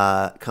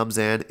 Comes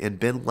in, and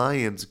Ben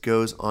Lyons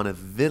goes on a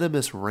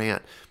venomous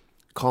rant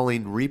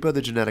calling Repo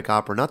the Genetic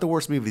Opera not the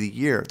worst movie of the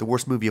year, the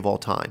worst movie of all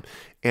time.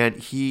 And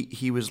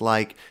he was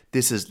like,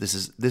 this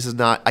is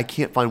not, I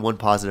can't find one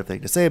positive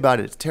thing to say about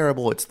it. It's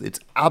terrible. It's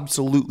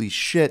absolutely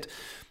shit.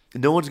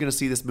 No one's going to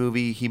see this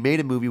movie. He made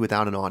a movie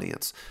without an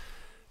audience.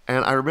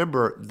 And I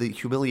remember the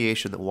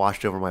humiliation that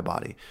washed over my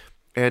body.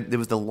 And there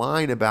was the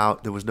line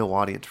about there was no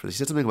audience for this. He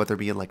said something about there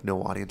being like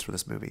no audience for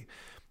this movie.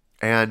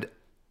 And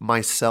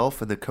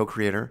myself and the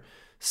co-creator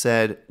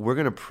said, we're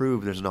going to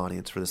prove there's an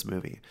audience for this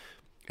movie.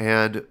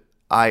 And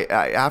I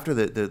after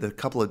the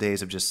couple of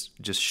days of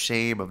just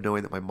shame of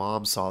knowing that my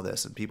mom saw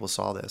this and people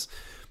saw this,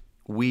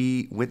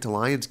 we went to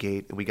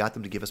Lionsgate and we got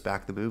them to give us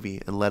back the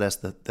movie and let us,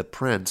 the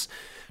prints,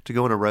 to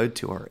go on a road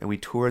tour. And we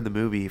toured the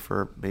movie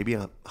for maybe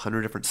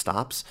 100 different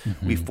stops.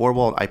 Mm-hmm. We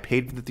four-walled, I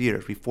paid for the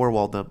theaters, we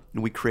four-walled them,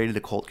 and we created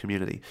a cult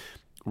community.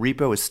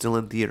 Repo is still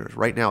in theaters.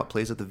 Right now it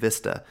plays at the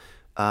Vista.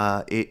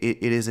 It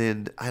is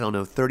in,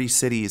 30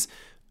 cities,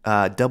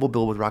 double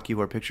bill with Rocky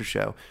Horror Picture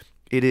Show.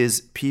 It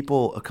is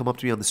people come up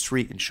to me on the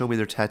street and show me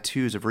their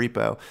tattoos of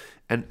Repo.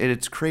 And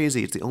it's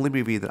crazy. It's the only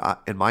movie that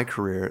in my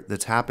career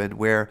that's happened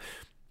where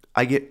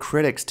I get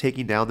critics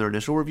taking down their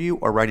initial review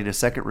or writing a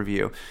second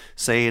review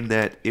saying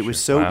that it was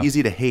so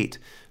easy to hate.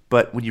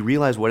 But when you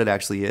realize what it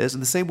actually is, in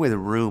the same way The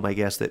Room, I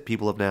guess, that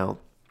people have now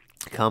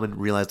come and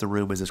realize The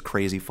Room is this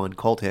crazy fun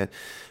cult hit.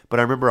 But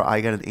I remember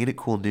I got an Ain't It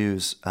Cool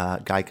News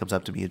guy comes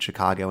up to me in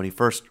Chicago and he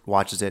first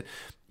watches it,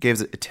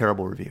 gave it a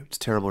terrible review. It's a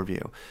terrible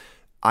review.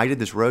 I did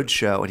this road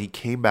show and he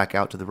came back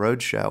out to the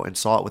road show and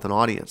saw it with an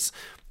audience.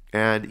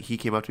 And he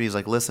came up to me, he's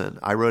like, listen,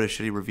 I wrote a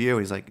shitty review.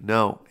 He's like,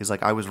 no. He's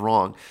like, I was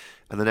wrong.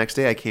 And the next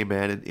day I came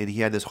in and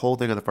he had this whole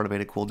thing on the front of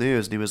Ain't It Cool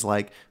News and he was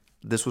like,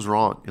 this was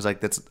wrong. He's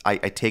like, I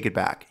take it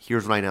back.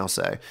 Here's what I now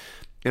say.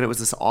 And it was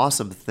this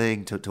awesome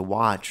thing to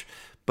watch.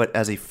 But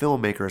as a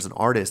filmmaker, as an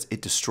artist, it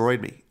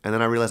destroyed me. And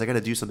then I realized I got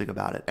to do something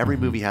about it. Every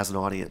movie has an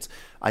audience.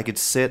 I could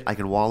sit, I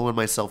can wallow in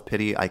my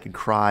self-pity, I can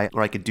cry,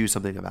 or I could do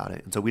something about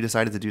it. And so we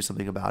decided to do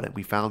something about it.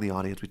 We found the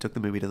audience. We took the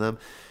movie to them.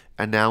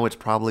 And now it's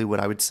probably what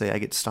I would say I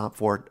get stopped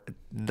for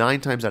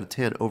 9 times out of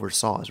 10 over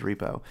Saw is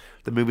Repo,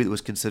 the movie that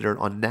was considered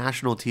on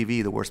national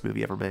TV the worst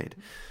movie ever made.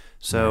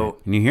 So right.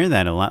 And you hear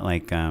that a lot,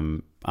 like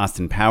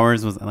Austin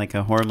Powers was like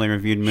a horribly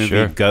reviewed movie.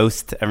 Sure.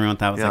 Ghost, everyone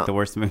thought was like the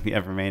worst movie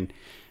ever made.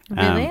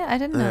 Really? I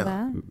didn't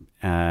know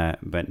that.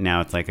 But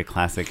now it's like a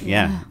classic.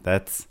 Yeah,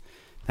 that's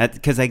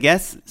because I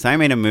guess, so I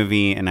made a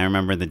movie and I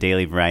remember the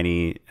Daily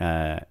Variety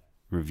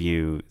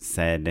review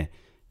said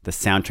the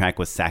soundtrack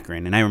was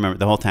saccharine. And I remember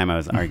the whole time I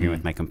was arguing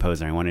with my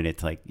composer. I wanted it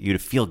to you to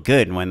feel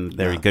good when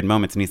there were good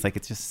moments. And he's like,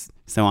 it's just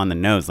so on the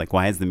nose. Like,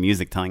 why is the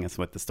music telling us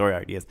what the story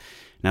already is?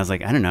 And I was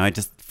like, I don't know. It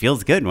just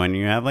feels good when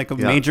you have like a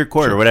major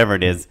chord or whatever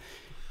it is.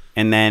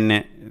 And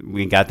then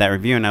we got that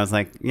review and I was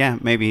like, yeah,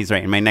 maybe he's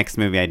right. In my next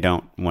movie, I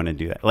don't want to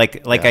do that.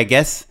 I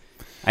guess,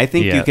 I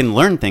think you can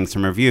learn things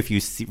from a review. If you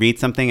read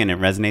something and it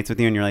resonates with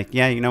you and you're like,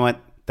 yeah, you know what?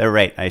 They're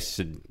right. I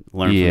should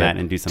learn from that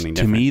and do something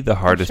different. To me, the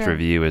hardest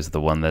review is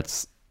the one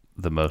that's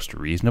the most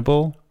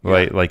reasonable,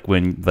 right? Like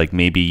when,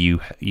 maybe you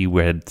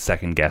had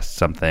second guessed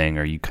something,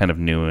 or you kind of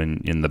knew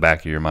in the back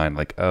of your mind,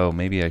 like, oh,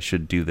 maybe I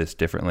should do this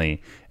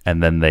differently,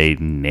 and then they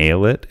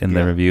nail it in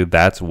the review.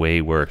 That's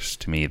way worse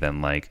to me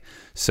than like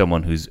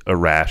someone who's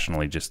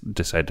irrationally just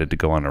decided to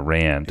go on a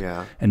rant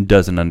and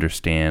doesn't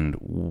understand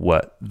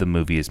what the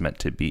movie is meant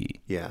to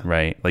be. Yeah,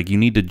 right. Like you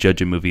need to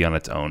judge a movie on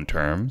its own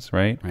terms,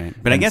 right? Right.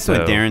 But I guess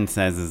what Darren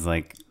says is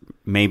like,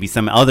 maybe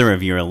some other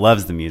reviewer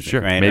loves the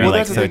music, right? Maybe. Or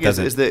Well, so it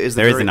doesn't.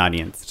 There is an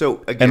audience.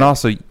 So again, and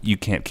also you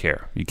can't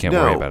care. You can't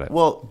worry about it.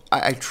 Well,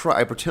 I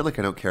try. I pretend like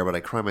I don't care, but I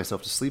cry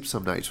myself to sleep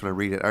some nights when I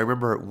read it. I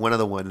remember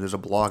there's a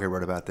blog I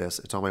wrote about this.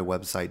 It's on my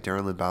website,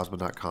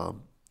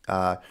 DarrenLynnBousman.com.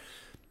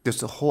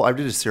 There's a whole. I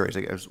did a series.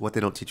 It was what they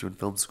don't teach you in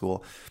film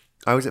school.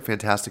 I was at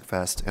Fantastic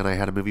Fest and I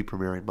had a movie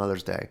premiere on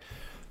Mother's Day,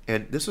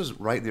 and this was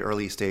right in the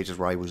early stages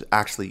where I was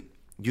actually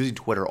using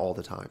Twitter all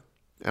the time.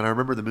 And I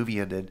remember the movie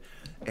ended,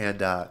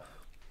 and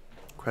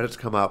credits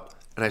come up,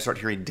 and I start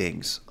hearing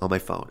dings on my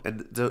phone,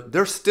 and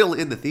they're still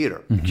in the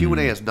theater.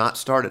 Q&A has not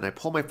started, and I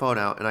pull my phone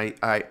out, and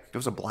it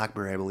was a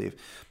BlackBerry, I believe,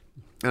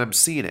 and I'm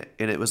seeing it,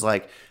 and it was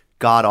like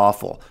god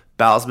awful.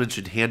 Bousman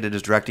should hand in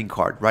his directing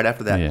card. Right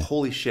after that,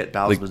 holy shit,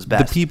 Bousman's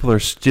best. The people are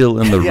still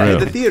in the room. In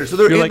the theater. So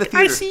they're You're in like, the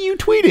theater. I see you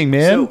tweeting,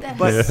 man.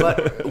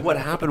 But what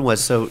happened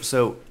was,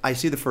 so I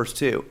see the first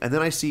two, and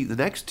then I see the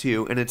next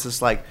two, and it's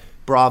just like,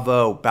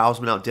 bravo,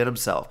 Bousman outdid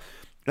himself.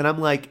 And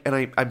I'm like,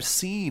 and I'm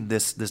seeing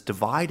this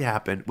divide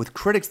happen with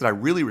critics that I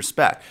really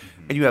respect.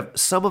 And you have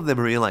some of them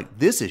are being like,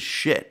 this is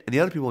shit. And the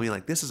other people are being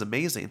like, this is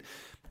amazing.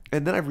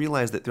 And then I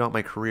realized that throughout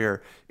my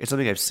career, it's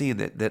something I've seen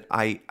that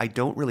I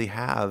don't really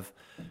have.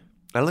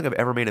 I don't think I've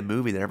ever made a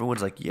movie that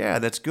everyone's like, yeah,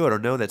 that's good, or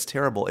no, that's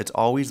terrible. It's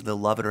always the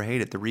love it or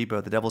hate it, the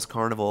Repo, the Devil's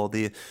Carnival,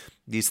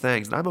 these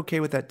things. And I'm okay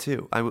with that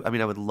too. I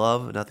mean, I would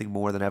love nothing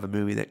more than have a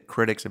movie that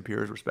critics and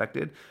peers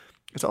respected.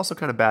 It's also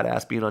kind of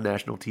badass being on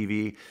national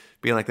TV,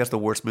 being like, that's the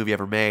worst movie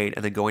ever made,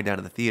 and then going down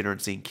to the theater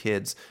and seeing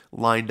kids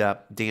lined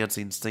up,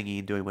 dancing,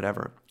 singing, doing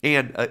whatever.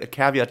 And a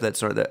caveat to that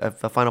story,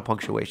 a final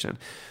punctuation.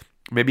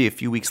 Maybe a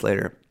few weeks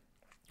later,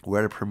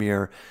 we're at a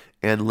premiere,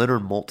 and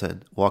Leonard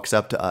Moulton walks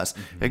up to us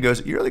and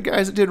goes, you're the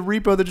guys that did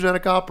Repo, the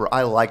Genetic Opera.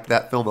 I liked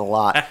that film a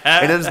lot.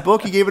 And in his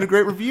book, he gave it a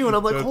great review, and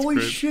I'm like,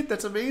 holy shit,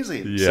 that's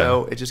amazing. Yeah.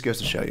 So it just goes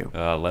to show you.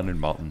 Leonard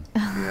Moulton.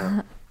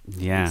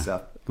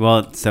 Yeah.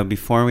 Well, so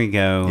before we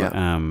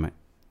go,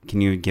 can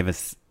you give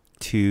us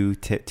two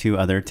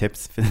other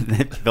tips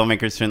that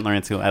filmmakers shouldn't learn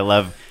at school? I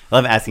love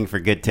asking for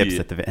good tips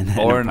at the end.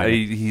 Or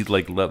he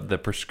like loved the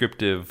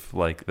prescriptive,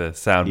 like the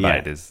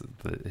soundbite is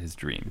his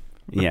dream.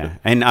 Yeah,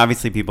 and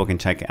obviously people can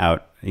check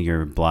out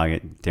your blog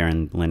at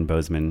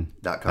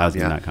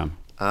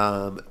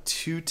DarrenLynnBousman.com.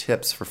 2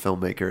 tips for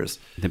filmmakers.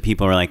 The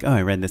people are like, oh,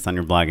 I read this on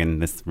your blog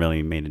and this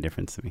really made a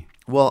difference to me.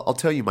 Well, I'll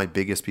tell you my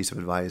biggest piece of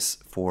advice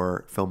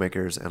for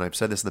filmmakers, and I've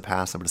said this in the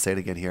past, I'm going to say it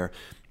again here.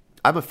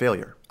 I'm a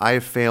failure. I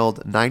have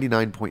failed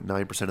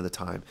 99.9% of the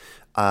time.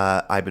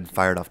 I've been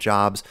fired off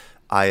jobs.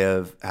 I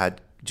have had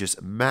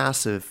just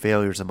massive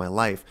failures in my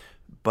life,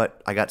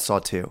 but I got Saw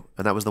 2,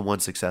 and that was the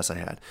one success I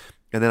had.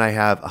 And then I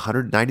have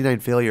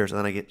 199 failures, and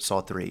then I get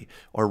Saw 3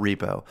 or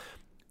Repo.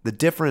 The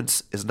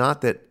difference is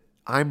not that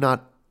I'm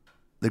not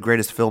the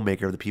greatest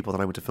filmmaker of the people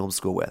that I went to film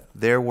school with.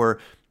 There were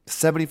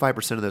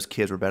 75% of those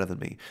kids were better than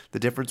me. The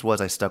difference was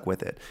I stuck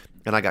with it.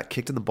 And I got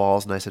kicked in the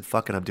balls, and I said,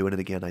 fuck it, I'm doing it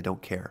again. I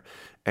don't care.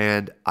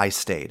 And I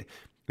stayed.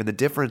 And the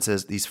difference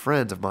is these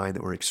friends of mine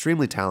that were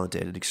extremely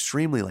talented and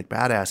extremely like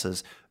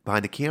badasses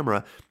behind the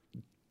camera,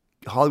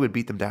 Hollywood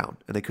beat them down,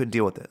 and they couldn't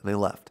deal with it, and they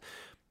left.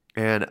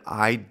 And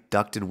I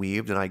ducked and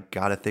weaved, and I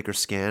got a thicker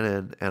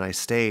skin, and I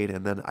stayed,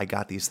 and then I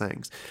got these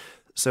things.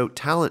 So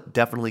talent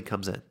definitely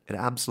comes in. It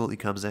absolutely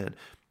comes in.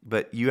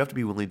 But you have to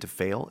be willing to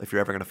fail if you're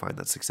ever going to find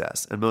that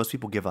success. And most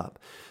people give up.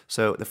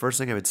 So the first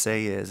thing I would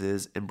say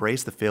is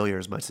embrace the failure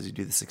as much as you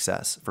do the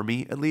success. For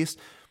me, at least,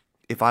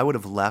 if I would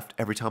have left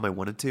every time I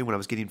wanted to, when I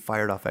was getting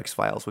fired off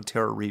X-Files, when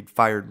Tara Reid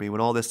fired me, when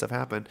all this stuff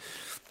happened,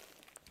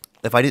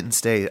 if I didn't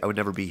stay, I would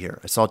never be here.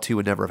 I Saw 2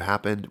 would never have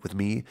happened with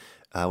me.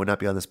 I would not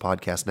be on this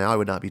podcast now. I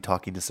would not be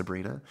talking to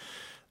Sabrina.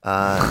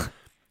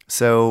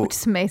 Which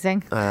is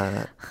amazing.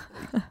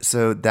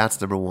 So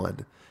that's number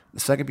one. The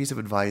second piece of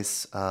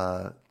advice,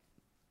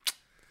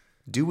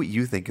 do what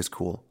you think is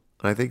cool.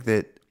 And I think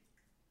that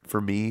for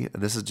me,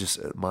 and this is just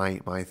my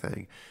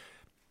thing,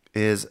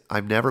 is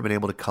I've never been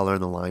able to color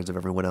in the lines of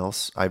everyone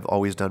else. I've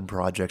always done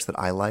projects that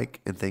I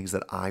like and things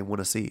that I want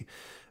to see.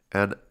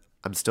 And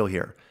I'm still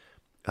here.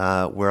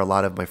 Where a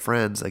lot of my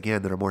friends,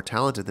 again, that are more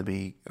talented than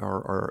me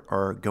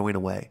are going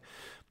away.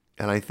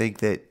 And I think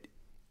that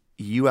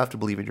you have to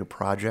believe in your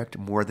project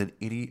more than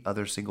any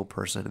other single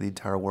person in the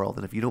entire world.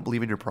 And if you don't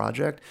believe in your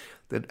project,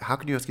 then how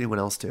can you ask anyone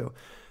else to?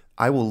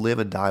 I will live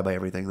and die by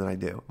everything that I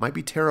do. It might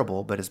be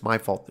terrible, but it's my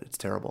fault that it's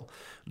terrible,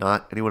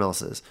 not anyone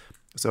else's.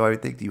 So I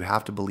would think that you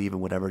have to believe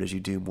in whatever it is you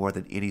do more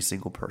than any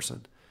single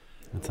person.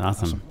 That's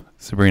awesome.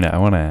 Sabrina, I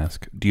want to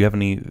ask, do you have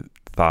any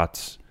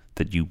thoughts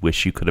that you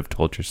wish you could have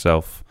told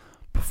yourself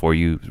before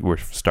you were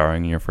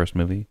starring in your first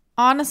movie?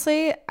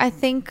 Honestly, I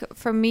think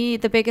for me,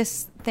 the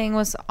biggest thing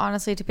was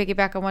honestly to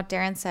piggyback on what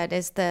Darren said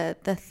is the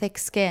thick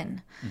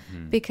skin.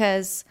 Mm-hmm.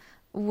 Because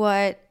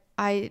what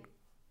I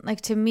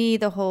like, to me,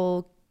 the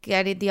whole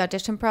getting the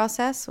audition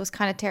process was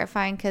kind of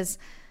terrifying because,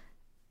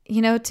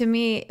 you know, to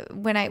me,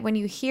 when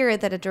you hear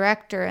that a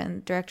director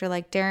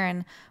like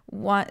Darren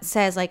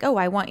says like, oh,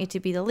 I want you to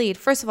be the lead.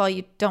 First of all,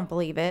 you don't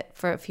believe it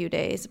for a few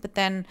days, but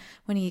then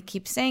when he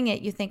keeps saying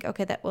it, you think,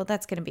 okay,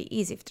 that's going to be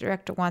easy. If the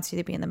director wants you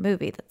to be in the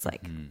movie, that's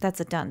like that's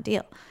a done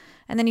deal.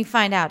 And then you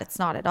find out it's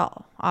not at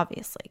all,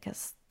 obviously,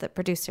 because the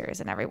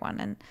producers and everyone.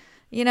 And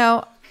you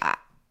know,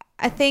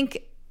 I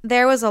think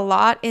there was a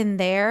lot in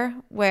there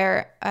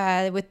where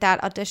with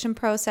that audition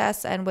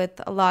process and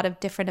with a lot of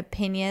different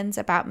opinions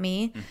about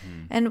me,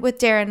 and with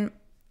Darren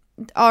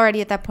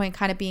already at that point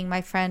kind of being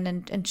my friend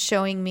and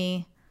showing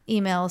me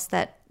emails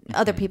that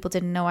other people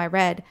didn't know I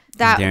read.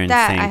 Darren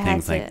saying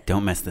things like,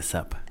 don't mess this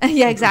up.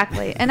 Yeah,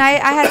 exactly. And I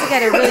had to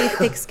get a really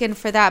thick skin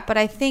for that. But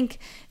I think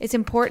it's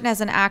important as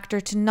an actor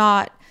to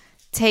not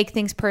take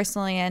things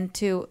personally, and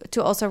to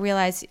also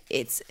realize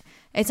it's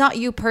not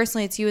you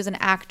personally, it's you as an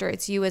actor,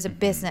 it's you as a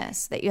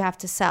business that you have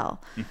to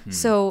sell.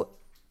 So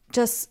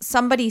just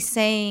somebody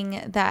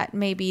saying that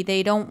maybe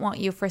they don't want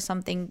you for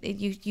something,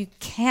 you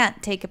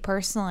can't take it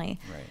personally,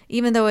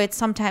 even though it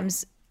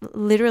sometimes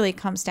literally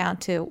comes down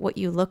to what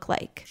you look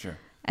like. Sure.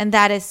 And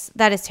that is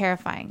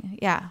terrifying.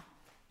 Yeah.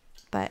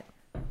 But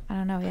I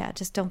don't know. Yeah.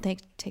 Just don't take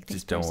things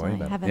Just don't personally. worry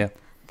about Have it. Yeah. a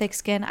thick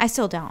skin. I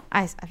still don't.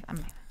 I'm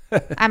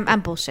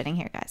bullshitting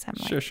here, guys. I'm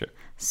like Sure.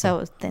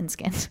 so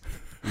thin-skinned.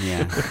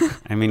 Yeah.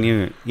 I mean,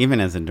 you even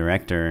as a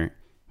director,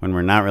 when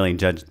we're not really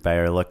judged by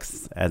our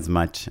looks as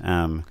much,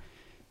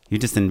 you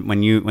just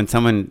when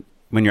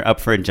you're up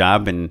for a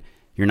job and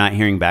you're not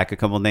hearing back a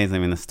couple of days. I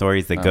mean, the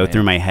stories that go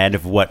through my head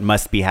of what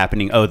must be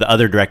happening. Oh, the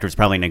other director's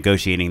probably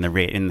negotiating the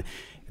rate, and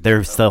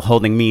they're still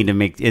holding me to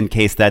make in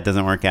case that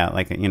doesn't work out.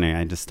 Like,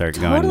 I just start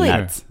going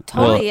nuts.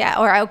 Totally, yeah.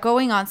 Or I was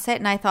going on set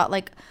and I thought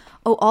like,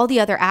 oh, all the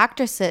other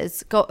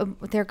actresses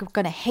they're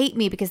going to hate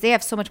me because they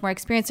have so much more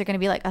experience. They're going to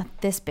be like, oh,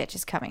 this bitch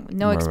is coming with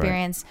no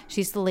experience.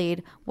 She's the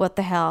lead. What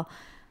the hell?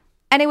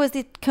 And it was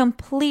the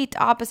complete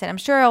opposite. I'm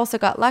sure I also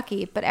got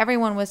lucky, but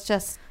everyone was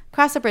just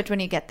cross the bridge when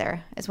you get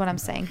there is what I'm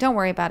saying. Don't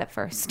worry about it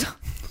first.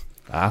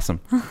 Awesome.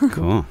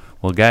 Cool.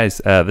 Well,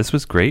 guys, this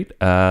was great.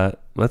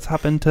 Let's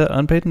hop into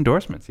unpaid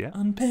endorsements. Yeah.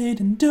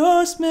 Unpaid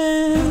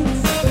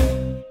endorsements.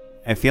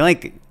 I feel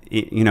like,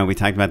 we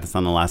talked about this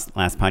on the last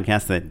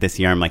podcast, that this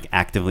year I'm like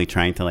actively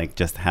trying to like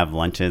just have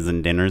lunches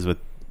and dinners with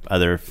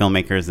other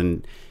filmmakers.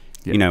 And,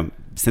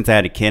 since I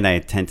had a kid, I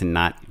tend to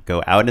not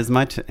go out as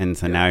much. And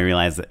so now I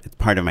realize that it's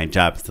part of my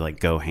job is to like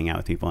go hang out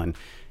with people. And,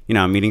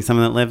 I'm meeting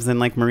someone that lives in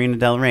like Marina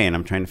Del Rey, and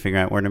I'm trying to figure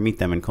out where to meet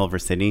them in Culver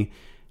City.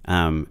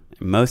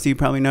 Most of you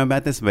probably know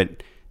about this,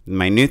 but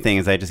my new thing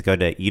is I just go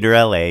to Eater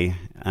LA.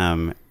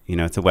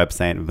 It's a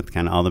website with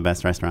kind of all the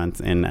best restaurants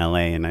in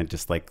LA, and I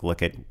just like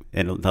look at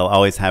it. They'll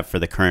always have for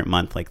the current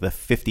month like the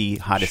 50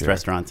 hottest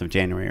restaurants of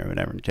January or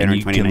whatever. January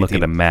 2019. You can look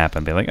at a map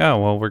and be like, oh,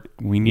 well,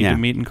 we need to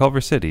meet in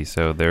Culver City,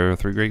 so there are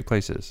 3 great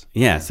places.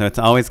 Yeah, so it's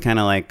always kind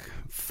of like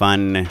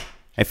fun.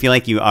 I feel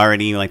like you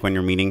already, like when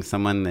you're meeting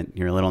someone that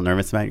you're a little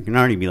nervous about, you can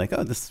already be like,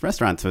 oh, this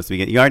restaurant's supposed to be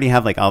good. You already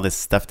have like all this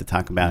stuff to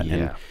talk about,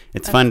 and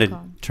it's fun to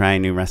try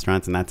new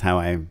restaurants, and that's how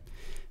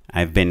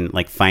I've been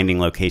like finding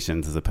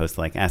locations as opposed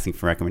to like asking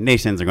for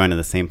recommendations or going to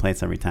the same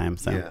place every time.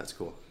 So yeah, that's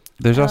cool.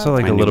 There's also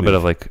like a little bit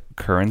of like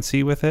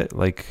currency with it.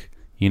 Like,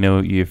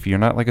 if you're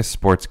not like a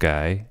sports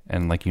guy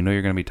and like, you're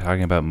going to be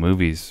talking about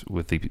movies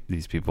with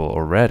these people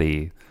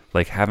already,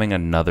 like having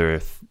another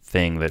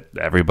thing that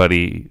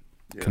everybody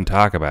can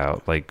talk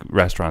about, like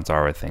restaurants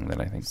are a thing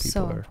that I think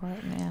people are,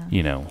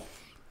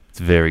 it's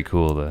very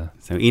cool to.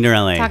 So Eater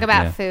LA. Talk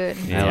about food.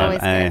 Yeah.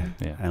 Always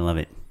good. I love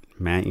it.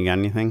 Matt, you got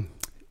anything?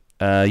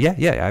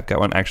 Yeah, I've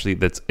got one actually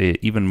that's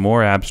even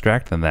more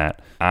abstract than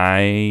that.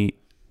 I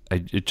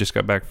just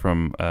got back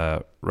from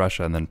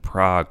Russia and then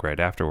Prague right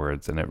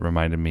afterwards, and it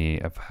reminded me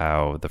of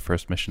how the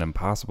first Mission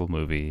Impossible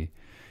movie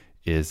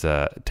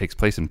takes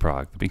place in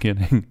Prague, the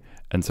beginning.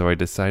 And so I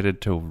decided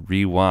to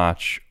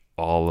rewatch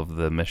all of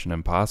the Mission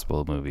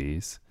Impossible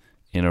movies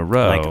in a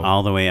row. Like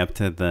all the way up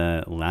to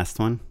the last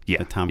one? Yeah.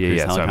 The Tom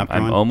Cruise helicopter so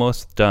I'm one?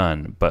 almost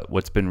done, but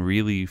what's been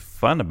really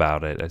fun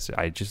about it is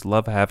I just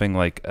love having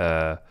like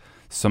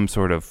some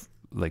sort of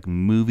like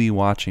movie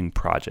watching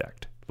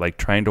project, like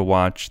trying to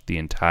watch the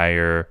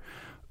entire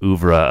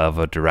oeuvre of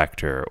a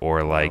director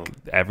or like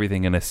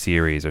everything in a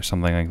series or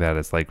something like that.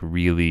 It's like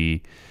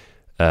really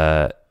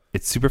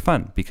it's super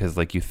fun because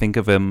like you think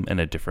of them in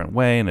a different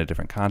way, in a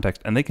different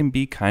context, and they can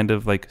be kind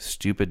of like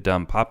stupid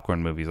dumb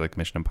popcorn movies like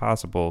Mission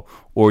Impossible,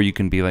 or you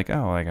can be like,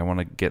 oh, like I want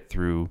to get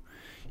through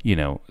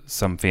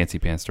some fancy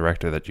pants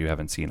director that you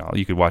haven't seen all.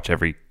 You could watch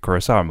every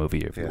Kurosawa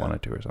movie if you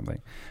wanted to or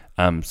something.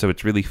 So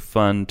it's really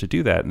fun to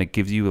do that, and it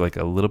gives you like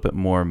a little bit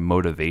more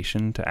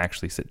motivation to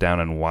actually sit down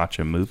and watch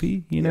a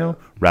movie,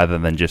 rather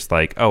than just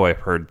like, oh, I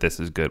heard this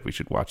is good, we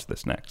should watch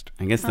this next.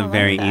 I guess the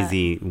very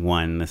easy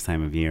one this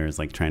time of year is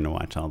like trying to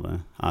watch all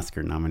the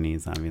Oscar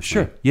nominees, obviously.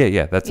 Sure.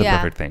 Yeah, that's a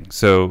perfect thing.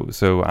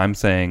 So I'm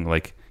saying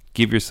like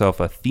give yourself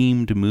a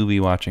themed movie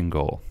watching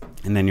goal.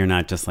 And then you're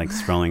not just like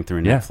scrolling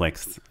through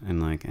Netflix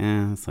and like,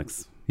 this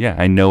looks... Yeah,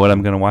 I know what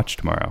I'm going to watch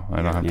tomorrow.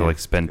 I don't have to like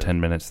spend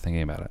 10 minutes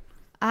thinking about it.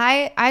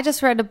 I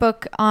just read a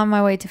book on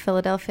my way to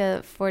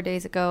Philadelphia 4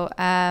 days ago.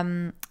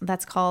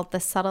 That's called The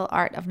Subtle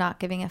Art of Not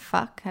Giving a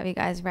Fuck. Have you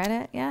guys read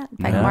it yet?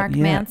 By Mark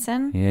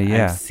Manson.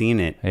 Yeah. I've seen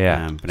it, but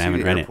I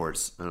haven't read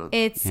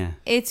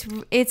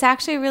it. It's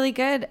actually really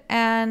good,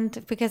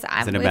 and because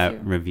I'm. Is it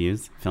about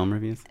reviews, film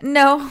reviews?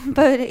 No,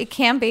 but it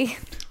can be.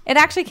 It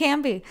actually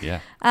can be. Yeah.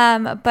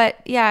 But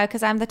yeah,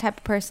 because I'm the type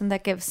of person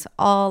that gives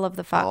all of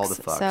the fucks. All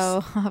the fucks.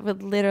 So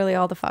literally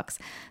all the fucks.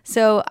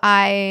 So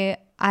I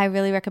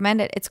really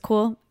recommend it. It's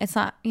cool. It's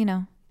not,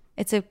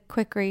 it's a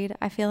quick read,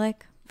 I feel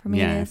like. For me,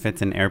 yeah, it is. If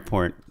it's an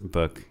airport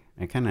book,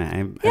 I've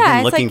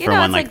been looking for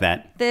one like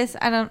that. This,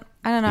 I don't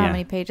know how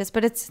many pages,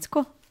 but it's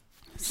cool.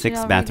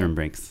 6 bathroom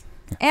breaks.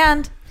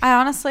 And I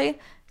honestly,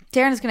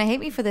 Darren is going to hate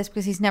me for this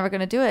because he's never going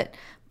to do it,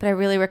 but I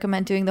really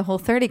recommend doing the whole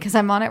 30 because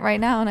I'm on it right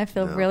now and I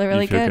feel really,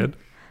 really good.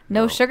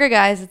 No sugar,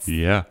 guys. It's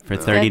For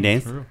 30 Good.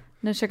 days.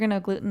 no sugar, no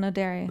gluten, no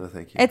dairy. No,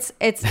 thank you.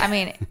 It's. I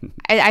mean,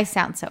 I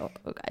sound so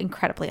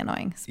incredibly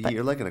annoying. But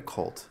You're like in a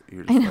cult.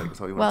 You're I just know. like,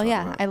 that's all you Well, want to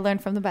yeah, talk I about.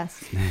 learned from the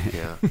best.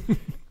 Yeah.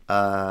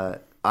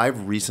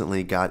 I've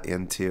recently got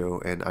into,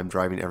 and I'm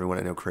driving everyone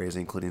I know crazy,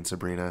 including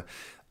Sabrina.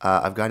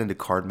 I've got into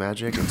card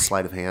magic and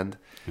sleight of hand.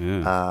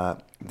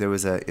 There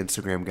was an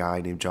Instagram guy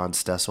named John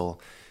Stessel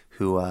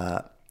who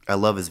I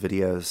love his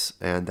videos,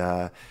 and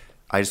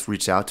I just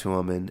reached out to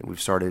him, and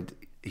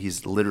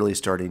he's literally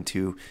starting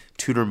to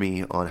tutor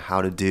me on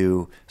how to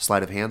do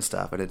sleight of hand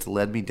stuff. And it's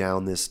led me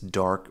down this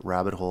dark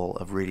rabbit hole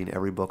of reading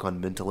every book on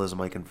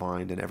mentalism I can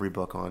find, and every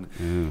book on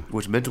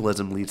which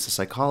mentalism leads to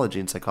psychology,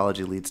 and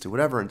psychology leads to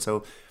whatever. And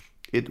so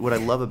what I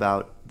love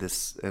about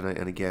this, and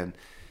again,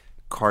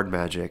 card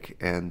magic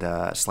and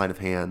sleight of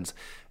hands,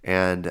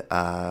 and Do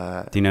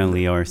you know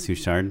Lior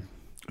Suchard?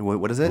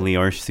 what is it?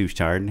 Lior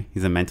Suchard.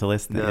 He's a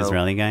mentalist, the No.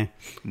 Israeli guy.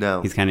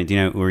 No. He's kind of. Do you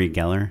know Uri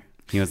Geller?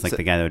 He was like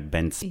the guy that would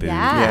bend spoons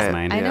Yeah, in his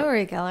mind. I know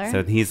Uri Geller.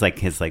 So he's like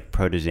his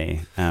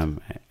protege, and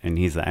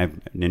I've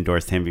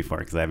endorsed him before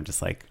because I've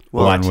just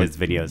Well, watched his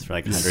videos for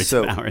hundreds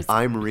So of hours.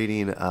 I'm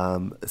reading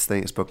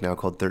this book now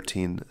called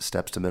 13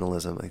 Steps to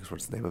Mentalism. I think is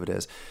what the name of it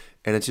is.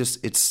 And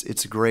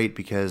it's great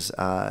because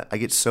I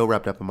get so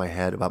wrapped up in my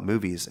head about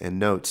movies and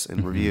notes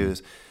and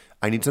reviews.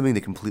 I need something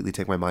to completely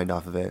take my mind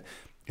off of it.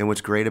 And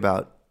what's great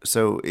about this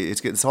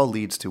all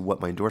leads to what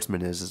my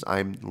endorsement is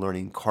I'm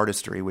learning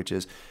cardistry, which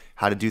is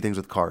how to do things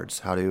with cards,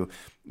 how to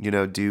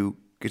do.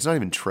 It's not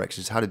even tricks;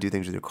 it's how to do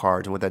things with your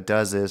cards. And what that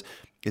does is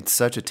it's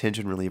such a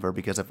tension reliever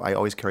because if I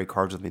always carry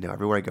cards with me now,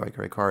 everywhere I go, I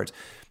carry cards,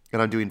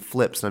 and I'm doing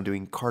flips and I'm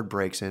doing card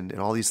breaks and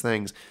all these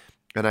things.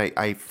 And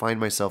I find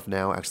myself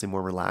now actually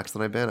more relaxed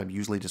than I've been. I'm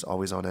usually just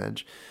always on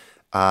edge.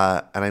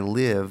 And I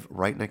live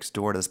right next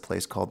door to this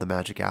place called the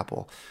Magic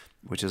Apple,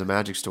 which is a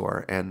magic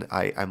store. And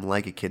I'm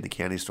like a kid in the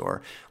candy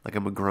store. Like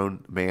I'm a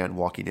grown man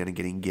walking in and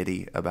getting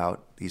giddy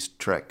about these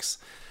tricks.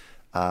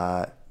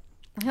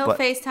 He'll But-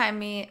 FaceTime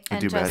me I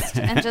and do,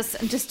 man.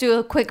 just do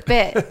a quick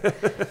bit,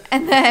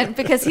 and then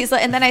because he's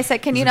like, and then I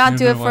said, "Can you not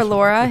do it for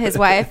Laura, his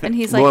wife?" And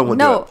he's like, Laura won't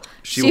do "No, it.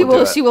 she She won't do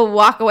will. it." She will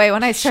walk away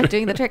when I start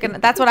doing the trick, and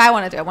that's what I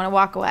want to do. I want to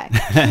walk away."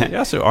 You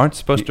also aren't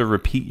supposed to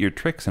repeat your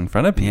tricks in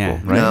front of people,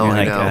 Yeah, right? No, You're I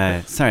like,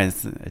 know. sorry,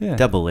 it's a Yeah.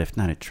 double lift,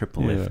 not a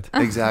triple Yeah. lift.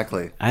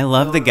 Exactly. I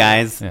love the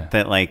guys Yeah.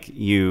 that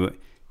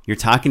you're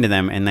talking to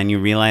them and then you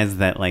realize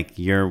that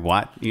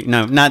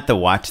not the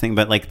watch thing,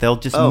 but they'll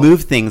just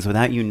move things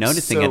without you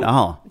noticing at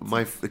all.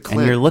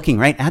 And you're looking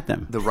right at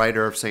them. The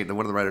writer of one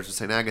of the writers of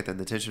St. Agatha and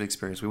the Tension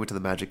Experience, we went to the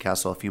Magic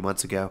Castle a few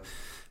months ago,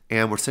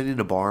 and we're sitting in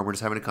a bar and we're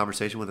just having a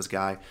conversation with this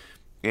guy,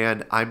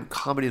 and I'm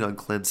commenting on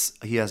Clint's.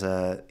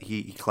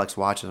 He collects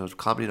watches, and I was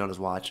commenting on his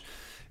watch,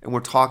 and we're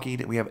talking,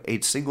 and we have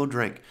a single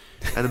drink,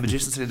 and the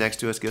magician sitting next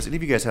to us goes, "Any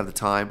of you guys have the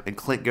time?" And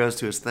Clint goes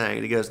to his thing,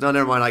 and he goes, "No,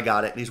 never mind, I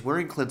got it." And he's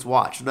wearing Clint's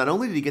watch. Not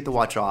only did he get the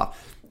watch off,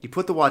 he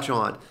put the watch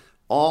on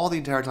all the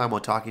entire time while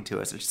talking to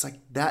us. It's just like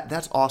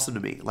that's awesome to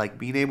me. Like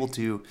being able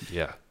to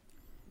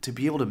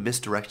be able to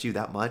misdirect you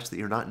that much that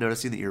you're not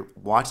noticing that your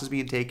watch is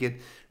being taken,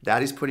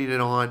 that he's putting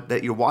it on,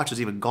 that your watch is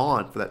even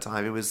gone for that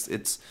time.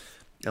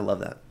 I love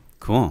that.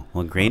 Cool.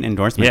 Well, great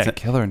endorsement. Yeah,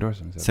 killer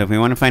endorsements. So if we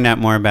want to find out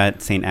more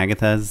about St.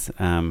 Agatha's,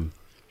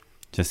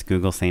 just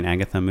Google St.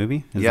 Agatha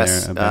movie. Is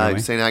Yes, there a better way?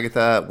 St.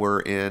 Agatha, we're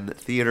in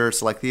theaters,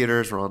 select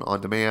theaters, we're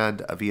on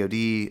demand,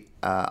 VOD,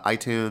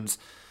 iTunes,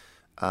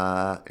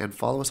 and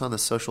follow us on the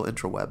social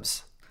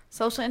interwebs.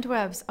 Social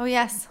interwebs. Oh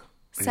yes,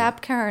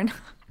 Sab Kern.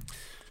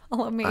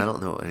 All of me. I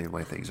don't know what any of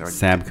my things are.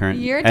 Sab Kern.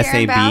 You're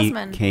Darren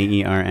Bousman.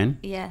 Sabkern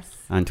Yes.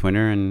 on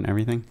Twitter and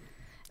everything.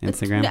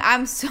 Instagram. No,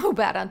 I'm so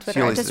bad on Twitter.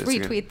 I always just does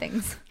Instagram. retweet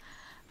things.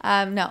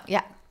 No,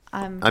 yeah.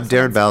 I'm just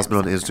Darren on Bousman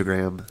on Sab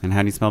Kern. Instagram, And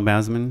how do you spell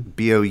Bousman?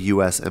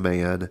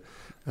 Bousman,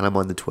 and I'm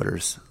on the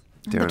Twitters.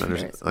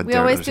 Darren We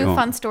always do Cool.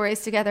 fun stories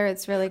together.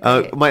 It's really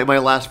great. My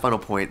last final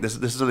point. This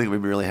is something that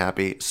made me really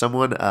happy.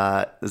 Someone, and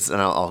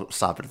I'll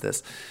stop at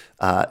this.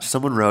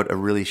 Someone wrote a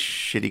really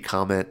shitty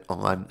comment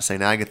on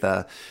St.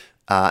 Agatha,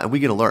 and we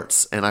get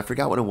alerts. And I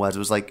forgot what it was.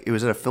 It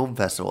was at a film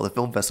festival. The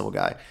film festival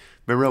guy.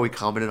 Remember how we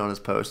commented on his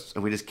posts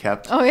and we just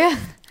kept. Oh yeah.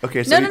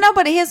 Okay. So No.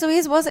 But his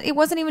wasn't. It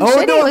wasn't even Oh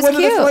shitty. no! It was wasn't.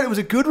 cute. That's right. It was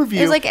a good review.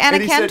 It was like Anna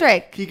And he said-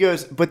 Kendrick. he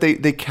goes, but they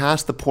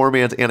cast the poor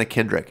man's Anna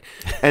Kendrick,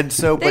 and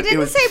so They but didn't it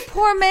was say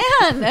poor man,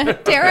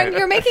 Darren.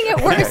 You're making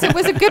it worse. It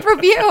was a good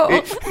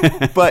review.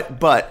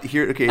 but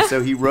here, okay.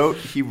 So he wrote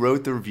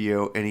the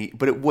review,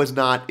 but it was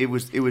not. It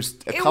was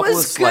a couple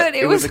was of good.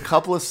 It was a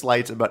couple of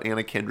slights about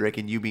Anna Kendrick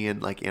and you being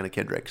like Anna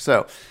Kendrick.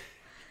 So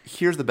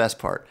here's the best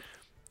part.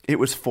 It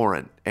was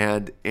foreign,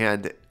 and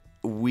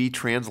we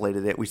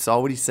translated it. We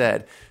saw what he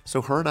said.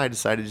 So her and I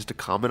decided just to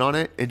comment on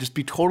it and just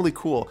be totally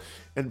cool.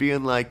 and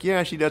being like,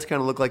 yeah, she does kind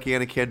of look like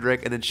Anna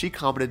Kendrick. And then she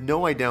commented,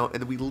 no, I don't.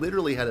 And then we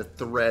literally had a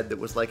thread that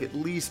was like at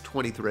least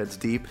 20 threads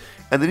deep.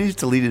 And then he just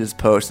deleted his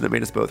post, and it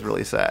made us both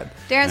really sad.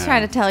 Darren's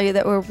trying to tell you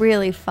that we're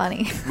really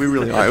funny. We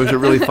really are. It was a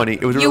really funny.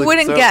 It was You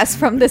wouldn't guess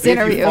from this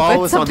interview. If you follow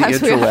but us on the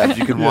sometimes we are. interwebs,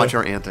 you can watch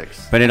our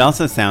antics. But it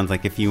also sounds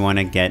like if you want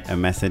to get a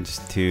message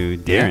to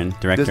Darren,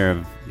 director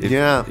of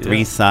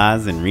Three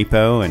Saws and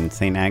Repo and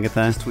St.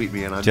 Agatha, Just tweet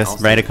me and I'll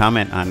write a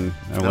comment on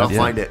our and I'll website.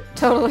 find it.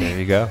 Totally. There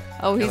you go.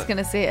 Oh, he's going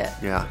to see it.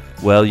 Yeah.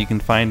 Well, you can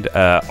find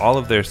all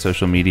of their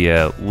social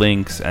media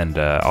links and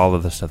all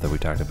of the stuff that we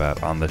talked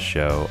about on the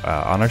show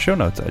on our show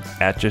notes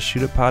at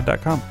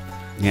justshootitpod.com.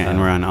 Yeah, and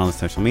we're on all the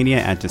social media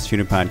at Just Shoot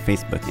a Pod,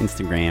 Facebook,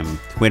 Instagram,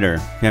 Twitter.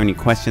 If you have any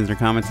questions or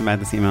comments about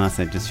this, email us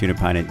at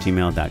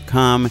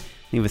justshootapod@gmail.com.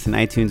 Leave us an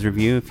iTunes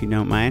review if you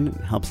don't mind.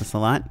 It helps us a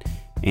lot.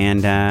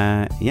 And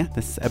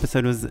this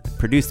episode was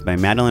produced by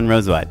Madeline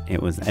Rosewat.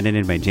 It was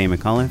edited by Jay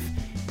McAuliffe,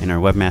 and our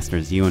webmaster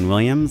is Ewan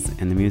Williams.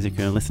 And the music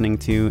you're listening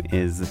to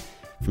is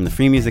from the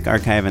Free Music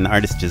Archive and the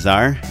artist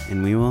Jazar.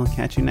 And we will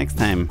catch you next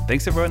time.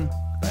 Thanks, everyone.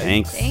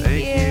 Thanks. Thank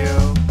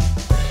you.